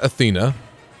 so that's Athena.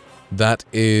 That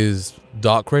is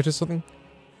Dark Kratos or something?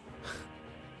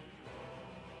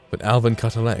 But Alvin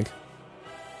cut a leg.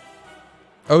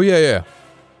 Oh, yeah.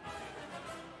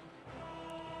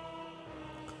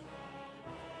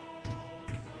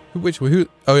 Who?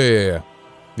 Oh, yeah.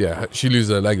 Yeah, she loses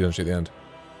her leg, doesn't she, at the end?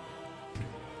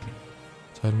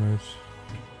 Titan mode.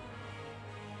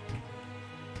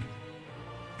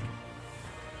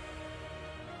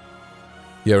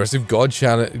 Yeah, receive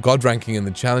God ranking in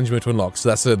the challenge mode to unlock.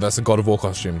 So that's a God of War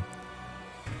costume.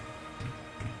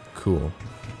 Cool.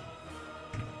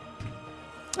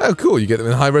 Oh, cool! You get them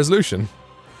in high resolution.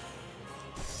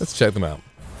 Let's check them out.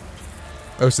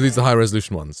 Oh, so these are high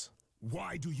resolution ones.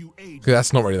 Why do you aid? Okay,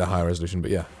 that's not really that high resolution,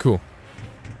 but yeah, cool.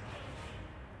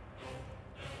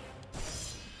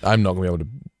 I'm not gonna be able to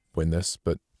win this,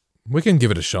 but we can give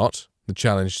it a shot. The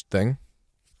challenge thing.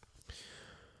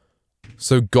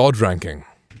 So God ranking.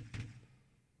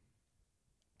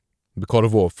 The God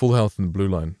of War, full health in the blue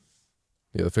line.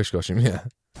 Yeah, the fish costume, yeah.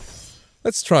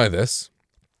 Let's try this.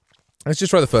 Let's just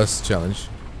try the first challenge.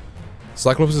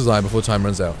 Cyclops' eye before time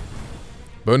runs out.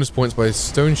 Bonus points by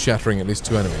stone shattering at least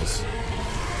 2 enemies.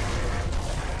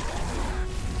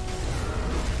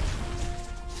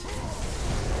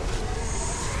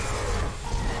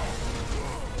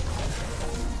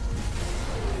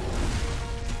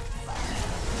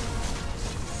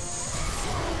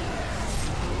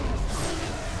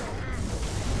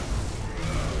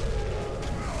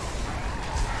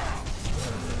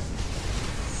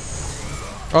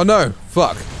 Oh no!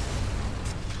 Fuck!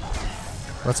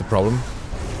 That's a problem.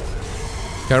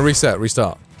 Can I reset?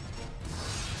 Restart.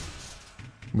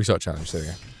 Restart challenge, there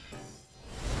you go.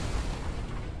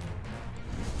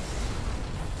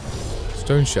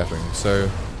 Stone shattering,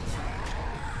 so...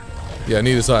 Yeah,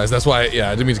 neither size. That's why, yeah,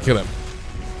 I didn't mean to kill him.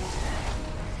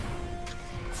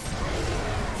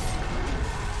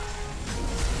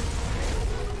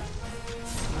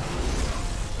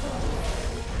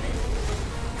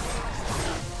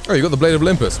 Oh, you got the Blade of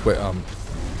Olympus. Wait,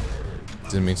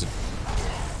 didn't mean to.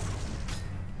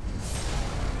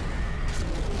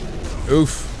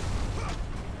 Oof.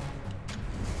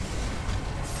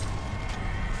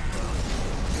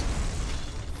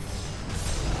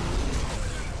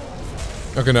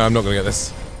 Okay, no, I'm not gonna get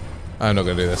this. I'm not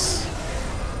gonna do this.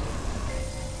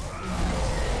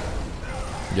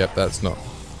 Yep, that's not.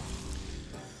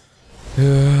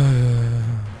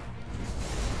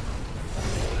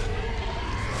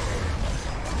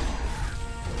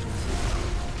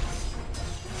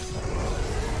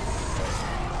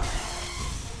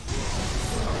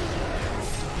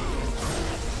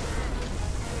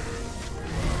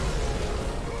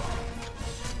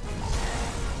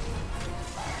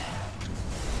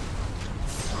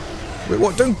 Wait,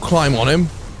 what? Don't climb on him.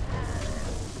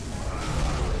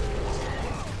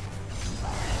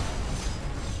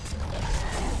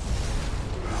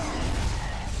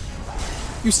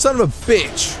 You son of a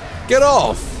bitch! Get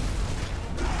off!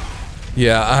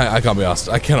 Yeah, I can't be asked.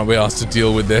 I cannot be asked to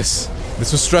deal with this.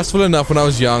 This was stressful enough when I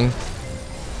was young.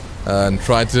 And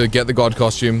tried to get the god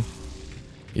costume.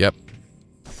 Yep.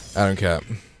 I don't care.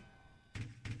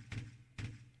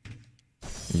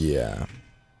 Yeah.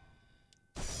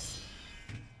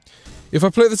 If I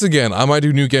play this again, I might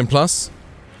do New Game Plus.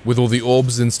 With all the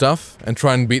orbs and stuff. And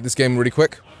try and beat this game really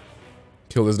quick.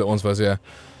 Kill those little ones first, yeah.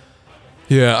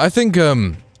 Yeah, I think,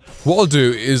 what I'll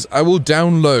do is I will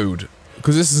download,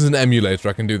 because this is an emulator,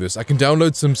 I can do this. I can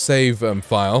download some save,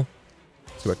 file.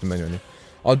 Select the menu.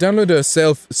 I'll download a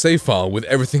save file with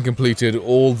everything completed,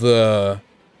 all the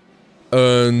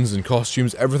urns and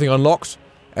costumes, everything unlocked.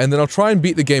 And then I'll try and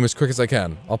beat the game as quick as I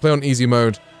can. I'll play on easy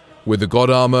mode with the god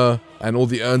armor and all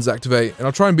the urns activate. And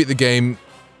I'll try and beat the game,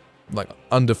 like,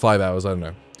 under 5 hours, I don't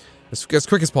know. As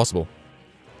quick as possible.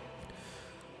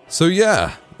 So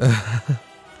yeah.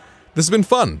 This has been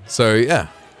fun, so yeah.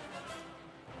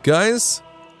 Guys,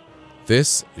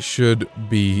 this is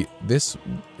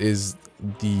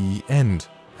the end,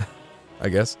 I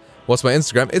guess. What's my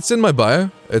Instagram? It's in my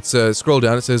bio. It's, scroll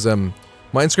down, it says, my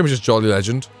Instagram is just Jolly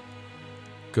Legend.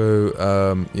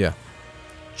 Go, yeah.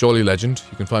 Jolly Legend,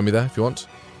 you can find me there if you want.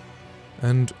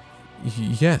 And,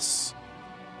 yes.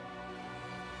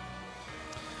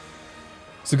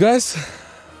 So guys,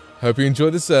 hope you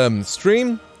enjoyed this,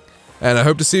 stream. And I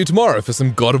hope to see you tomorrow for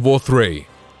some God of War 3.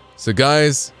 So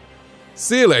guys,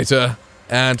 see you later,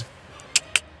 and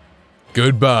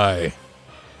goodbye.